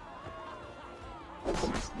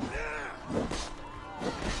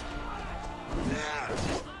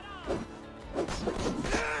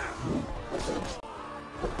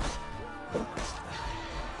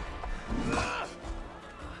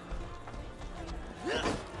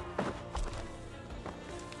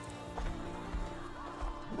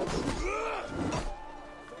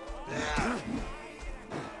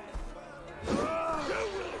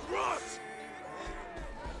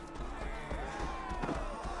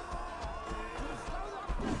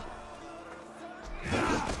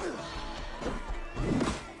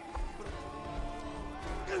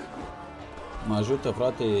 Mă ajută,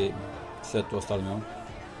 frate, setul ăsta al meu.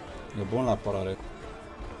 E bun la apărare.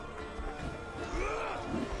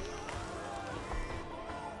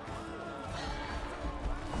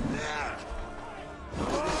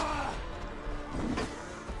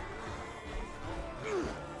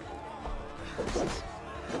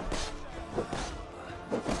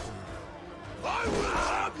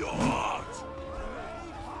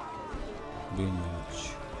 Bine aici.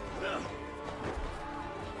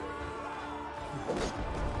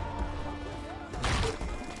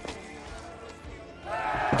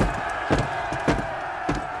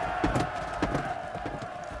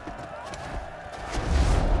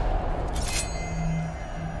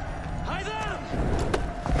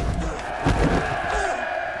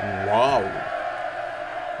 Wow!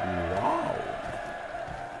 Wow!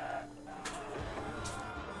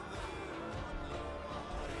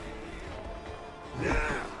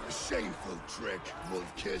 A shameful trick,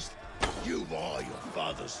 wolf-kissed. You are your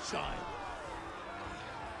father's child.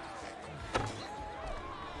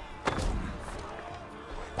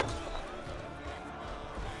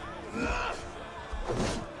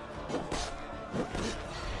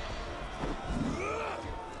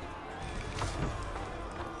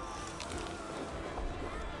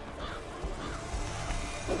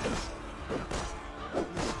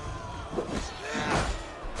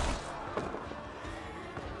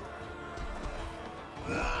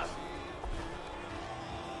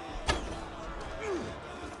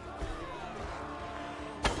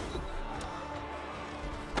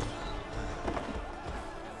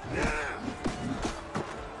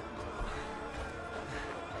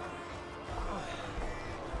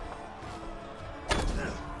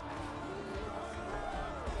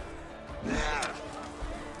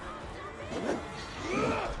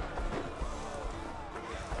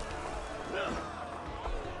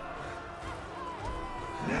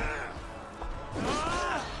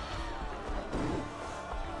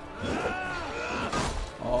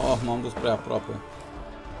 Oh, m-am dus prea aproape.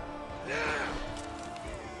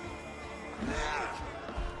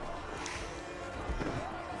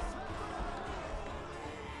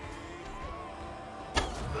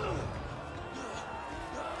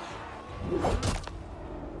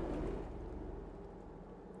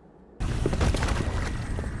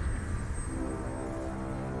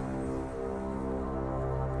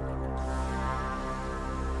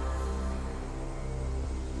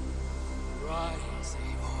 Rise,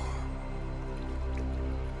 Eivor.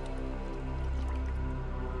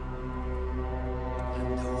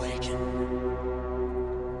 And awaken.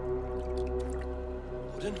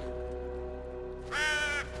 Odin?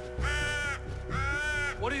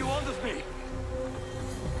 What do you want of me?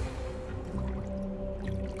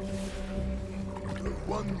 You've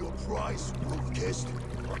won your prize, wolf-kissed,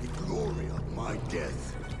 the glory of my death.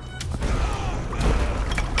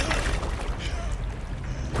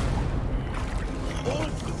 All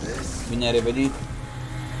for this. Bine ai revenit.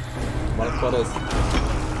 Valcoresc.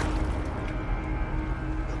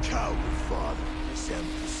 A coward father is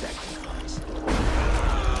empty sacrifice.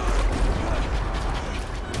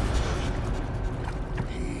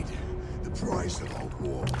 Heed the price of our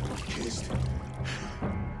war, kissed.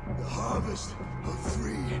 The harvest of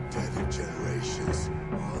 3 dead generations.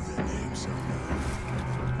 All their names are known.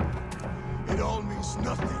 It all means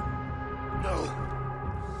nothing. No.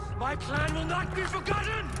 My clan will not be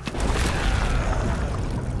forgotten!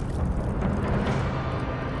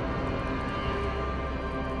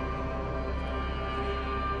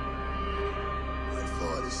 I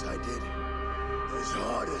fought as I did, as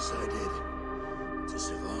hard as I did, to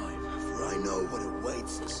survive, for I know what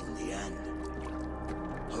awaits us in the end.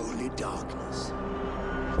 Only darkness.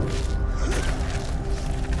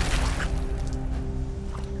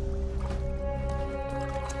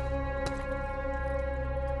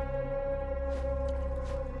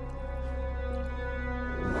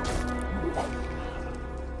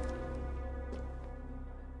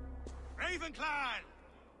 Raven Clan!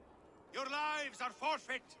 Your lives are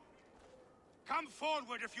forfeit. Come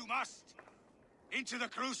forward if you must. Into the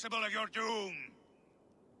crucible of your doom.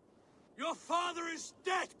 Your father is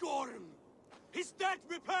dead, Gordon! His debt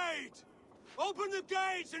repaid! Open the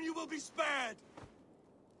gates and you will be spared!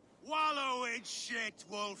 Wallow in shit,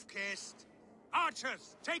 wolf-kissed.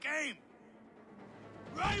 Archers, take aim!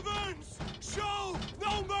 Ravens! Show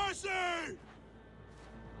no mercy!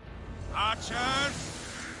 Archers,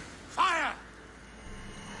 fire!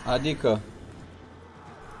 Adică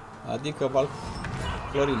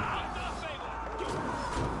Florin.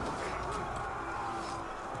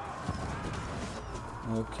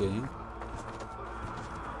 Ok.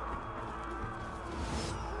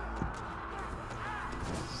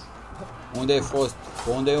 Unde ai fost?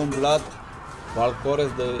 Unde ai umblat?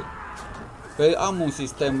 Valcores de... Păi am un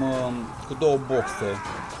sistem cu două boxe.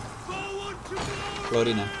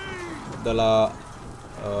 Florine. De la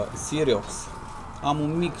Siriox. Am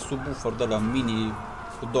un mic subwoofer de la mini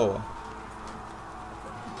cu două.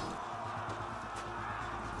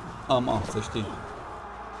 Am, să știi.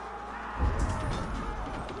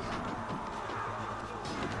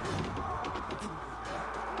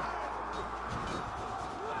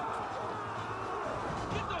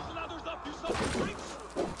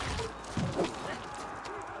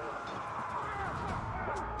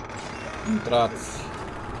 Intrați.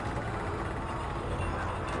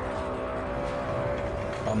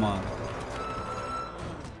 Come on.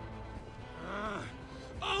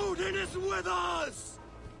 Odin is with us!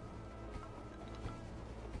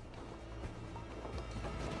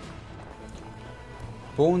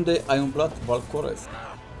 Pe unde ai umblat, Valcores?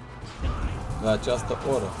 La această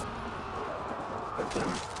oră.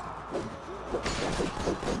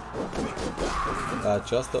 La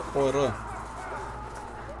această oră.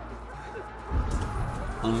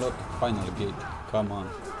 Unlock final gate. Come on.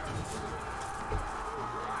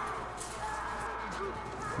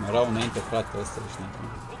 Erau înainte, frate, ăsta ești nebun.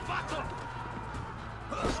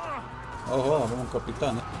 Oh, avem un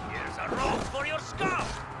capitan.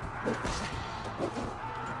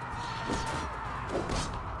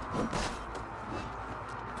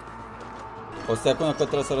 O secundă că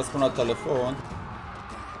trebuie să răspund la telefon.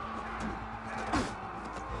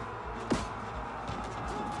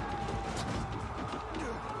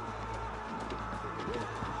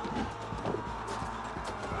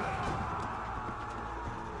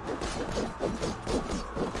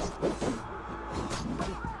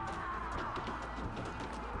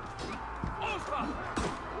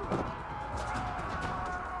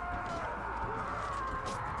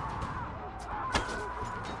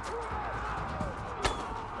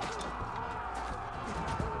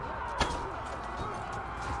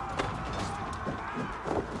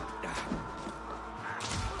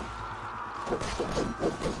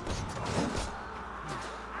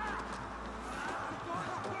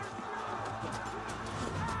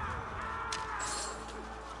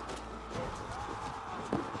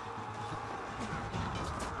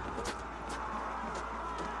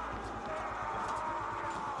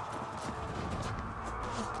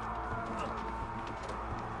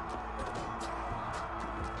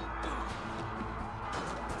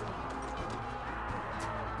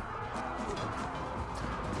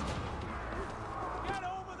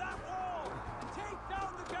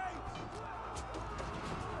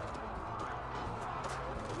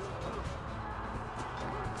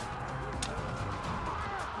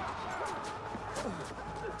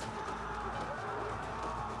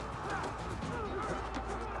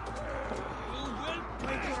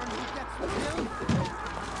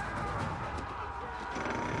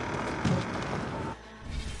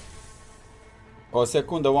 O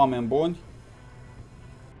secundă, oameni buni.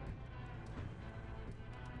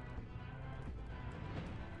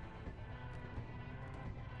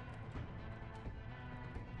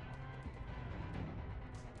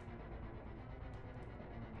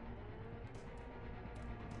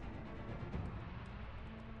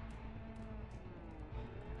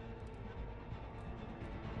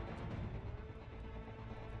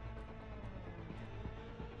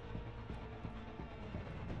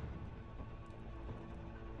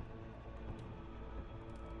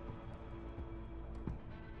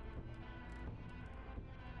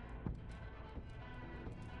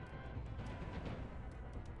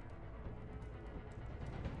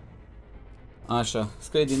 Așa,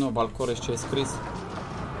 scrie din nou, Valcores, ce ai scris.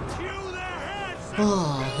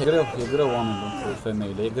 E greu, oameni buni, cu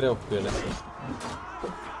femeile, e greu cu ele.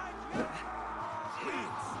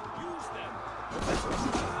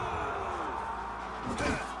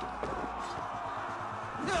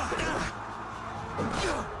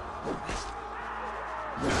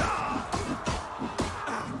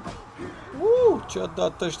 Ce-a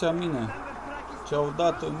dat ăștia în mine? Ce-au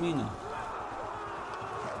dat în mine?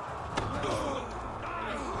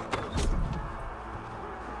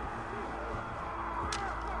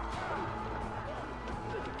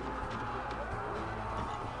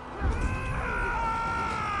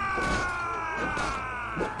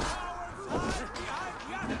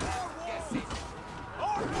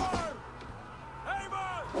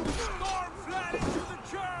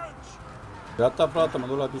 Gata, frate, mă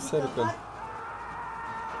duc la biserică.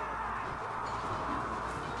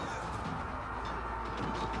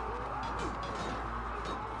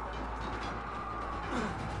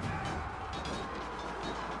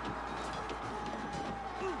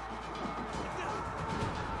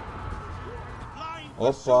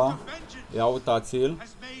 Opa, ia uitați-l.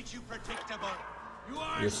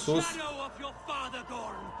 E sus.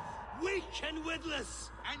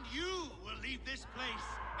 And you will leave this place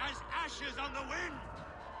as ashes on the wind.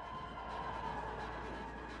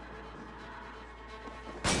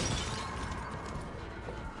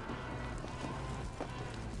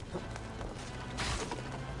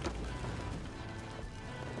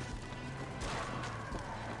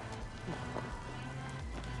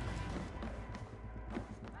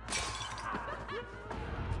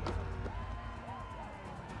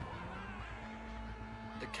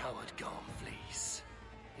 The coward Gorm flees.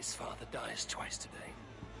 His father dies twice today.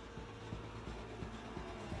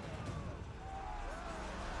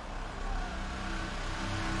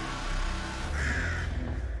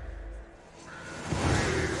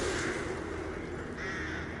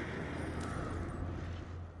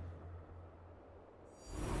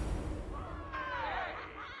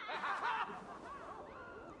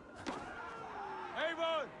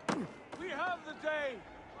 Avon! We have the day!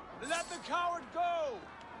 Let the coward go!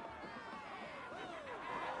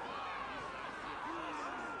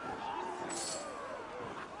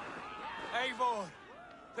 Eivor,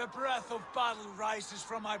 the breath of battle rises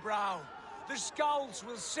from my brow. The scouts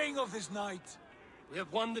will sing of this night. We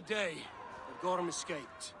have won the day, but Gorm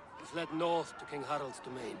escaped. He fled north to King Harald's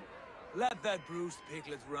domain. Let that bruised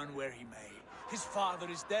piglet run where he may. His father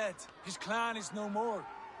is dead. His clan is no more.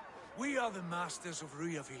 We are the masters of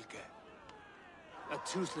Loialitate. A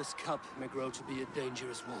toothless cub may grow to be a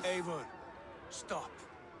dangerous wolf. Eivor, stop.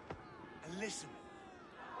 And listen.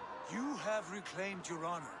 You have reclaimed your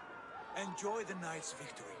honor. Enjoy the night's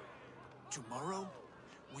victory. Tomorrow,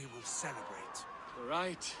 we will celebrate. You're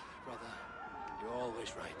right, brother. You're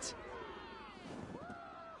always right.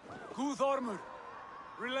 Guthormur,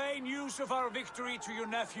 relay news of our victory to your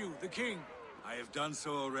nephew, the king. I have done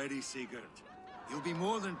so already, Sigurd. He'll be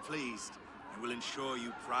more than pleased, and will ensure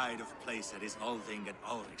you pride of place at his Althing at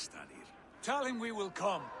Alrikstadir. Tell him we will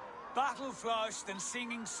come, battle-flushed and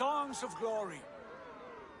singing songs of glory.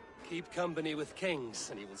 Keep company with kings,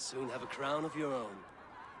 and you will soon have a crown of your own.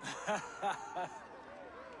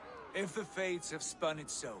 If the fates have spun it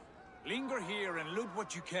so, linger here and loot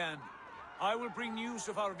what you can. I will bring news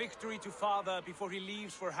of our victory to father before he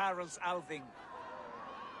leaves for Harald's Althing.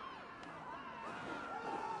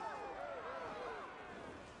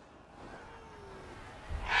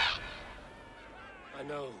 I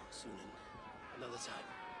know, Sunan. Another time.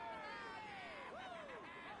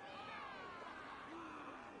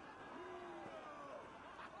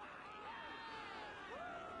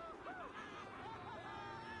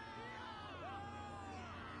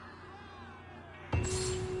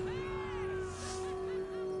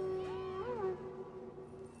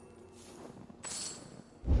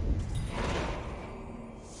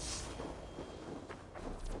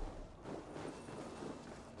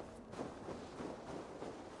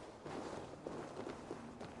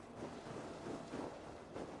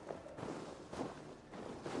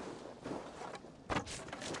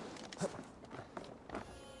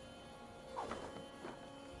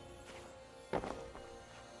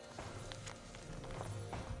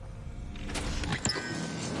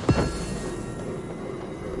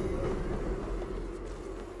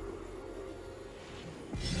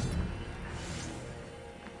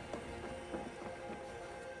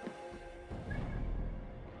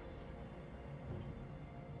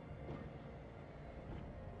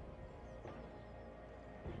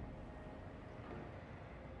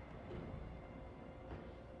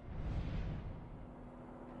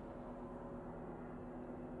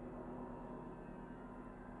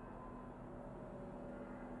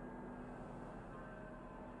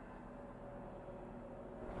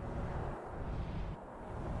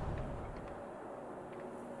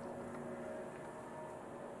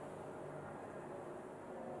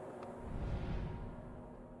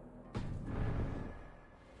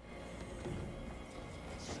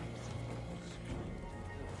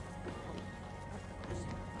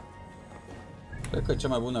 Cred că cea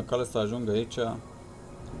mai bună cale să ajung aici,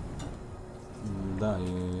 da,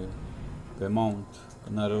 e pe Mount, că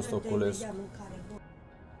n-are rost să ocolesc.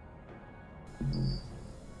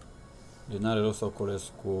 Deci n-are rost să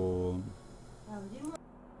ocolesc cu...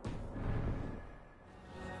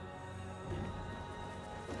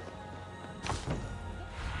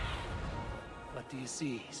 What do you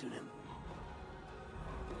see, Sunan?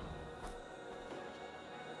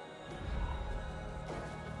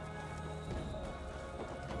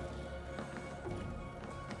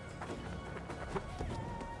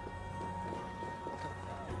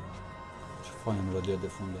 Faină melodie de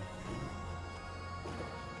fundă.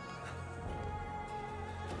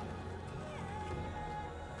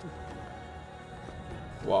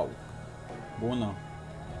 Wow. Bună.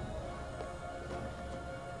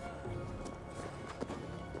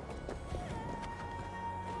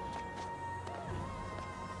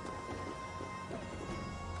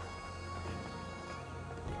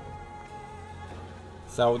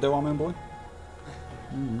 Se aude, oameni buni?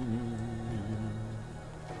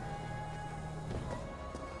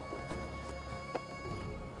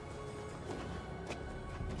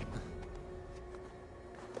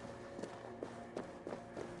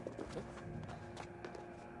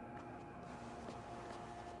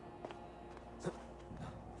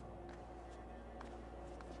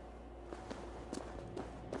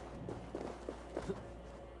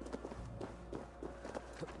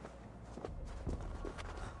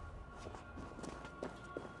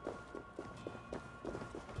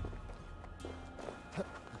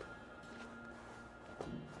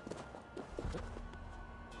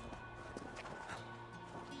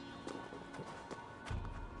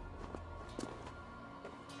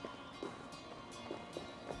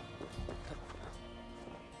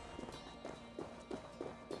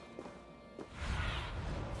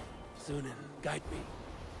 Sunan, guide me.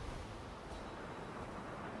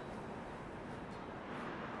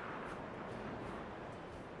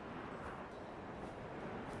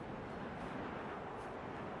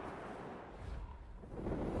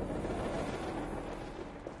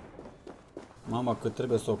 Mama, cât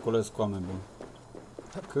trebuie să ocolesc, oameni buni.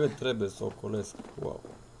 Cât trebuie să ocolesc. Wow.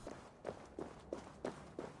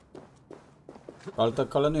 Altă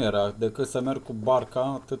cale nu era, decât să merg cu barca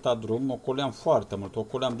atâta drum, ocoleam foarte mult,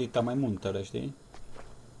 ocoleam dita mai muntele, știi?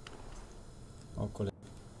 Ocoleam.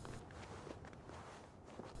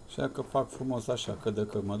 Așa că fac frumos așa, cât de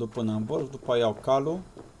cât mă duc până în vârf, după iau calul,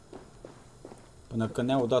 până când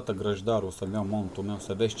iau odată grăjdarul să-mi iau montul meu,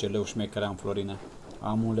 să vezi ce leu șmecher am, Florine.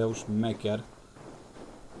 Am un leu șmecher,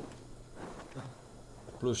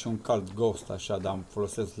 plus și un cald ghost, așa, dar îmi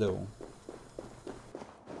folosesc leu.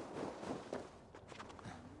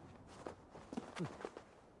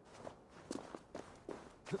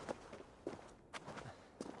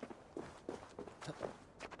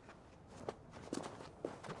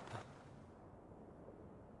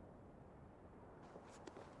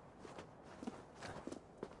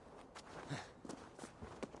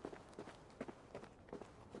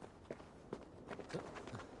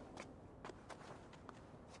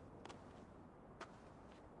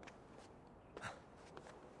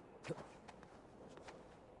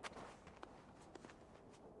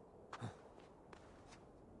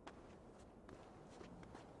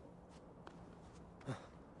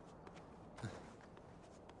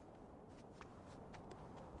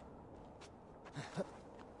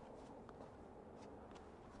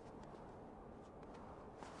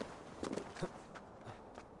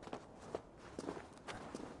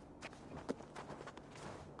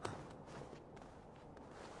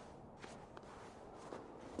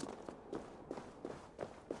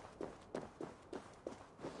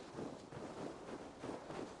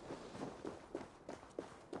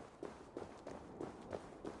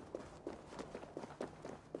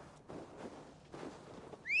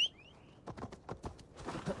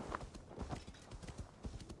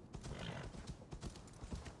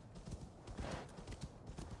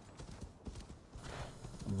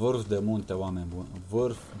 Vârf de munte, oameni buni.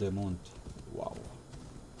 Vârf de munte. Wow.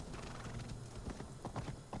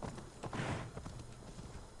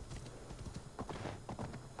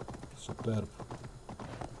 Superb.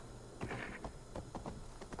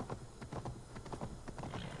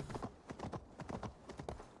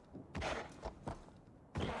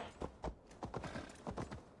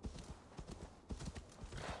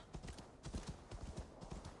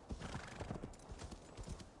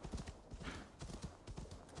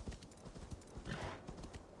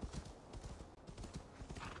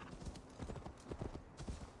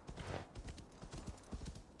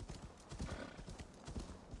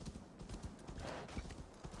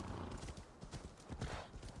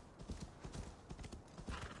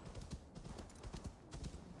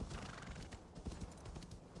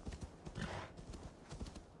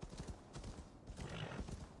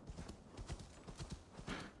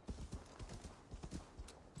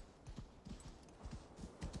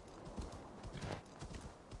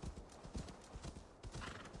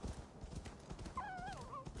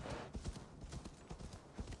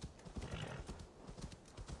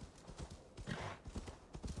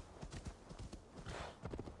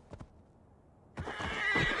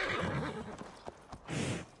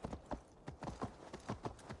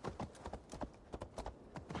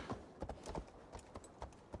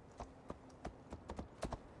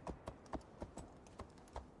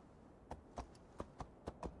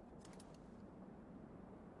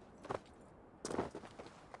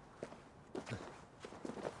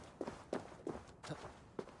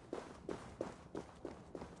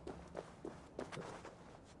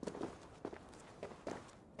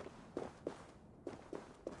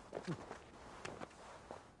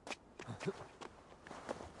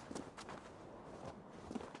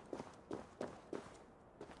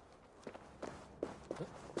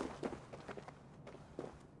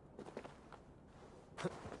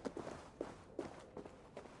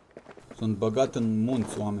 Sunt băgat în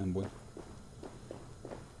munți, oameni buni.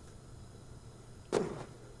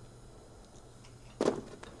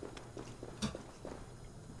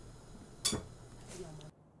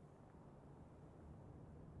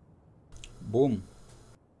 Bum.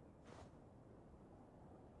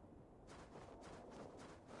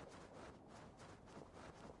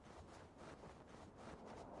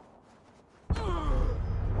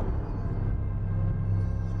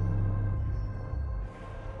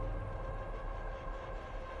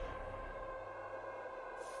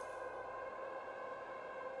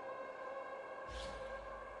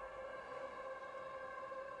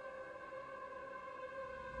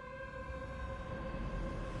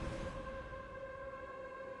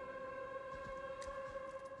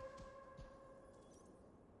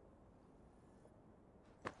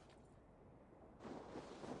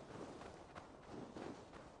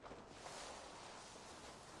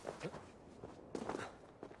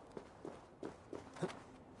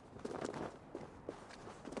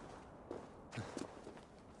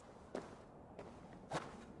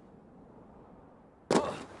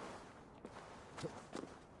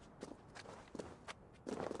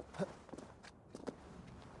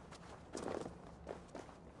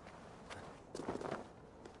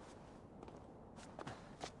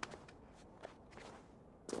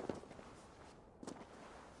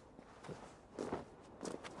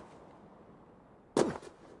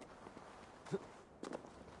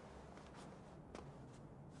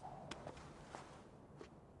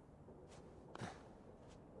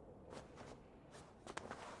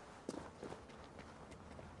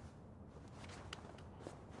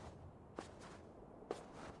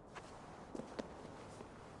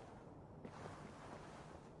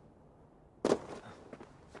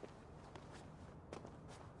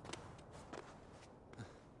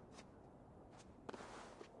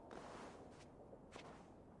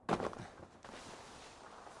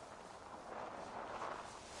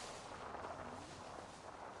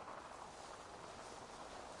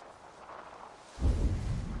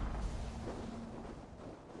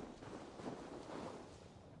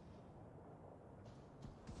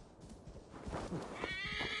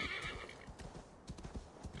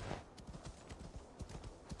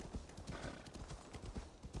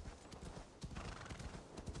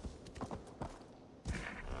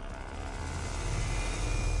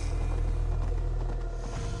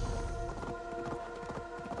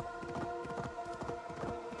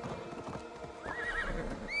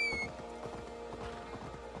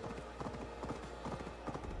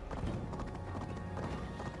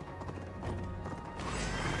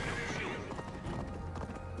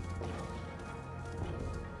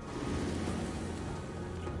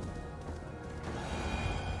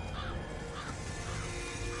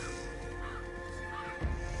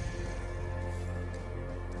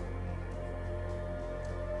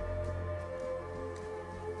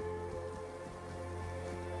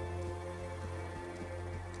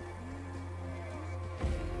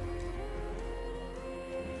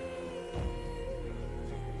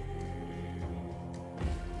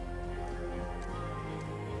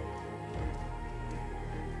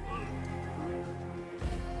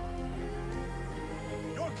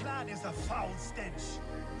 Clan is a foul stench.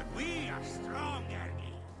 But we are strong,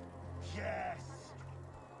 Ernie. Yes.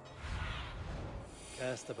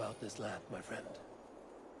 Cast about this land, my friend.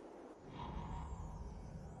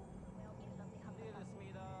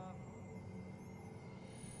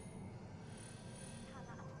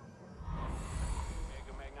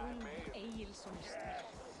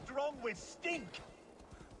 Strong with stink.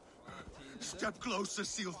 Step closer,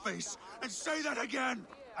 Sealface, and say that again!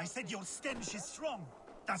 I said your stench is strong.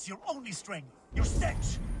 That's your only strength. Your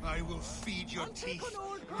stench. I will feed your teeth,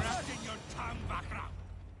 wrapped in your tongue, Bakra.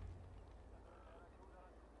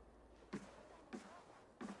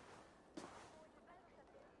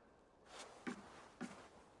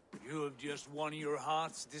 You have just won your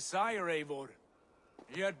heart's desire, Eivor.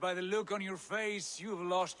 Yet by the look on your face, you have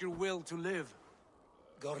lost your will to live.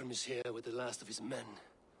 Gorm is here with the last of his men.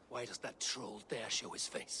 Why does that troll dare show his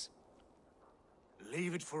face?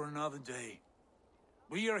 Leave it for another day.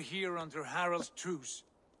 We are here under Harald's truce,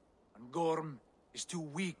 and Gorm is too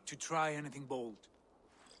weak to try anything bold.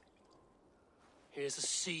 Here's a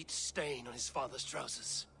seed stain on his father's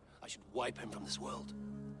trousers. I should wipe him from this world.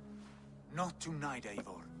 Not tonight,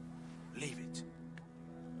 Eivor. Leave it.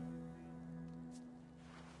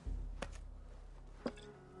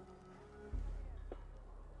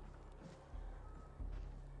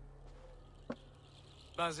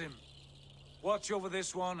 Basim, watch over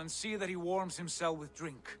this one and see that he warms himself with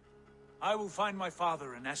drink. I will find my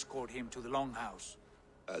father and escort him to the Longhouse.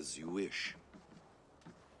 As you wish.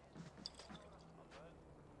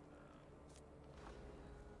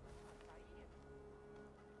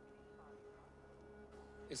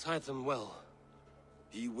 Is Hytham well?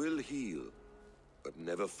 He will heal, but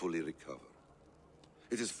never fully recover.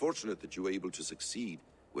 It is fortunate that you were able to succeed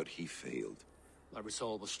where he failed. My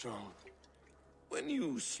resolve was strong. When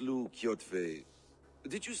you slew Kjotve,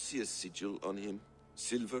 did you see a sigil on him?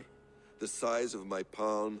 Silver, the size of my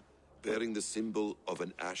palm, bearing the symbol of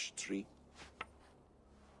an ash tree?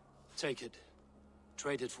 Take it.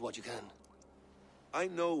 Trade it for what you can. I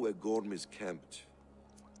know where Gorm is camped.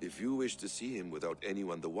 If you wish to see him without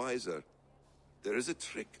anyone the wiser, there is a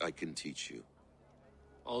trick I can teach you.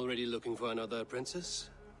 Already looking for another princess?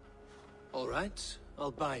 All right, I'll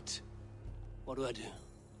bite. What do I do?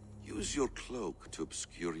 Use your cloak to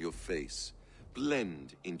obscure your face.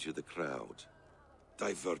 Blend into the crowd.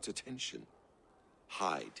 Divert attention.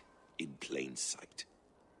 Hide in plain sight.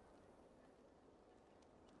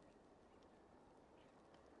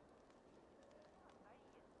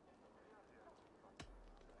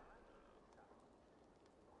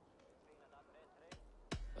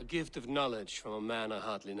 A gift of knowledge from a man I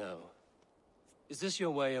hardly know. Is this your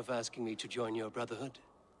way of asking me to join your brotherhood?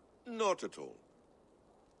 Not at all.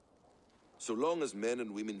 So long as men and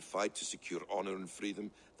women fight to secure honor and freedom,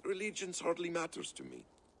 their allegiance hardly matters to me.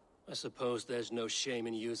 I suppose there's no shame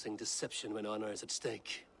in using deception when honor is at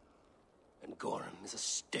stake. And Gorm is a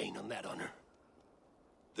stain on that honor.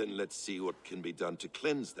 Then let's see what can be done to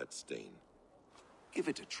cleanse that stain. Give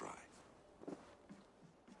it a try.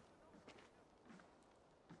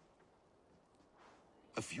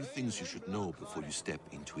 A few things you should know before you step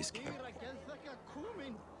into his camp.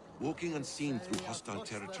 Walking unseen through hostile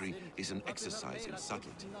territory is an exercise in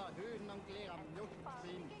subtlety.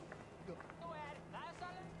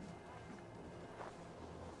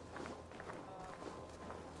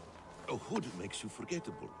 A hood makes you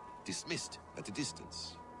forgettable, dismissed at a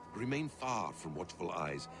distance. Remain far from watchful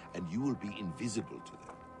eyes, and you will be invisible to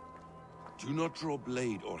them. Do not draw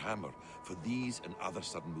blade or hammer, for these and other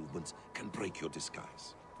sudden movements can break your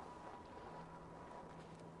disguise.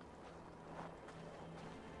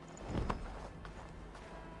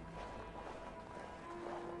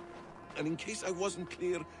 And in case I wasn't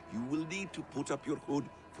clear, you will need to put up your hood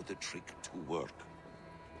for the trick to work.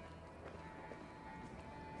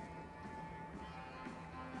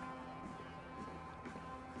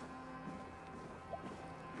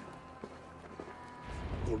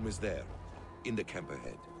 Gorm is there, in the camp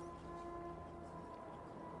ahead.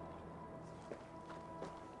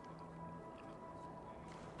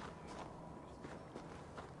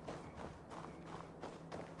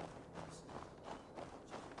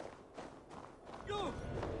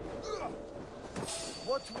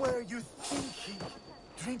 What were you thinking?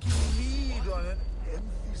 Drinking mead on an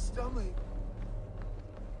empty stomach?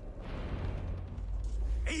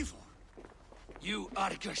 Eivor! You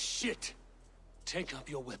Arga shit! Take up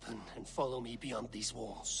your weapon and follow me beyond these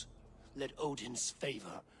walls. Let Odin's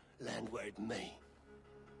favor land where it may.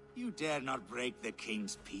 You dare not break the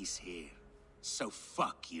king's peace here. So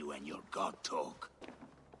fuck you and your god talk.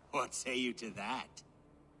 What say you to that?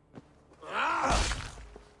 Ah!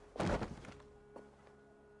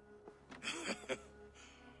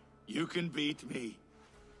 You can beat me,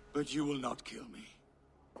 but you will not kill me.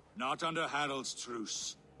 Not under Harald's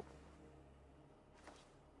truce.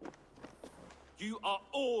 You are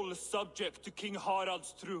all subject to King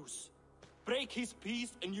Harald's truce. Break his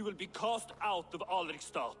peace and you will be cast out of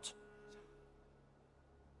Alrikstad.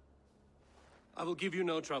 I will give you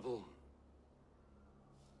no trouble.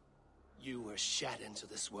 You were shat into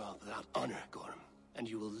this world without honor, Gorm, and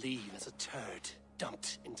you will leave as a turd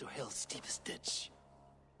dumped into hell's deepest ditch.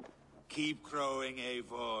 Keep crowing,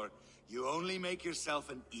 Eivor. You only make yourself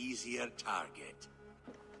an easier target.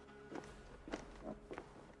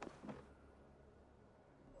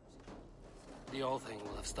 The All Thing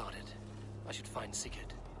will have started. I should find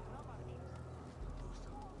Sigurd.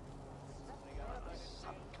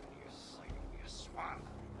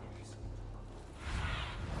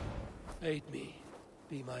 Aid me.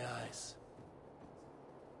 Be my eyes.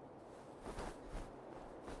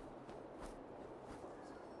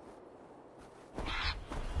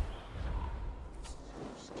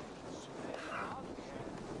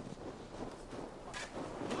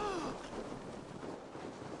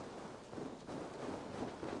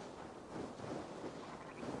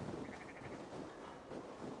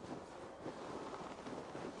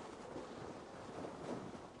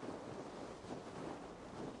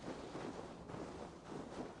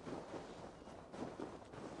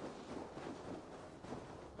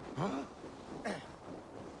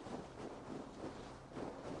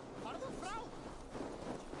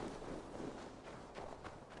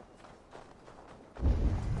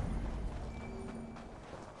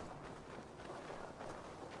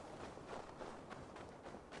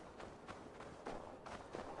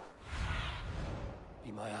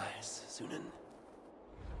 my eyes, Sunan.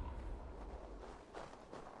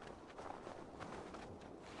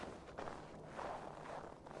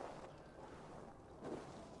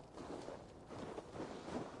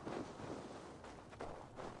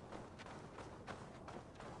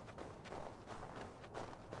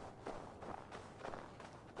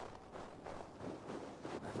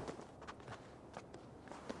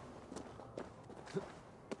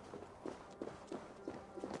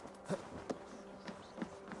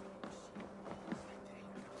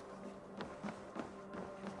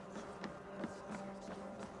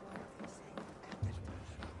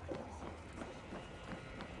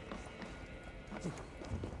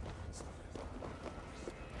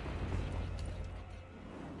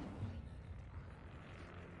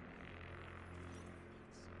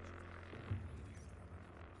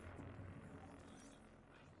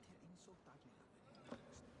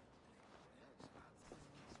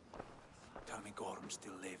 Tell me Gorm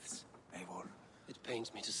still lives, Eivor. It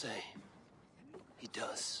pains me to say. He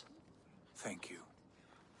does. Thank you.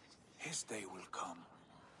 His day will come.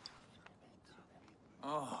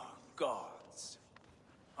 Oh, gods.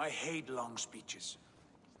 I hate long speeches.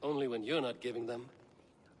 Only when you're not giving them.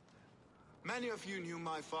 Many of you knew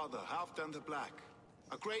my father, Halfdan the Black.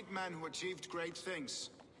 A great man who achieved great things.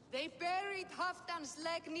 They buried Halfdan's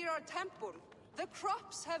leg near our temple. The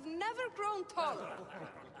crops have never grown taller.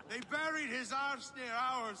 They buried his arse near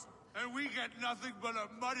ours, and we get nothing but a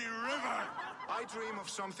muddy river. I dream of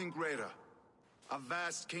something greater. A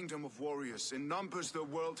vast kingdom of warriors in numbers the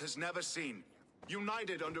world has never seen.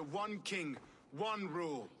 United under one king, one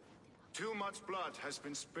rule. Too much blood has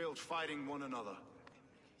been spilled fighting one another.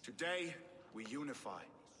 Today, we unify.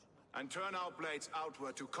 And turn our blades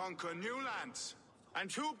outward to conquer new lands.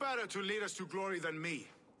 And who better to lead us to glory than me?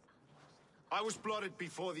 I was blooded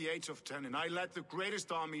before the age of 10, and I led the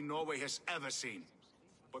greatest army Norway has ever seen.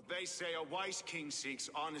 But they say a wise king seeks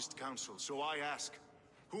honest counsel, so I ask,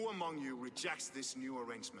 who among you rejects this new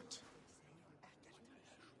arrangement?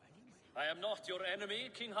 I am not your enemy,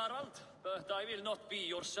 King Harald, but I will not be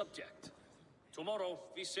your subject. Tomorrow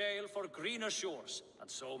we sail for greener shores,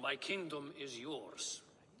 and so my kingdom is yours.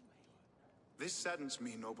 This saddens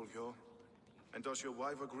me, noble Hjor. And does your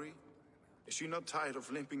wife agree? Is she not tired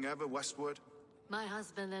of limping ever westward? My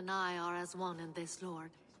husband and I are as one in this, Lord.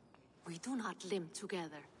 We do not limp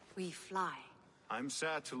together. We fly. I'm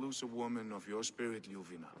sad to lose a woman of your spirit,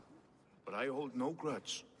 Ljuvina. But I hold no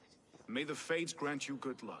grudge. May the fates grant you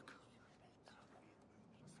good luck.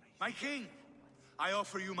 My king, I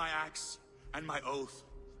offer you my axe and my oath,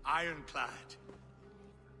 ironclad.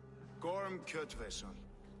 Gorm Kjotveson,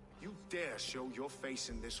 you dare show your face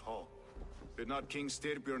in this hall. Did not King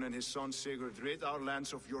Styrbjörn and his son Sigurd rid our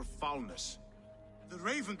lands of your foulness? The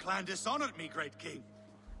Raven clan dishonored me, great king.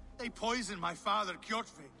 They poisoned my father,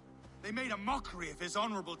 Kjotve. They made a mockery of his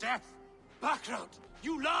honorable death. Background!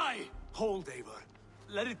 You lie! Hold, Eivor.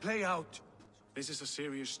 Let it play out. This is a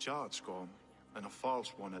serious charge, Gorm, and a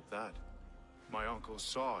false one at that. My uncle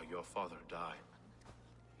saw your father die.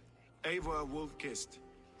 Eivor Wolf-Kissed,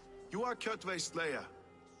 you are Kjotve's slayer.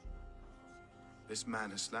 This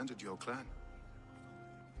man has slandered your clan.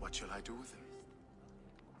 What shall I do with him?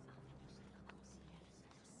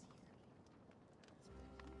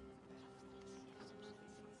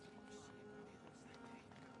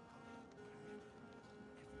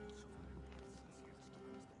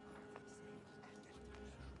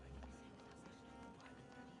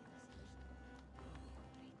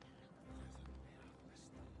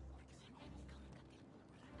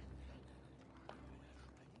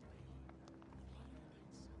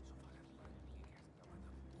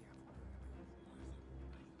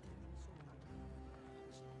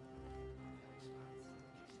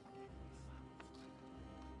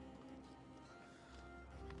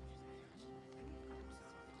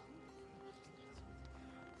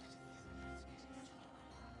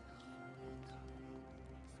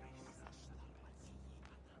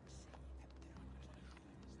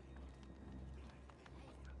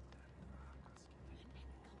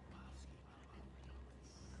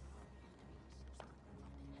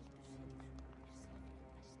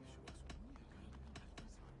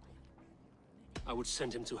 I would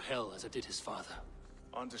send him to hell as I did his father.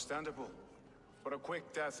 Understandable. But a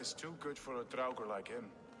quick death is too good for a Draugr like him.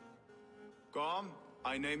 Gorm,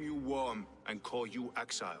 I name you Worm and call you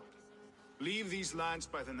exiled. Leave these lands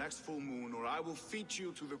by the next full moon, or I will feed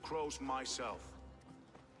you to the crows myself.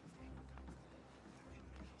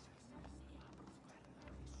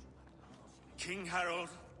 King Harold,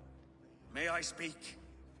 may I speak?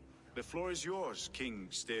 The floor is yours, King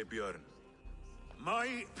Styrbjörn.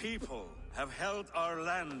 My people have held our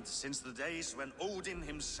land since the days when Odin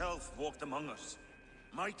himself walked among us.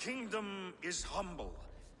 My kingdom is humble,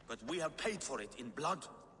 but we have paid for it in blood.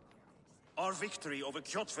 Our victory over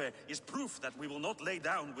Kjotve is proof that we will not lay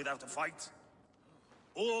down without a fight.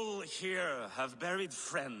 All here have buried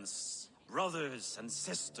friends, brothers and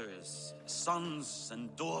sisters, sons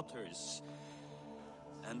and daughters.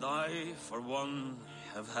 And I, for one,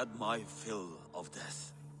 have had my fill of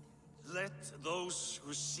death. Let those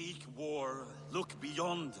who seek war look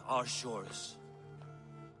beyond our shores.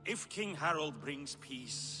 If King Harald brings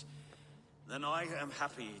peace, then I am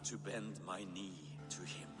happy to bend my knee to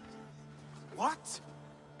him. What?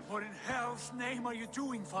 What in hell's name are you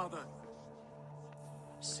doing, father?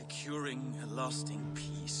 Securing a lasting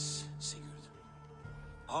peace, Sigurd.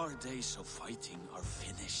 Our days of fighting are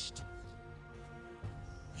finished.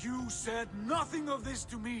 You said nothing of this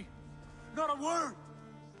to me. Not a word.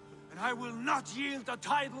 And I will not yield a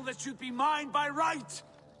title that should be mine by right.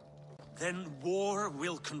 Then war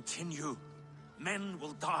will continue. Men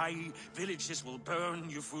will die, villages will burn,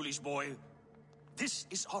 you foolish boy. This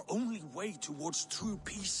is our only way towards true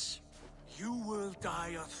peace. You will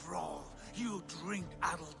die a thrall. You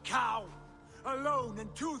drink-addled cow. Alone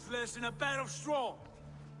and toothless in a bed of straw.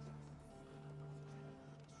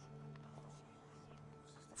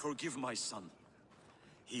 Forgive my son.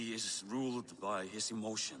 He is ruled by his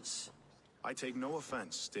emotions. I take no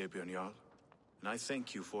offense, Styrbjörn Jarl, and I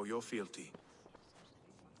thank you for your fealty.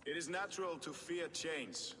 It is natural to fear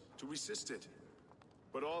change, to resist it.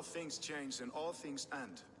 But all things change and all things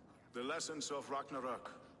end. The lessons of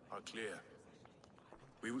Ragnarok are clear.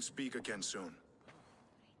 We will speak again soon.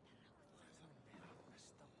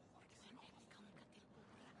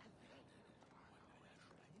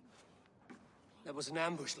 That was an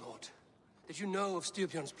ambush, Lord. Did you know of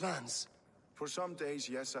Styrbjörn's plans? For some days,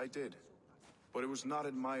 yes, I did. But it was not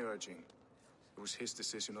at my urging. It was his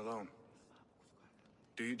decision alone.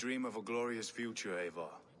 Do you dream of a glorious future, Eivor?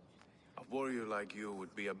 A warrior like you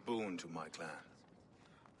would be a boon to my clan.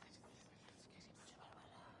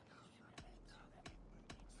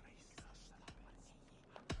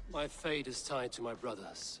 My fate is tied to my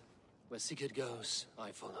brothers. Where Sigurd goes,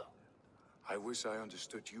 I follow. I wish I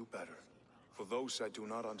understood you better. For those I do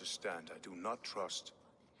not understand, I do not trust,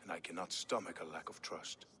 and I cannot stomach a lack of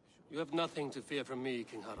trust. You have nothing to fear from me,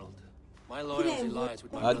 King Harald. My loyalty lies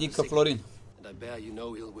with my brother Adică Sigurd, Florin. and I bear you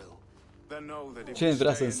no ill will. Then know that if Ce you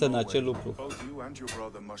vrea să stay in însemne acel Norway, lucru? both you and your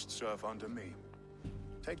brother must serve under me.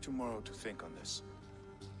 Take tomorrow to think on this.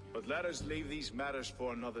 But let us leave these matters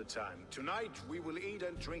for another time. Tonight we will eat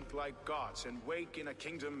and drink like gods and wake in a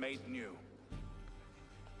kingdom made new.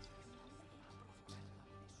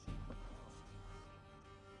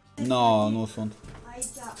 No, nu sunt.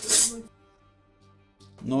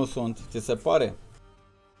 Nu sunt. Ți se pare?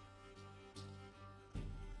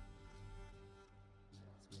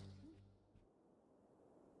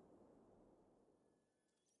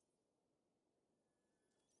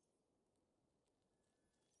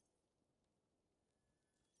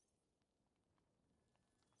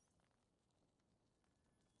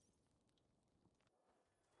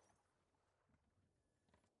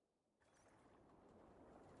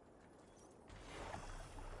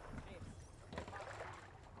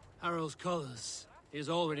 Harald's colors. He is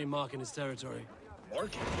already marking his territory.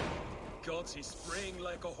 Marking? Gods, he's spraying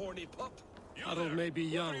like a horny pup. Harold may be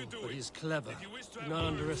young, but he's clever. Do not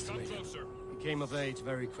underestimate him. He came of age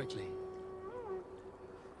very quickly.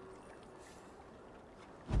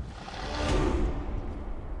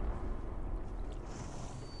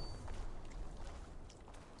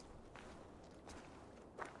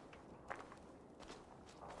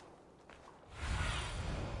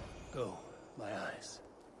 Go, my eyes.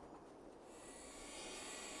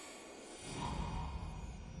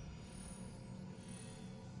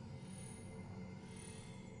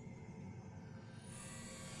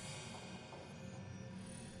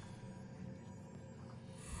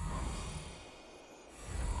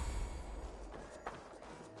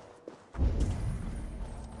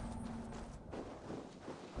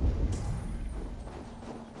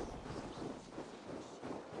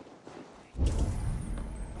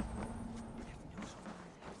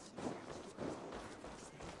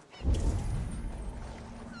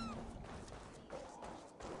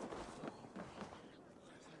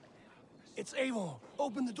 It's Eivor.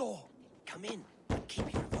 Open the door. Come in.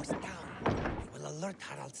 Keep your voice down. We will alert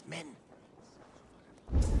Harald's men.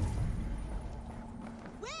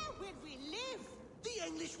 Where will we live? The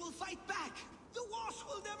English will fight back. The wars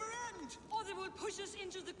will never end. Or they will push us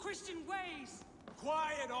into the Christian ways.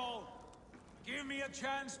 Quiet all. Give me a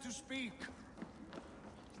chance to speak.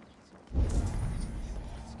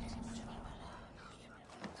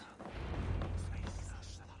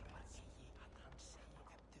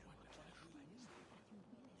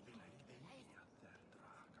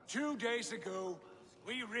 2 days ago,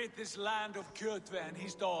 we rid this land of Kjotve and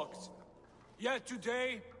his dogs. Yet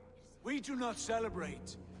today, we do not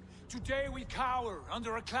celebrate. Today we cower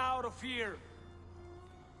under a cloud of fear.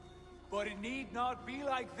 But it need not be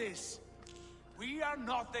like this. We are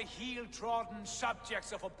not the heel-trodden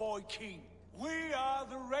subjects of a boy king. We are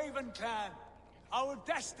the Raven clan. Our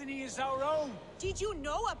destiny is our own. Did you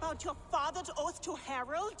know about your father's oath to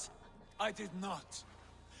Harold? I did not.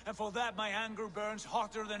 And for that my anger burns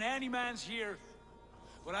hotter than any man's here.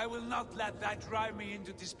 But I will not let that drive me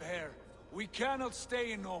into despair. We cannot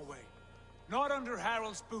stay in Norway. Not under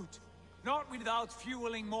Harold's boot. Not without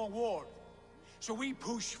fueling more war. So we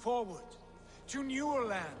push forward. To newer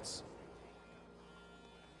lands.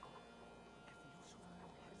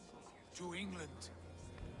 To England.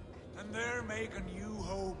 And there make a new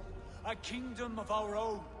home. A kingdom of our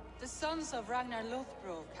own. The sons of Ragnar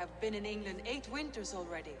Lothbrok have been in England 8 winters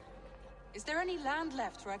already. Is there any land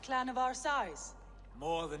left for a clan of our size?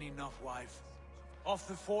 More than enough, wife. Of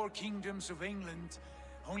the 4 kingdoms of England,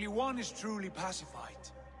 only one is truly pacified.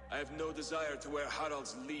 I have no desire to wear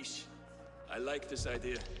Harald's leash. I like this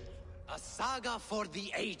idea. A saga for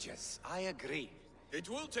the ages, I agree. It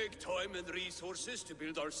will take time and resources to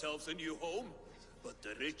build ourselves a new home, but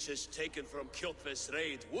the riches taken from Kjotve's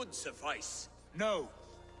raid would suffice. No.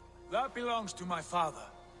 That belongs to my father,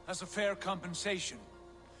 as a fair compensation.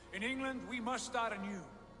 In England, we must start anew.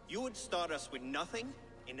 You would start us with nothing?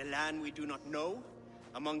 In a land we do not know?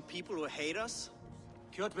 Among people who hate us?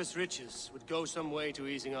 Kjotve's riches would go some way to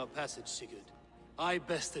easing our passage, Sigurd. I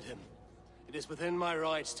bested him. It is within my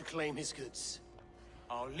rights to claim his goods.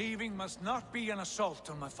 Our leaving must not be an assault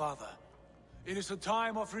on my father. It is a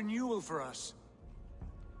time of renewal for us.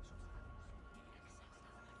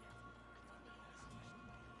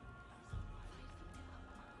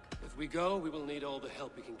 If we go, we will need all the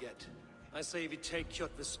help we can get. I say we take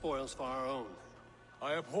Kjotve's spoils for our own.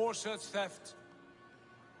 I abhor such theft.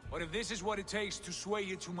 But if this is what it takes to sway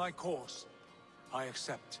you to my cause, I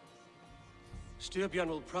accept. Styrbjörn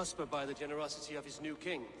will prosper by the generosity of his new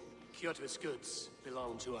king. Kjotve's goods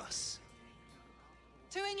belong to us.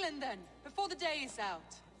 To England then, before the day is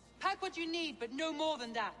out. Pack what you need, but no more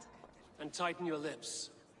than that. And tighten your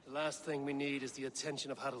lips. The last thing we need is the attention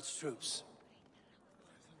of Harald's troops.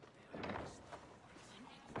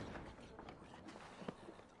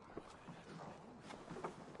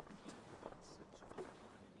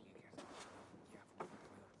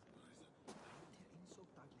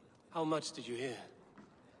 How much did you hear?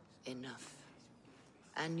 Enough.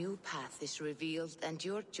 A new path is revealed, and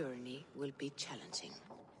your journey will be challenging.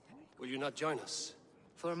 Will you not join us?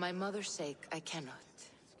 For my mother's sake, I cannot.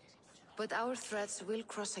 But our threads will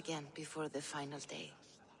cross again before the final day.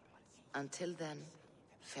 Until then,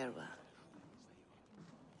 farewell.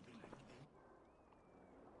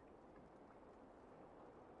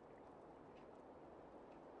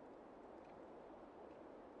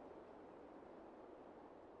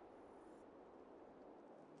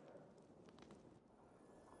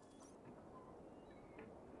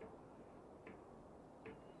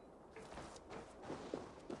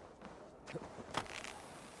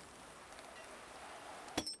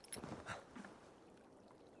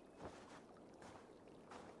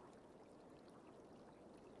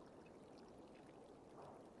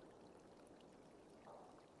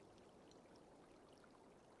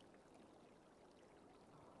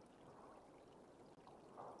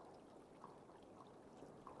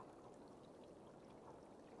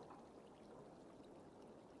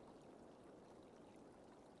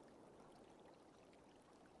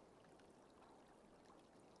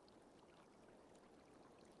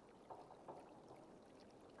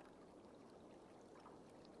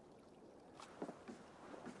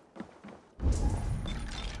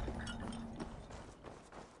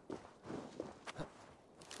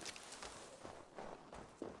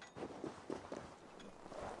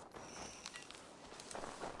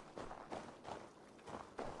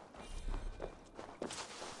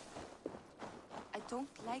 I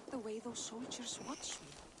don't like the way those soldiers watch me.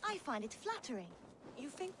 I find it flattering. You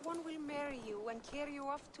think one will marry you and carry you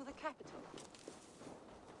off to the capital?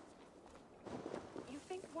 You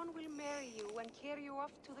think one will marry you and carry you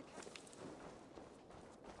off to the capital?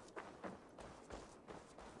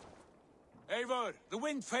 Eivor, the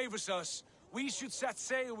wind favors us. We should set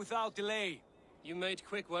sail without delay. You made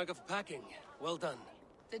quick work of packing. Well done.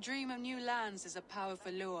 The dream of new lands is a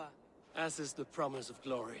powerful lure. As is the promise of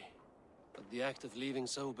glory. But the act of leaving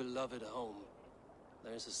so beloved a home,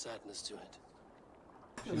 there is a sadness to it.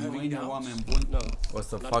 Și mâine, oameni buni, o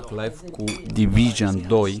să fac live cu Division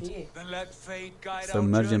 2, să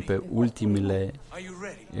mergem pe ultimele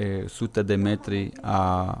sute de metri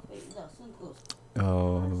a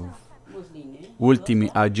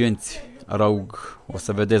ultimii agenți Rogue. O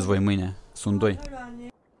să vedeți voi mâine. Sunt 2.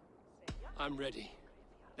 I'm ready.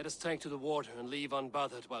 Let us tank to the water and leave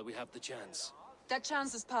unbothered while we have the chance. That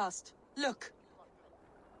chance is past. Look.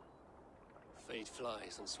 Fate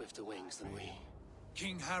flies on swifter wings than we.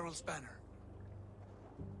 King Harald's banner.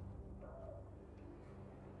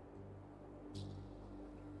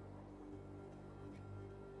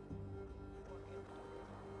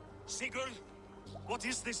 Sigurd, what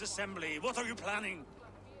is this assembly? What are you planning?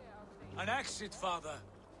 An exit, father.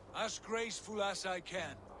 As graceful as I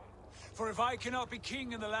can. For if I cannot be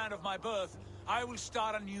king in the land of my birth, I will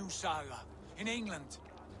start a new saga. In England.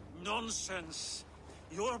 Nonsense.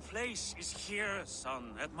 Your place is here, son,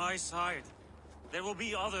 at my side. There will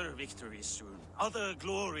be other victories soon. Other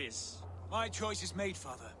glories. My choice is made,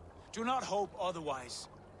 father. Do not hope otherwise.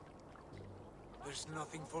 There's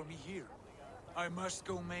nothing for me here. I must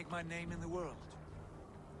go make my name in the world.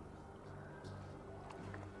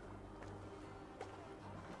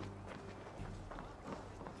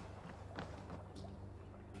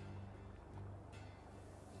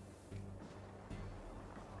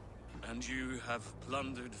 And you have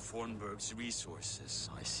plundered Fornburg's resources,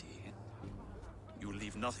 I see. You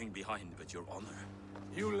leave nothing behind but your honor.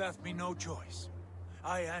 You left me no choice.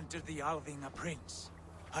 I entered the Alving a prince.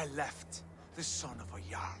 I left the son of a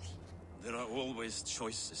Jarl. There are always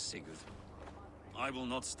choices, Sigurd. I will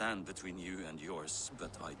not stand between you and yours,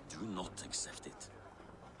 but I do not accept it.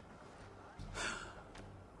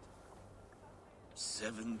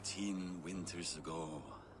 17 winters ago,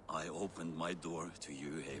 I opened my door to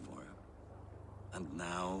you, Eivor. And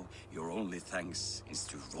now, your only thanks is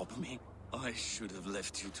to rob me? I should have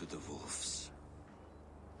left you to the wolves.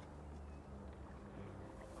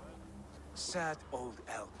 Sad old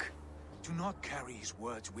elk. Do not carry his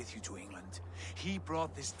words with you to England. He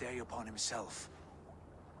brought this day upon himself.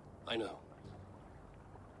 I know.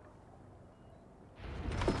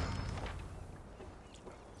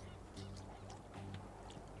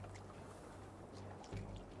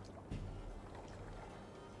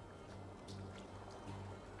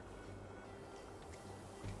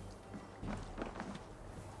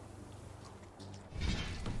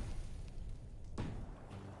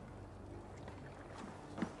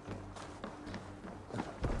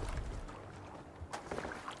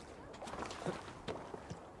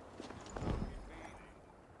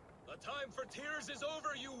 Tears is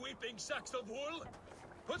over, you weeping sacks of wool!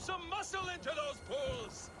 Put some muscle into those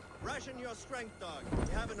pools! Ration your strength, dog.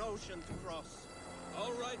 We have an ocean to cross.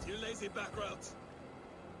 All right, you lazy backroutes.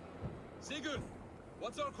 Sigurd,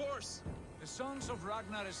 what's our course? The sons of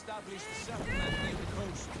Ragnar established a settlement near the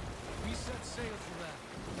coast. We set sail for them.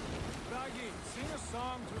 Bragi, sing a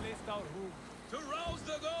song to lift our home. To rouse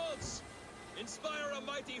the gods! Inspire a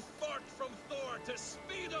mighty fart from Thor to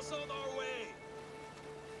speed us on our way!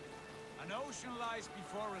 An ocean lies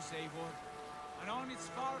before us, Eivor, and on its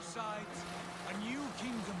far side, a new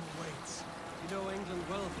kingdom awaits. You know England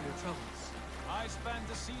well from your travels. I spent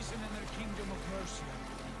a season in their kingdom of Mercia,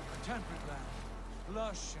 a temperate land,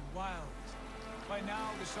 lush and wild. By now,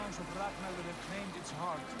 the sons of Ragnar will have claimed its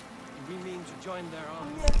heart. We mean to join their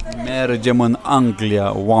army. Mergem în Anglia,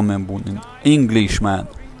 oameni buni. Englishman.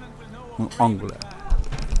 În Anglia.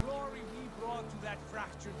 Glory we brought to that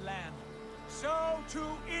fractured land. So to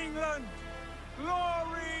England,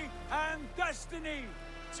 glory and destiny.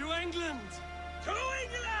 To England! To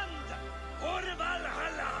England! For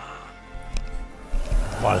Valhalla!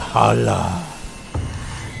 Valhalla.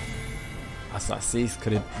 Assassin's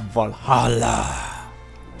Creed Valhalla.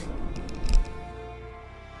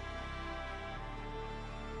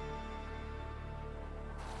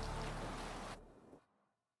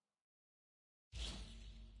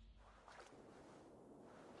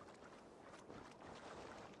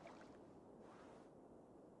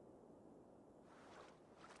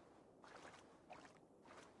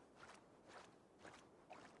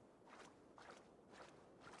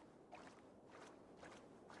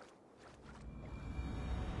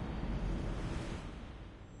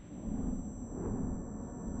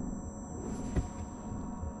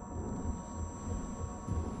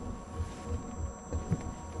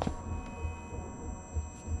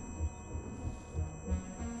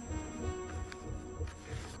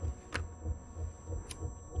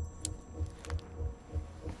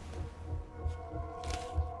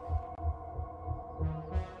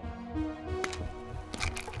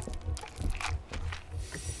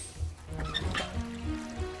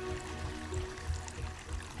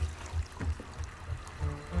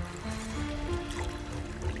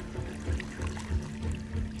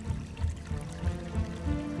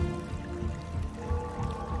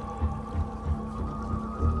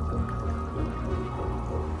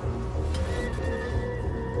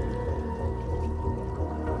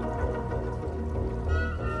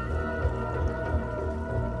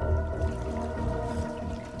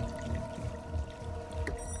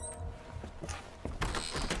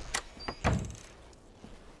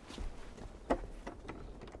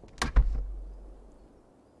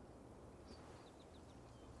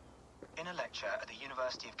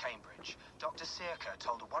 University of Cambridge, Dr. Circa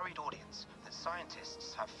told a worried audience that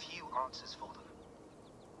scientists have few answers for them.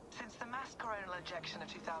 Since the mass coronal ejection of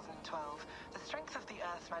 2012, the strength of the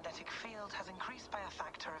Earth's magnetic field has increased by a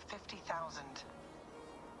factor of 50,000.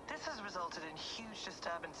 This has resulted in huge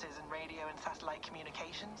disturbances in radio and satellite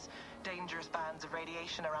communications, dangerous bands of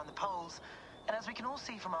radiation around the poles, and as we can all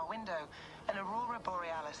see from our window, an aurora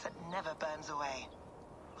borealis that never burns away.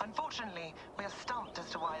 Unfortunately, we are stumped as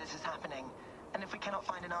to why this is happening, and if we cannot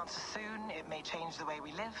find an answer soon, it may change the way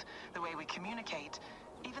we live, the way we communicate,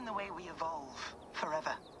 even the way we evolve,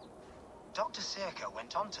 forever. Dr. Circa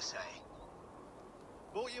went on to say,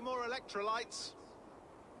 Bought you more electrolytes?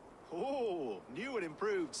 Oh, new and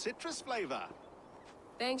improved citrus flavor.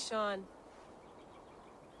 Thanks, Sean.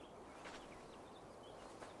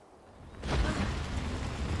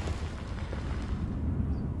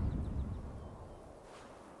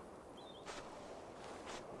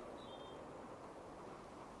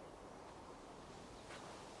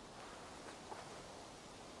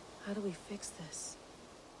 How do we fix this?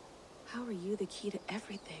 How are you the key to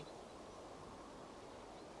everything?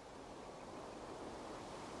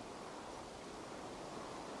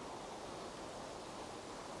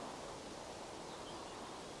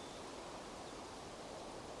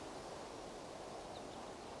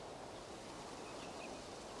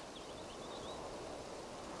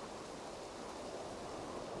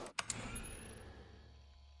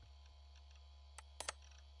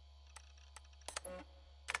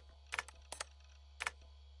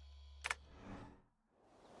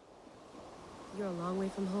 You're a long way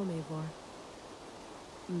from home, Eivor.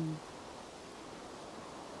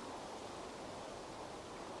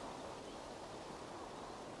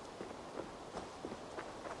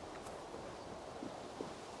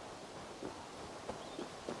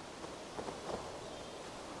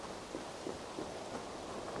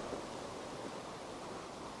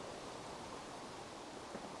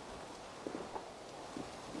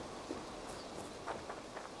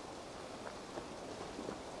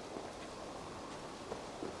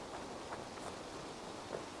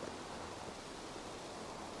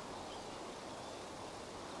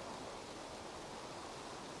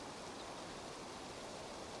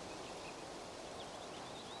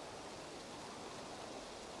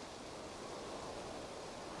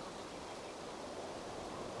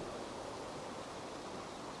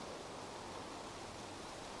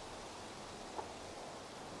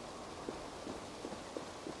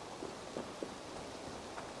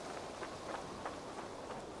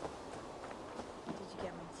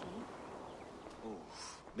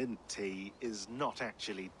 Mint tea is not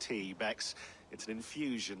actually tea, Bex. It's an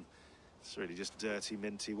infusion. It's really just dirty,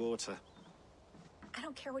 minty water. I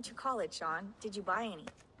don't care what you call it, Sean. Did you buy any?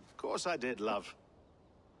 Of course I did, love.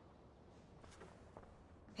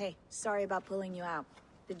 Hey, sorry about pulling you out.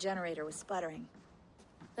 The generator was sputtering.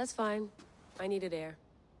 That's fine. I needed air.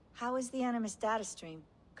 How is the Animus data stream?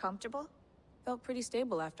 Comfortable? Felt pretty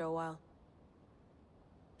stable after a while.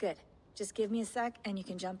 Good. Just give me a sec and you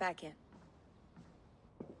can jump back in.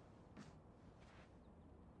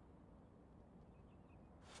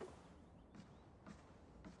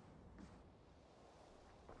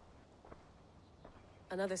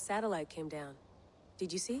 Another satellite came down.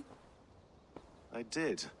 Did you see? I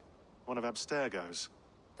did. One of Abstergo's.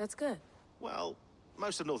 That's good. Well,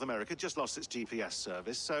 most of North America just lost its GPS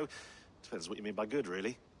service, so depends what you mean by good,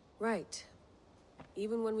 really. Right.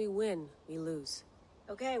 Even when we win, we lose.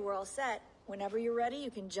 Okay, we're all set. Whenever you're ready,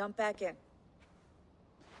 you can jump back in.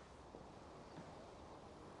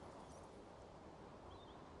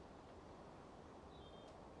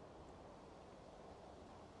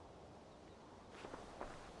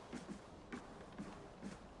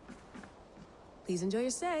 Please enjoy your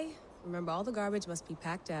stay. Remember, all the garbage must be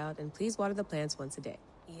packed out, and please water the plants once a day.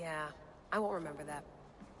 Yeah, I won't remember that.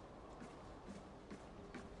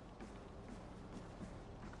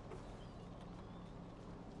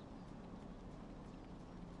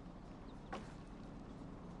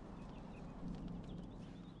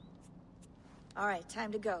 All right,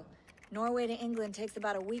 time to go. Norway to England takes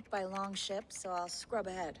about a week by long ship, so I'll scrub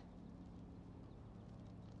ahead.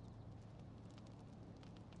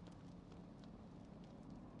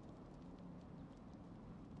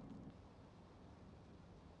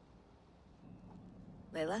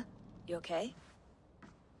 Layla, you okay?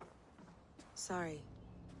 Sorry.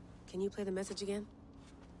 Can you play the message again?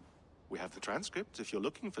 We have the transcript. If you're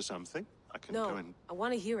looking for something, I can go and... No, I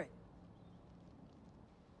want to hear it.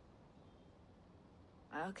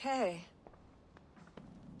 Okay.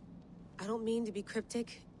 I don't mean to be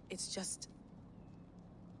cryptic. It's just...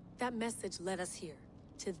 that message led us here.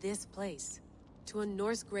 To this place. To a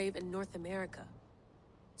Norse grave in North America.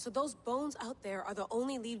 So those bones out there are the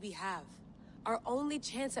only lead we have. Our only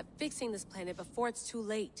chance at fixing this planet before it's too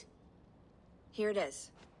late. Here it is.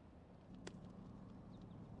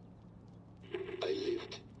 I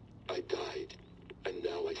lived, I died, and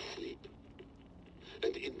now I sleep.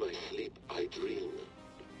 And in my sleep I dream.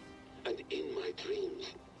 And in my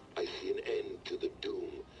dreams I see an end to the doom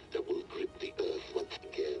that will grip the Earth once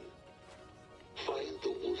again. Find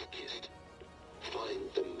the wolf-kissed. Find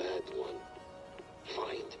the mad one.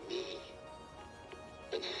 Find me.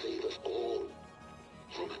 And save us all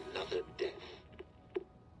from another death.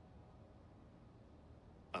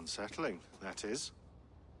 Unsettling, that is.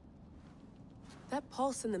 That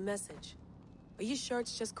pulse in the message. Are you sure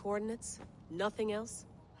it's just coordinates? Nothing else?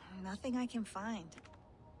 Nothing I can find.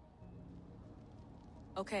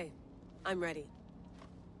 Okay, I'm ready.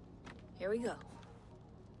 Here we go.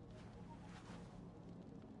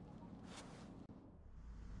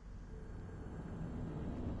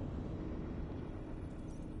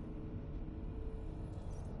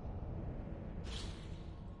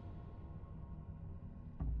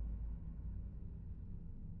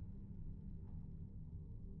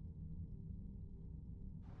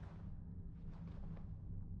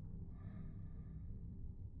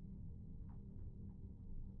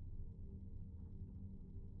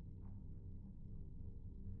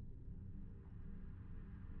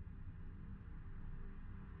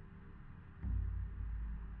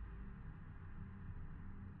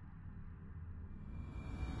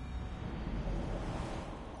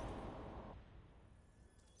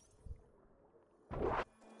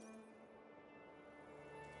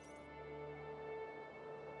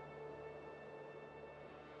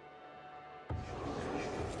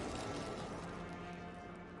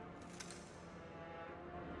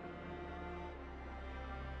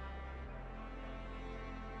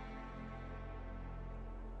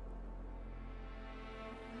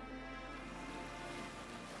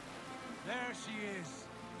 There she is.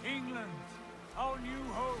 England. Our new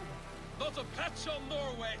home. Not a patch on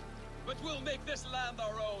Norway, but we'll make this land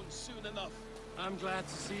our own soon enough. I'm glad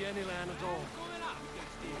to see any land at all.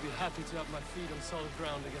 I'll be happy to have my feet on solid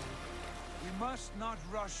ground again. We must not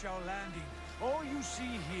rush our landing. All you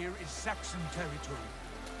see here is Saxon territory.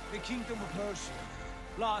 The Kingdom of Mercia,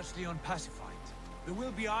 largely unpacified. There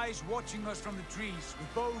will be eyes watching us from the trees,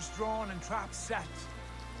 with bows drawn and traps set.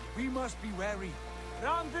 We must be wary.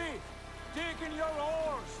 Randi! Dig in your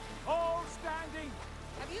oars! All standing!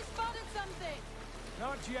 Have you spotted something?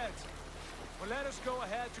 Not yet. But let us go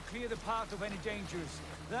ahead to clear the path of any dangers.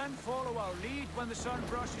 Then follow our lead when the sun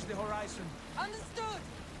brushes the horizon. Understood!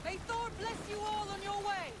 May Thor bless you all on your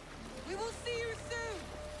way! We will see you soon!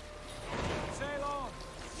 Sail on!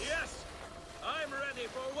 Yes! I'm ready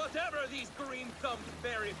for whatever these green-thumbed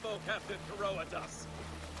fairy folk have to throw at us.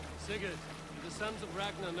 Sigurd, do the sons of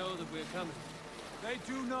Ragnar know that we're coming? They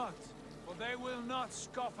do not. For they will not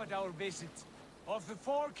scoff at our visit. Of the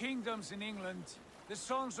 4 kingdoms in England, the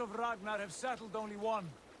sons of Ragnar have settled only one.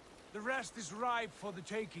 The rest is ripe for the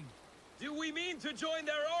taking. Do we mean to join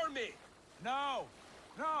their army? No,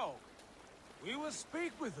 no. We will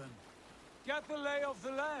speak with them, get the lay of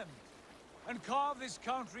the land, and carve this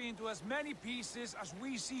country into as many pieces as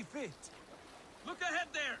we see fit. Look ahead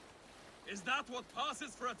there! Is that what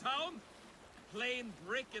passes for a town? Plain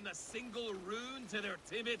brick in a single rune to their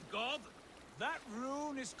timid god? That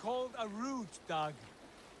rune is called a root, Dag.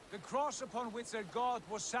 The cross upon which their god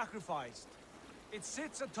was sacrificed. It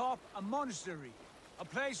sits atop a monastery, a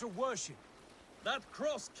place of worship. That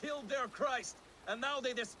cross killed their Christ, and now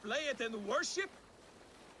they display it in worship?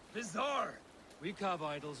 Bizarre. We carve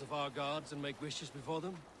idols of our gods and make wishes before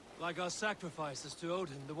them, like our sacrifices to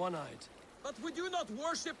Odin, the One-Eyed. But we do not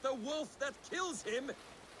worship the wolf that kills him.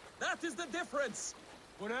 That is the difference.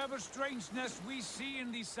 Whatever strangeness we see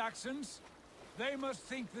in these Saxons, they must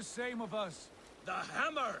think the same of us. The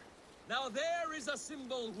hammer! Now there is a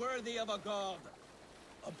symbol worthy of a god.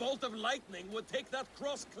 A bolt of lightning would take that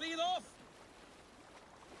cross clean off.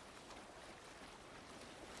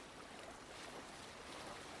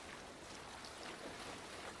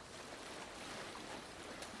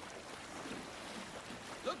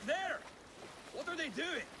 Look there! What are they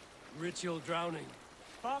doing? Ritual drowning.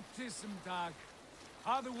 Baptism, Dag.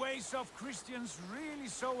 Are the ways of Christians really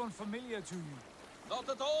so unfamiliar to you? Not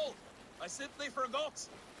at all. I simply forgot.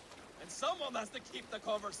 And someone has to keep the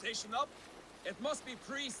conversation up. It must be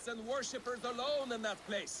priests and worshippers alone in that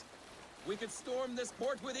place. We could storm this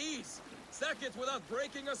port with ease. Sack it without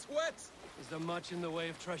breaking a sweat. Is there much in the way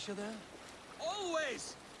of treasure there?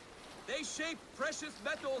 Always! They shape precious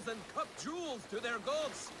metals and cut jewels to their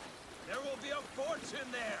gods. There will be a fortune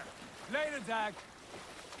there. Later, Dag.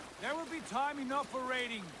 There will be time enough for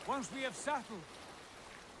raiding once we have settled.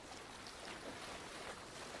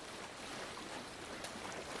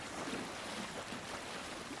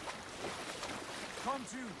 Come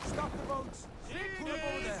to, stop the boats! Pull them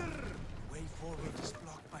over there! The way forward is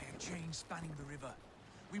blocked by a chain spanning the river.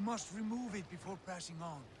 We must remove it before pressing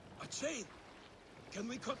on. A chain? Can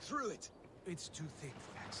we cut through it? It's too thick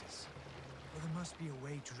for access. But there must be a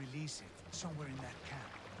way to release it, somewhere in that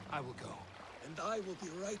camp. I will go. And I will be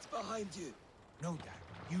right behind you. No, Dad.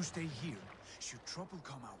 You stay here. Should trouble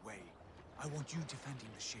come our way, I want you defending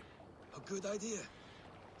the ship. A good idea.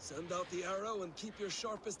 Send out the arrow and keep your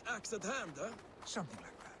sharpest axe at hand, huh? Something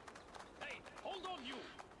like that. Hey, hold on, you!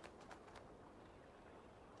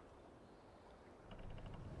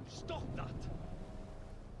 Stop that!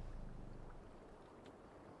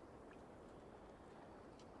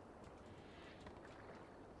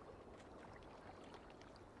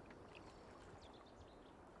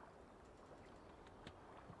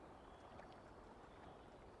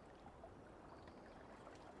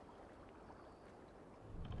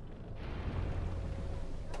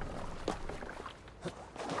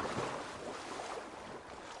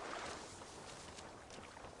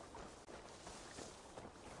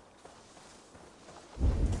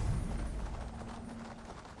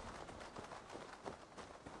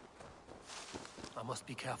 I must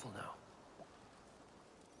be careful now.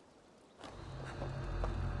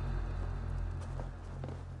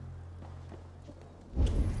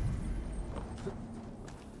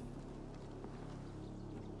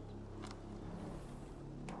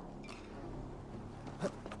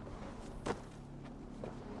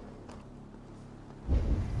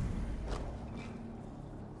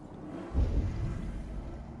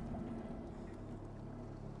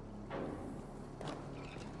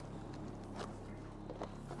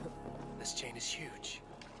 This chain is huge,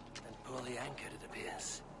 and poorly anchored, it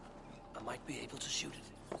appears. I might be able to shoot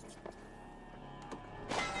it.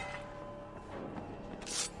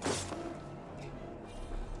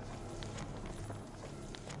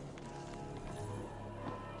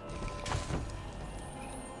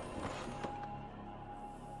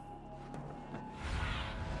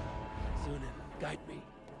 Zunin, guide me.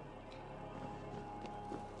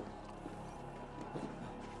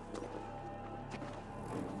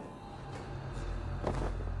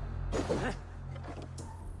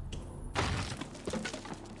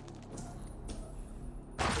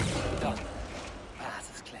 Done.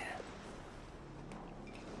 Path is clear.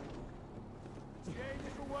 Chain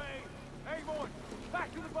is away! Hey, boy!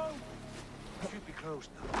 Back to the boat! Should be closed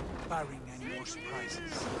now, barring any more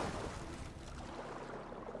surprises.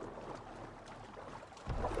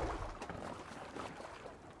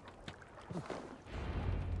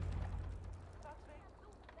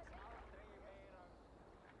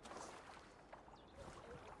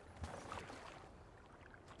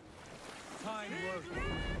 Fine work.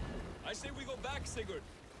 I say we go back, Sigurd.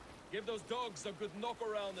 Give those dogs a good knock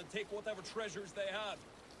around and take whatever treasures they have.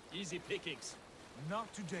 Easy pickings.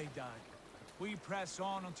 Not today, Dag. We press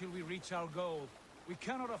on until we reach our goal. We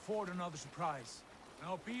cannot afford another surprise.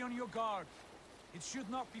 Now be on your guard. It should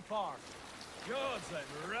not be far. Gods,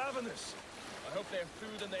 I'm ravenous. I hope they have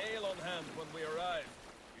food and ale on hand when we arrive.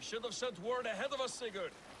 You should have sent word ahead of us,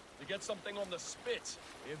 Sigurd, to get something on the spit.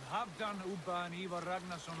 If Halfdan, Ubba and Ivar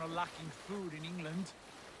Ragnarsson are lacking food in England,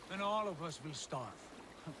 then all of us will starve.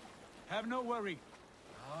 Have no worry.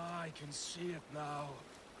 Ah, I can see it now.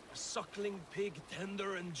 A suckling pig,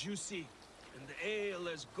 tender and juicy. And the ale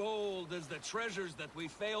as gold as the treasures that we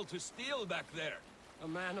failed to steal back there. A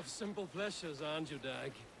man of simple pleasures, aren't you,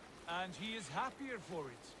 Dag? And he is happier for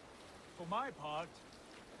it. For my part,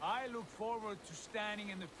 I look forward to standing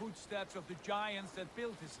in the footsteps of the giants that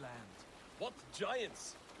built this land. What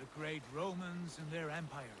giants? The great Romans and their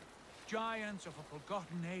empire. Giants of a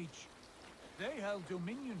forgotten age. They held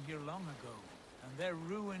dominion here long ago, and their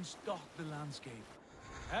ruins dot the landscape.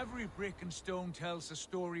 Every brick and stone tells a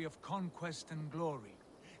story of conquest and glory.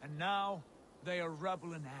 And now, they are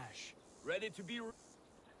rubble and ash. Ready to be...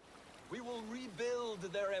 We will rebuild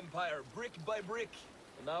their empire, brick by brick.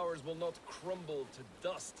 And ours will not crumble to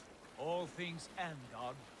dust. All things end,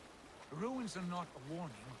 Dog. The ruins are not a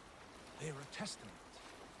warning. They are a testament.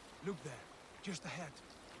 Look there, just ahead.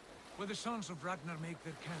 Where the sons of Ragnar make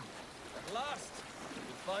their camp. At last,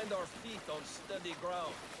 we find our feet on steady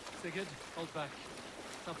ground. Sigurd, hold back.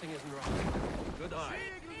 Something isn't right. Good eye.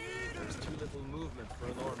 There's too little movement for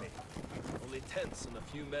an army. Only tents and a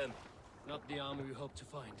few men. Not the army we hope to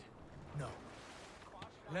find. No.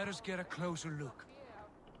 Let us get a closer look.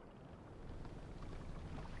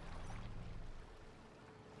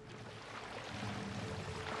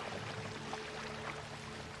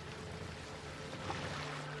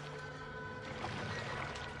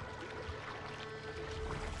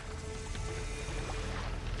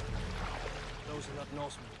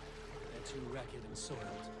 Norsemen. They're too ragged and soiled.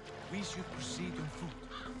 We should proceed on foot,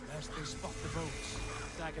 lest they spot the boats.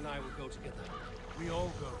 Dag and I will go together. We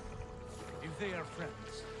all go. If they are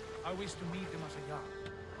friends, I wish to meet them as a yard.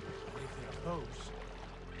 But if they are foes,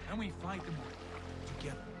 then we fight them all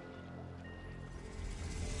together.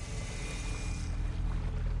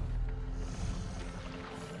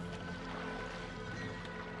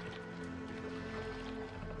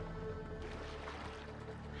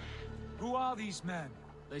 Who are these men?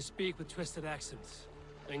 They speak with twisted accents.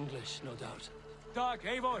 English, no doubt. Dag,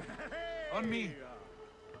 Eivor! On me!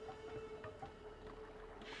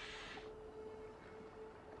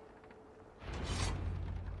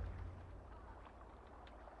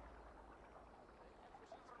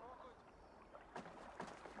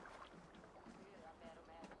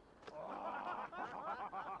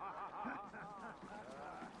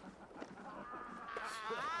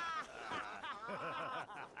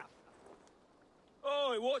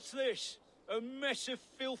 Oi, what's this? A mess of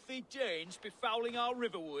filthy Danes befouling our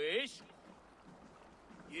riverways?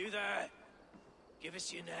 You there! Give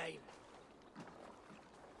us your name.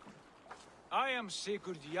 I am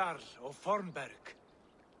Sigurd Jarl of Fornberg.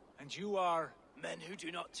 And you are... Men who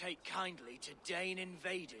do not take kindly to Dane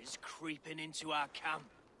invaders creeping into our camp.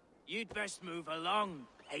 You'd best move along,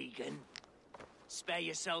 pagan. Spare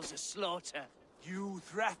yourselves a slaughter. You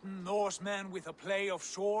threaten Norsemen with a play of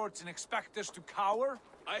swords and expect us to cower?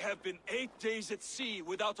 I have been 8 days at sea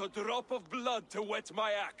without a drop of blood to wet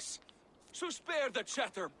my axe. So spare the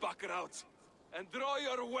chatter, buckerouts, and draw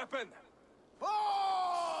your weapon.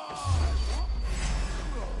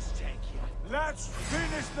 Let's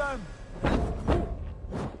finish them!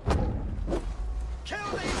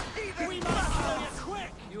 Kill these heathen! We must kill you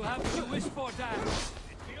quick! You have what you wish for, Dag.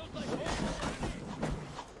 It feels like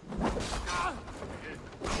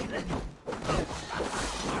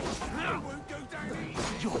I won't go down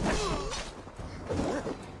easy!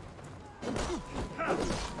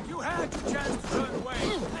 You had your chance to turn away,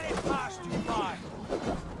 and it passed you by.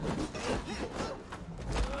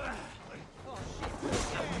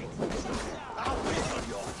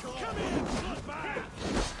 Come in, bloodbath!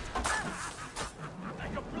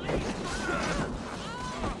 Like a bleed!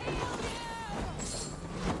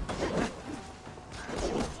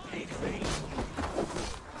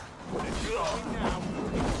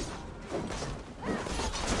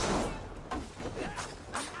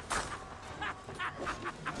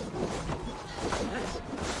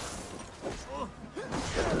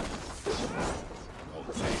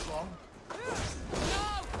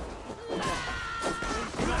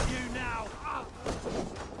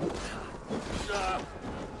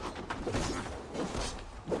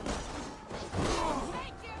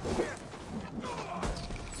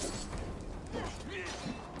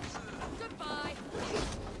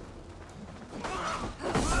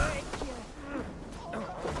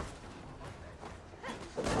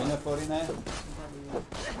 Bine, Florine.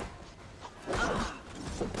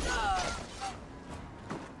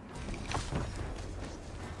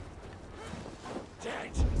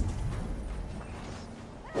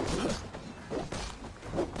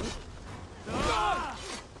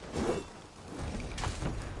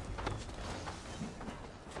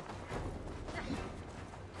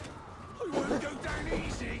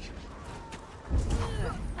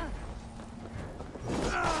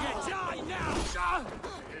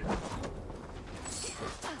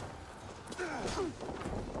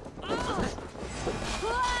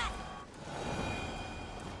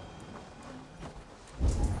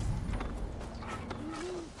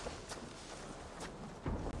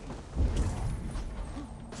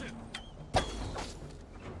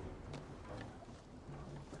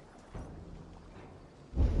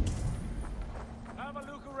 Have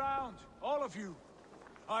a look around, all of you.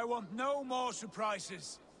 I want no more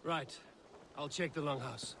surprises. Right. I'll check the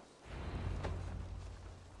longhouse.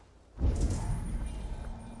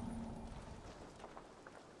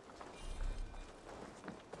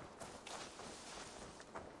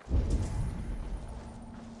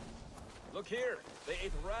 Look here, they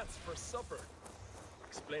ate rats for supper.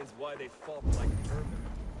 Explains why they fought like vermin.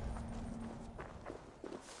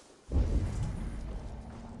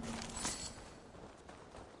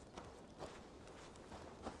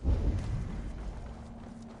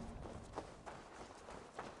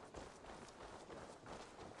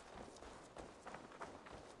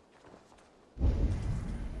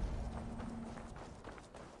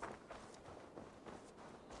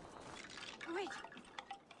 Wait.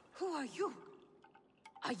 Who are you?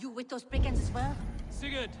 Are you with those brigands as well?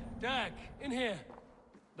 Sigurd, Dag, in here.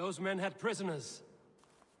 Those men had prisoners.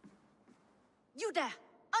 You there!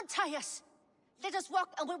 Untie us! Let us walk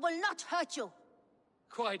and we will not hurt you!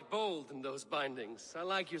 Quite bold in those bindings. I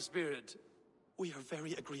like your spirit. We are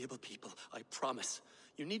very agreeable people, I promise.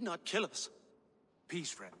 You need not kill us.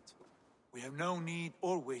 Peace, friend. We have no need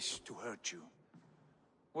or wish to hurt you.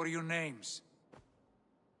 What are your names?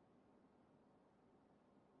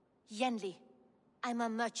 Yenli. I'm a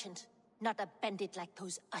merchant, not a bandit like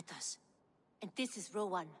those others. And this is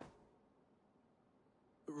Rowan.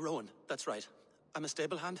 Rowan, that's right. I'm a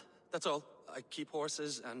stable hand, that's all. I keep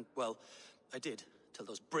horses and, well, I did, till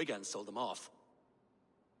those brigands sold them off.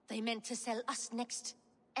 They meant to sell us next,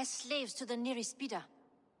 as slaves to the nearest bidder.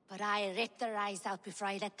 But I ripped their eyes out before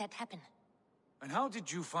I let that happen. And how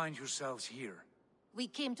did you find yourselves here? We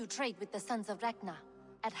came to trade with the Sons of Ragnar,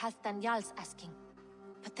 at Halfdan Jarl's asking.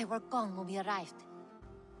 But they were gone when we arrived.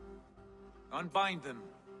 Unbind them.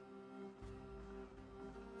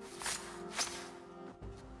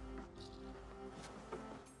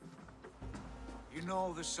 You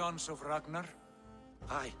know the Sons of Ragnar?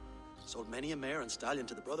 Aye. Sold many a mare and stallion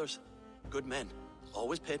to the brothers. Good men.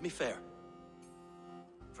 Always paid me fair.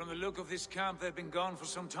 From the look of this camp, they've been gone for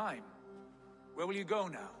some time. Where will you go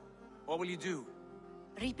now? What will you do?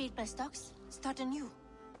 Rebuild my stocks, start anew.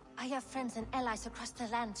 I have friends and allies across the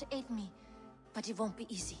land to aid me, but it won't be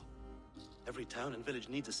easy. Every town and village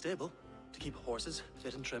needs a stable to keep horses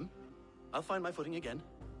fit and trim. I'll find my footing again,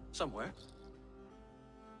 somewhere.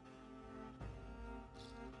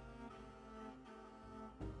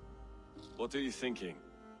 What are you thinking?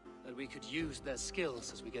 That we could use their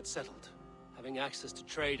skills as we get settled. Having access to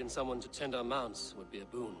trade and someone to tend our mounts would be a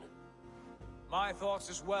boon. My thoughts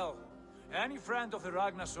as well. Any friend of the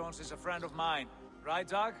Ragnarsons is a friend of mine. Right,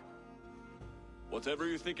 Dag? Whatever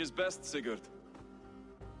you think is best, Sigurd.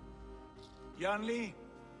 Janli,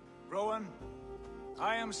 Rowan,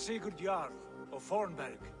 I am Sigurd Jarl of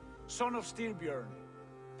Fornberg, son of Styrbjörn.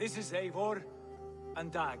 This is Eivor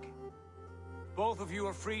and Dag. Both of you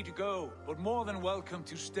are free to go, but more than welcome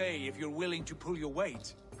to stay if you're willing to pull your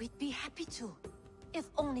weight. We'd be happy to, if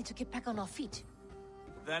only to get back on our feet.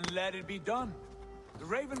 Then let it be done. The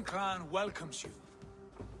Raven clan welcomes you.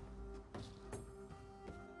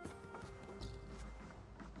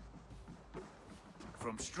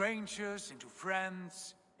 From strangers into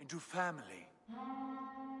friends, into family.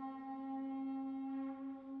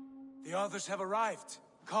 The others have arrived.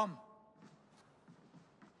 Come.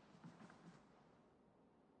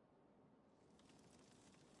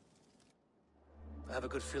 I have a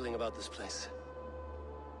good feeling about this place.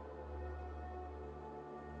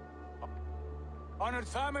 Honored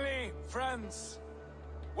family, friends,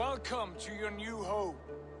 welcome to your new home.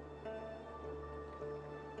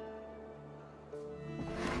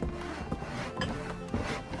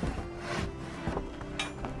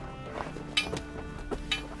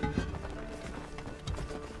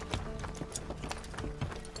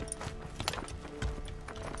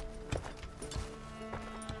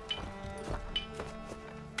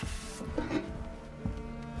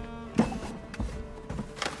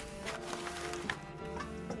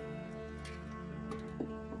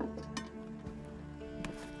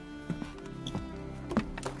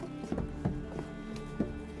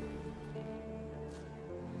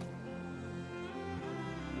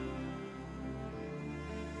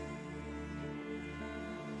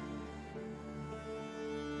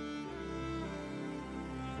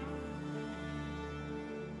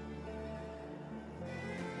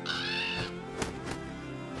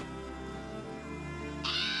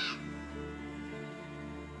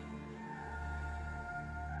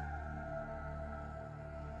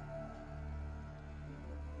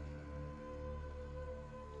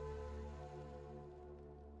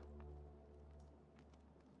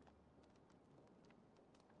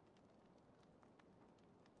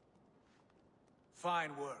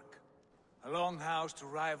 Fine work. A longhouse to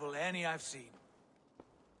rival any I've seen.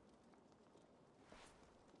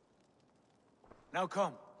 Now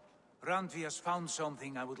come. Randvi has found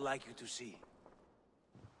something I would like you to see.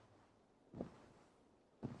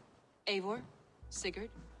 Eivor,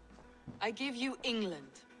 Sigurd, I give you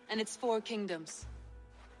England and its 4 kingdoms.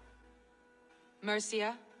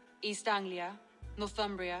 Mercia, East Anglia,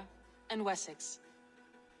 Northumbria, and Wessex.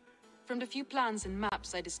 From the few plans and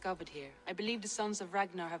maps I discovered here, I believe the Sons of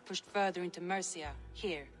Ragnar have pushed further into Mercia,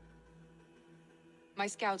 here. My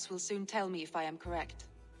scouts will soon tell me if I am correct.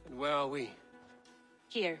 And where are we?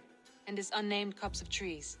 Here, in this unnamed copse of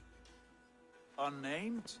trees.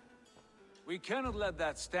 Unnamed? We cannot let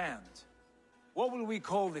that stand. What will we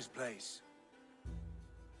call this place?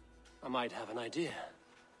 I might have an idea.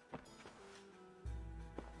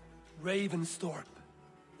 Ravensthorpe,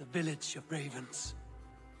 the village of ravens.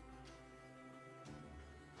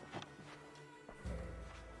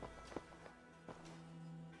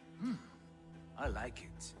 I like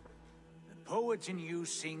it. The poet in you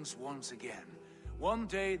sings once again. One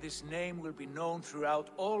day this name will be known throughout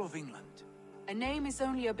all of England. A name is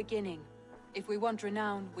only a beginning. If we want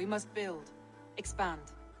renown, we must build. Expand.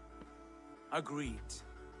 Agreed.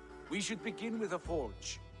 We should begin with a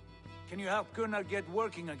forge. Can you help Gunnar get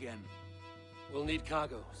working again? We'll need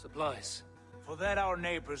cargo, supplies. For that our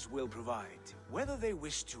neighbors will provide, whether they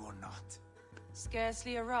wish to or not.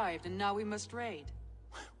 Scarcely arrived, and now we must raid.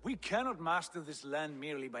 We cannot master this land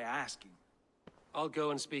merely by asking. I'll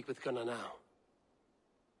go and speak with Gunnar now.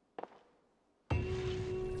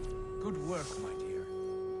 Good work, my dear.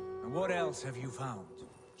 And what else have you found?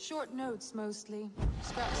 Short notes, mostly.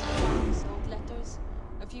 Scraps of drawings, old letters,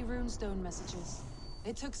 a few runestone messages.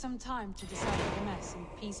 It took some time to decipher the mess and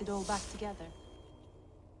piece it all back together.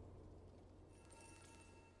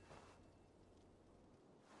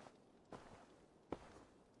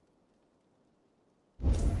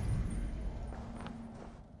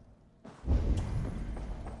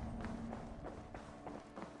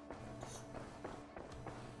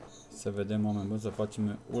 Să vedem, oameni buni, să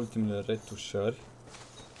facem ultimele retușări.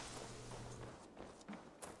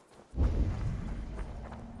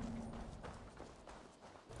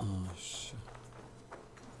 Așa.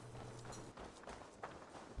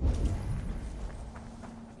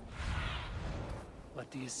 What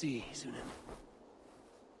do you see, Sunan?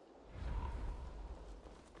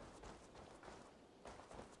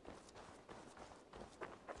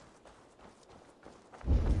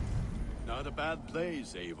 Not a bad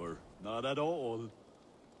place, Eivor. Not at all.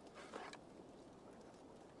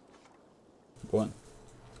 Bun.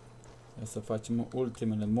 Ia să facem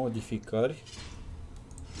ultimele modificări.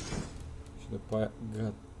 Și după aia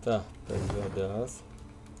gata pe ziua de azi.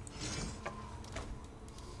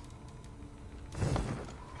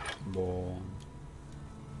 Bun.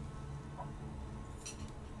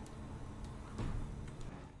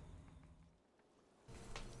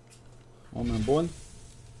 Oameni buni,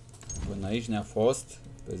 până aici ne-a fost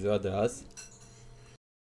pe ziua de azi.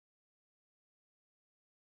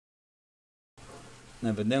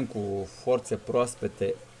 Ne vedem cu forțe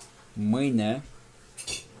proaspete mâine,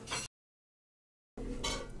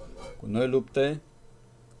 cu noi lupte,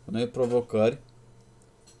 cu noi provocări.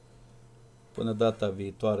 Până data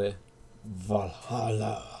viitoare,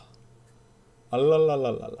 Valhalla!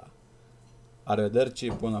 Alalalalala!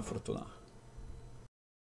 Arrivederci, bună furtuna!